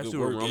lot of good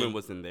work. When Roman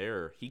wasn't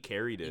there, he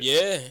carried it.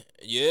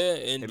 Yeah,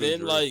 and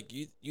then like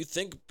you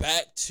think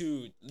back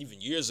to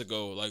even years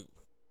ago, like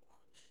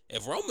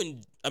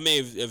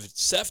if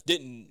Seth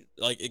didn't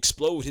like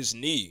explode his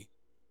knee,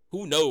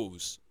 who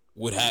knows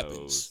what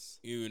happens?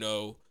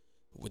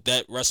 With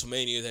that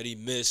WrestleMania that he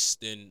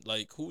missed, and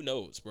like who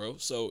knows, bro?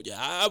 So yeah,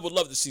 I would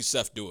love to see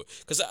Seth do it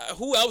because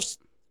who else?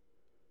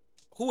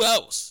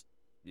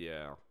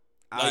 Yeah.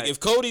 Like if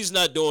Cody's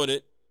not doing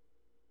it,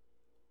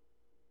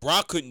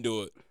 Brock couldn't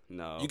do it.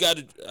 No.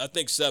 I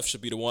think Seth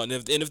should be the one.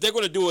 And if they're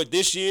going to do it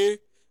this year,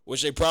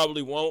 which they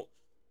probably won't,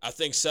 I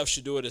think Seth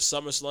should do it at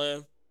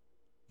SummerSlam.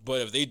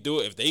 But if they do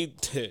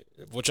it,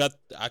 which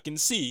I can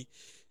see,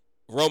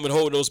 Roman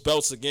hold those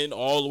belts again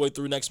all the way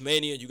through next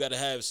Mania, you got to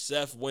have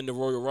Seth win the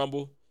Royal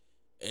Rumble,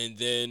 and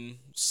then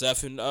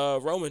Seth and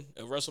Roman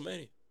at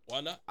WrestleMania.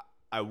 Why not?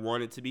 I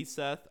want it to be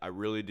Seth. I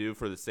really do,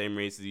 for the same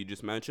reasons you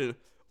just mentioned.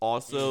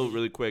 Also,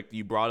 really quick,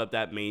 you brought up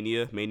that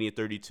Mania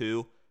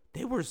 32.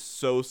 They were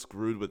so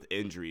screwed with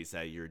injuries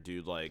that year,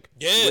 dude. Like,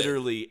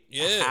 literally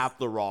half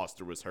the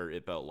roster was hurt,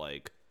 it felt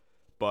like.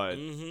 But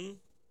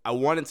I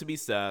want it to be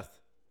Seth.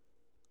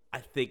 I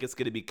think it's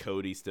going to be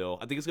Cody still.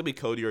 I think it's going to be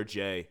Cody or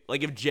Jay.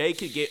 Like, if Jay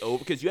could get over,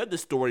 because you have the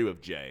story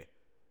with Jay.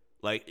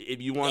 Like, if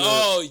you want to.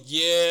 Oh,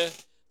 yeah.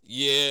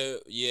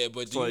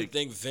 But do you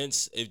think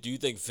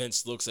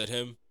Vince looks at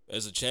him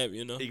as a champ,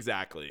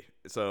 Exactly.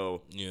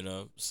 So.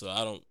 So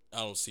I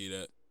don't see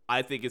that.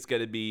 I think it's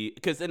going to be,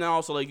 because then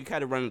also, like, you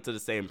kind of run into the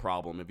same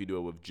problem if you do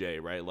it with Jay,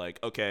 right? Like,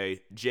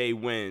 okay, Jay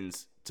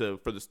wins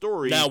for the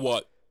story. Now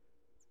what?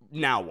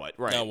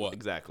 Right. Now what?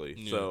 Exactly.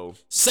 Yeah. So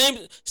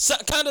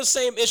kind of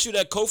same issue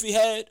that Kofi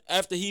had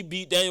after he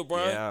beat Daniel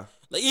Bryan. Yeah.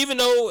 Like, even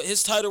though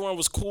his title run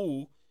was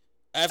cool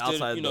after,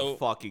 outside the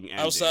fucking ending.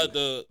 Outside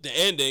the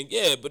ending,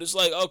 yeah, but it's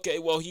like, okay,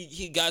 well,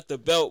 he got the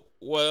belt.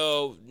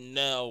 Well,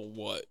 now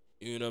what?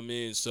 You know what I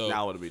mean? So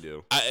now what do we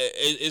do?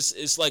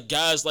 It's like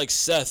guys like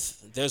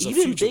Seth. There's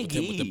even a future Big with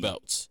him E. with the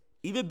belts.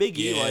 Even Big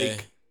E,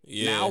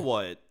 now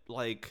what?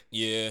 Like,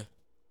 yeah,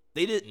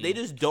 they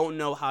just don't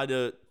know how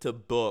to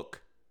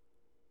book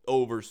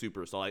over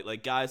superstar,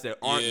 like guys that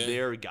aren't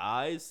their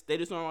guys. They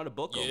just don't know how to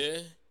book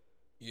them.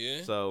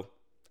 Yeah. So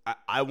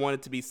I want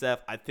it to be Seth.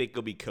 I think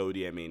it'll be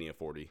Cody at Mania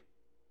 40,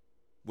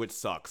 which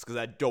sucks because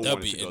I don't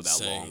want it to go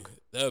that long.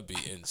 That'd be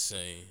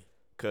insane.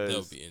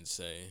 That'd be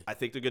insane. I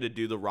think they're gonna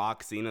do the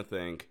Rock Cena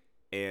thing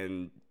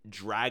and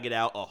drag it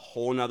out a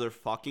whole nother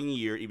fucking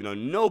year, even though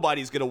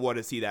nobody's gonna want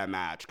to see that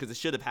match because it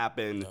should have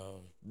happened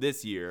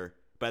this year.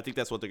 But I think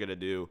that's what they're gonna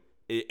do,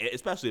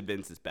 especially if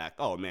Vince is back.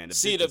 Oh man,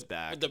 if Vince is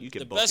back, you can book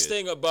it. The best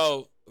thing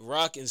about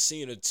Rock and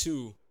Cena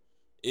too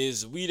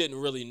is we didn't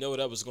really know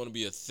that was gonna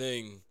be a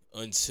thing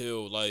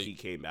until like he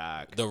came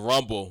back. The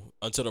Rumble.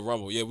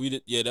 Yeah, we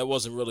did. Yeah, that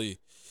wasn't really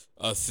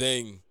a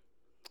thing.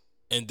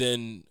 And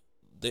then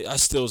I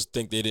still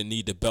think they didn't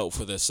need the belt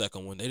for their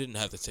second one. They didn't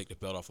have to take the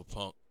belt off of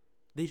Punk.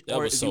 That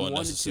was so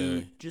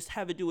unnecessary. Just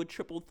have it do a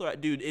triple threat,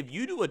 dude. If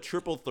you do a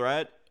triple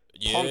threat,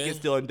 Punk is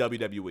still in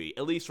WWE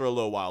at least for a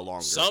little while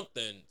longer.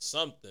 Something,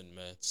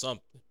 man,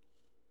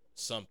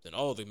 something.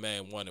 All the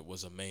man wanted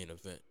was a main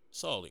event.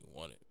 That's all he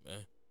wanted,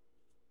 man.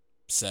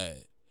 Sad.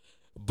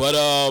 But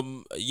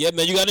yeah,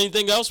 man, you got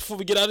anything else before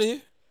we get out of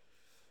here?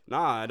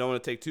 Nah, I don't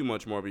want to take too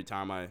much more of your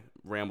time. I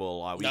ramble a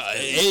lot.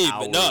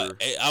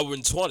 Hour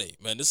and 20,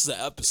 man. This is an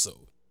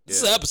episode.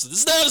 This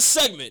is not a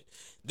segment.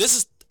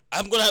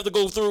 I'm gonna have to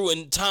go through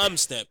and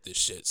timestamp this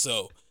shit.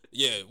 So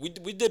yeah, we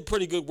did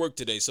pretty good work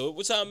today. So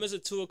what time is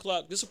it?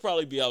 2:00. This will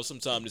probably be out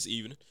sometime this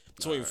evening,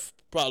 between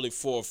probably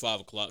 4 or 5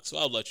 o'clock. So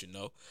I'll let you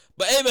know.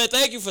 But hey, man,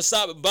 thank you for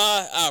stopping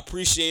by. I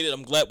appreciate it.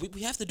 I'm glad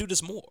we have to do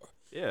this more.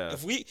 Yeah.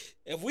 If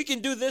we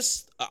can do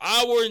this an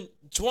hour and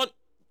 20,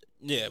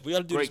 yeah, we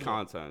gotta do great this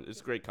content.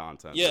 It's great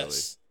content.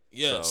 Yes.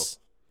 Really. Yes. So,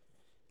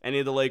 any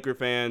of the Laker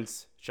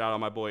fans, shout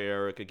out my boy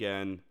Eric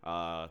again.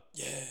 I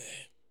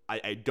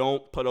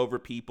don't put over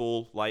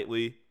people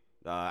lightly.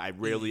 I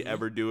rarely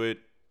ever do it.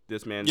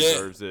 This man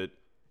deserves it.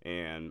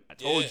 And I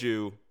told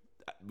you,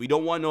 we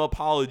don't want no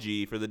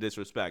apology for the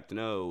disrespect.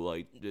 No,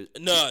 like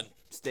none.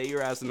 Stay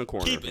your ass in the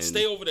corner. Keep it.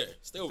 Stay over there.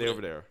 Stay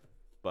over there.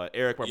 But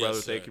Eric, my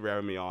brother, thank you for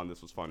having me on.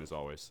 This was fun as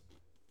always.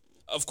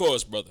 Of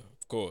course, brother.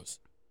 Of course.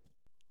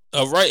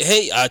 All right.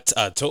 Hey, I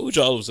told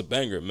y'all it was a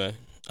banger, man.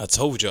 I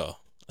told y'all.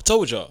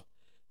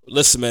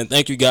 Listen, man,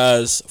 thank you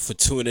guys for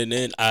tuning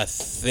in. I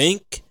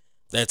think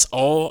that's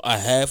all I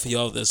have for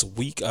y'all this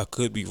week. I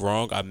could be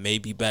wrong. I may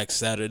be back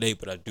Saturday,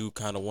 but I do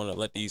kind of want to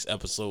let these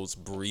episodes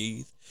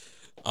breathe.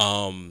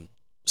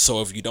 So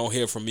if you don't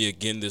hear from me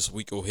again this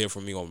week, you'll hear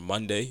from me on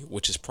Monday,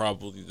 which is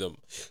probably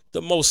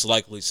the most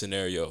likely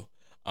scenario.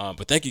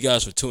 But thank you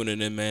guys for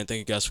tuning in, man. Thank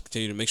you guys for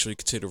continuing to make sure you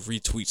continue to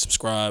retweet,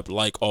 subscribe,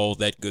 like all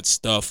that good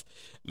stuff.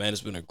 Man,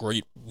 it's been a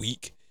great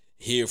week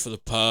here for the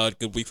pod.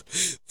 Good week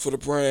for the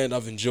brand.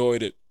 I've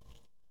enjoyed it.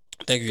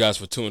 Thank you guys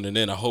for tuning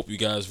in. I hope you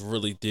guys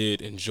really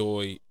did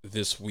enjoy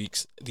this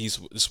week's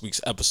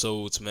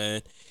episodes,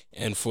 man.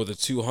 And for the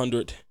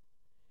 203rd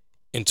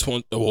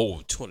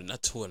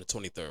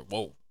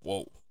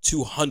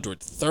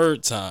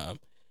time,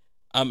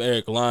 I'm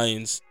Eric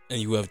Lyons,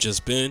 and you have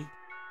just been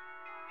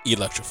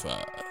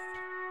electrified.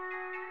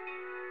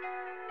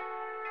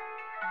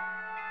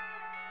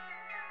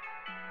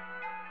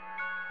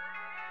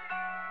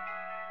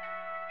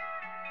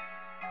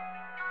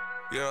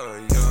 Yeah,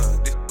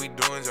 this we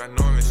doing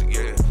ginormous,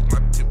 yeah. My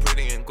bitch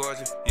pretty and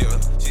gorgeous, yeah.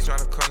 She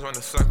tryna come on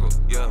the circle,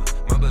 yeah.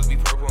 My bitch be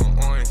purple and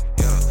orange,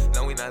 yeah.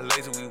 No, we not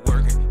lazy, we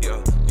working,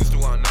 yeah. Used to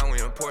walk, now we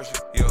in Porsche,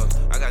 yeah.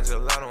 I got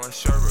gelato and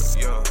sherbet,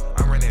 yeah.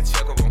 I ran that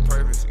check up on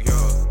purpose, yeah.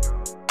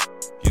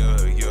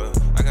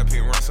 I got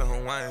Pete Russell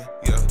Hawaiian,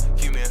 yeah.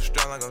 Keep me in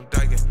strap like I'm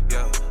dyking,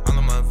 yeah. All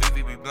of my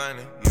VV be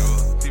blinding, yeah.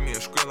 Feed me a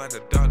script like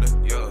the doctor,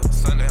 yeah.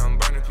 Sunday I'm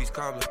burning piece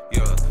cobbler,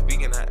 yeah.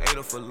 Vegan I ate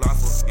a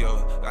falafel,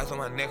 yeah. Ice on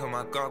my neck and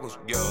my goggles,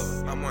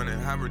 yeah. I'm running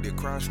hybrid, the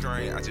cross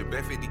strain. I just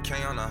bet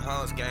 50K on the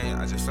house game.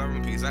 I just serve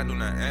in peace, I do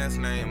not ask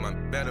name. My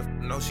better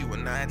know she would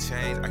not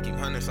change. I keep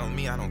hundreds on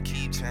me, I don't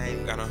keep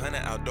change. Got 100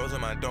 outdoors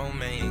in my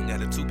domain.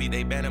 Got a 2B,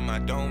 they bad in my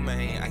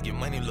domain. I get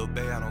money, little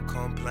babe, I don't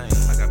complain.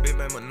 I got Big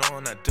Bang Manor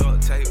on that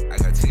duct tape. I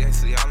got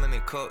THC all in the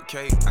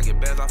cupcake. I get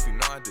bags off, you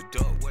know I had to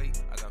duck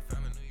weight. I got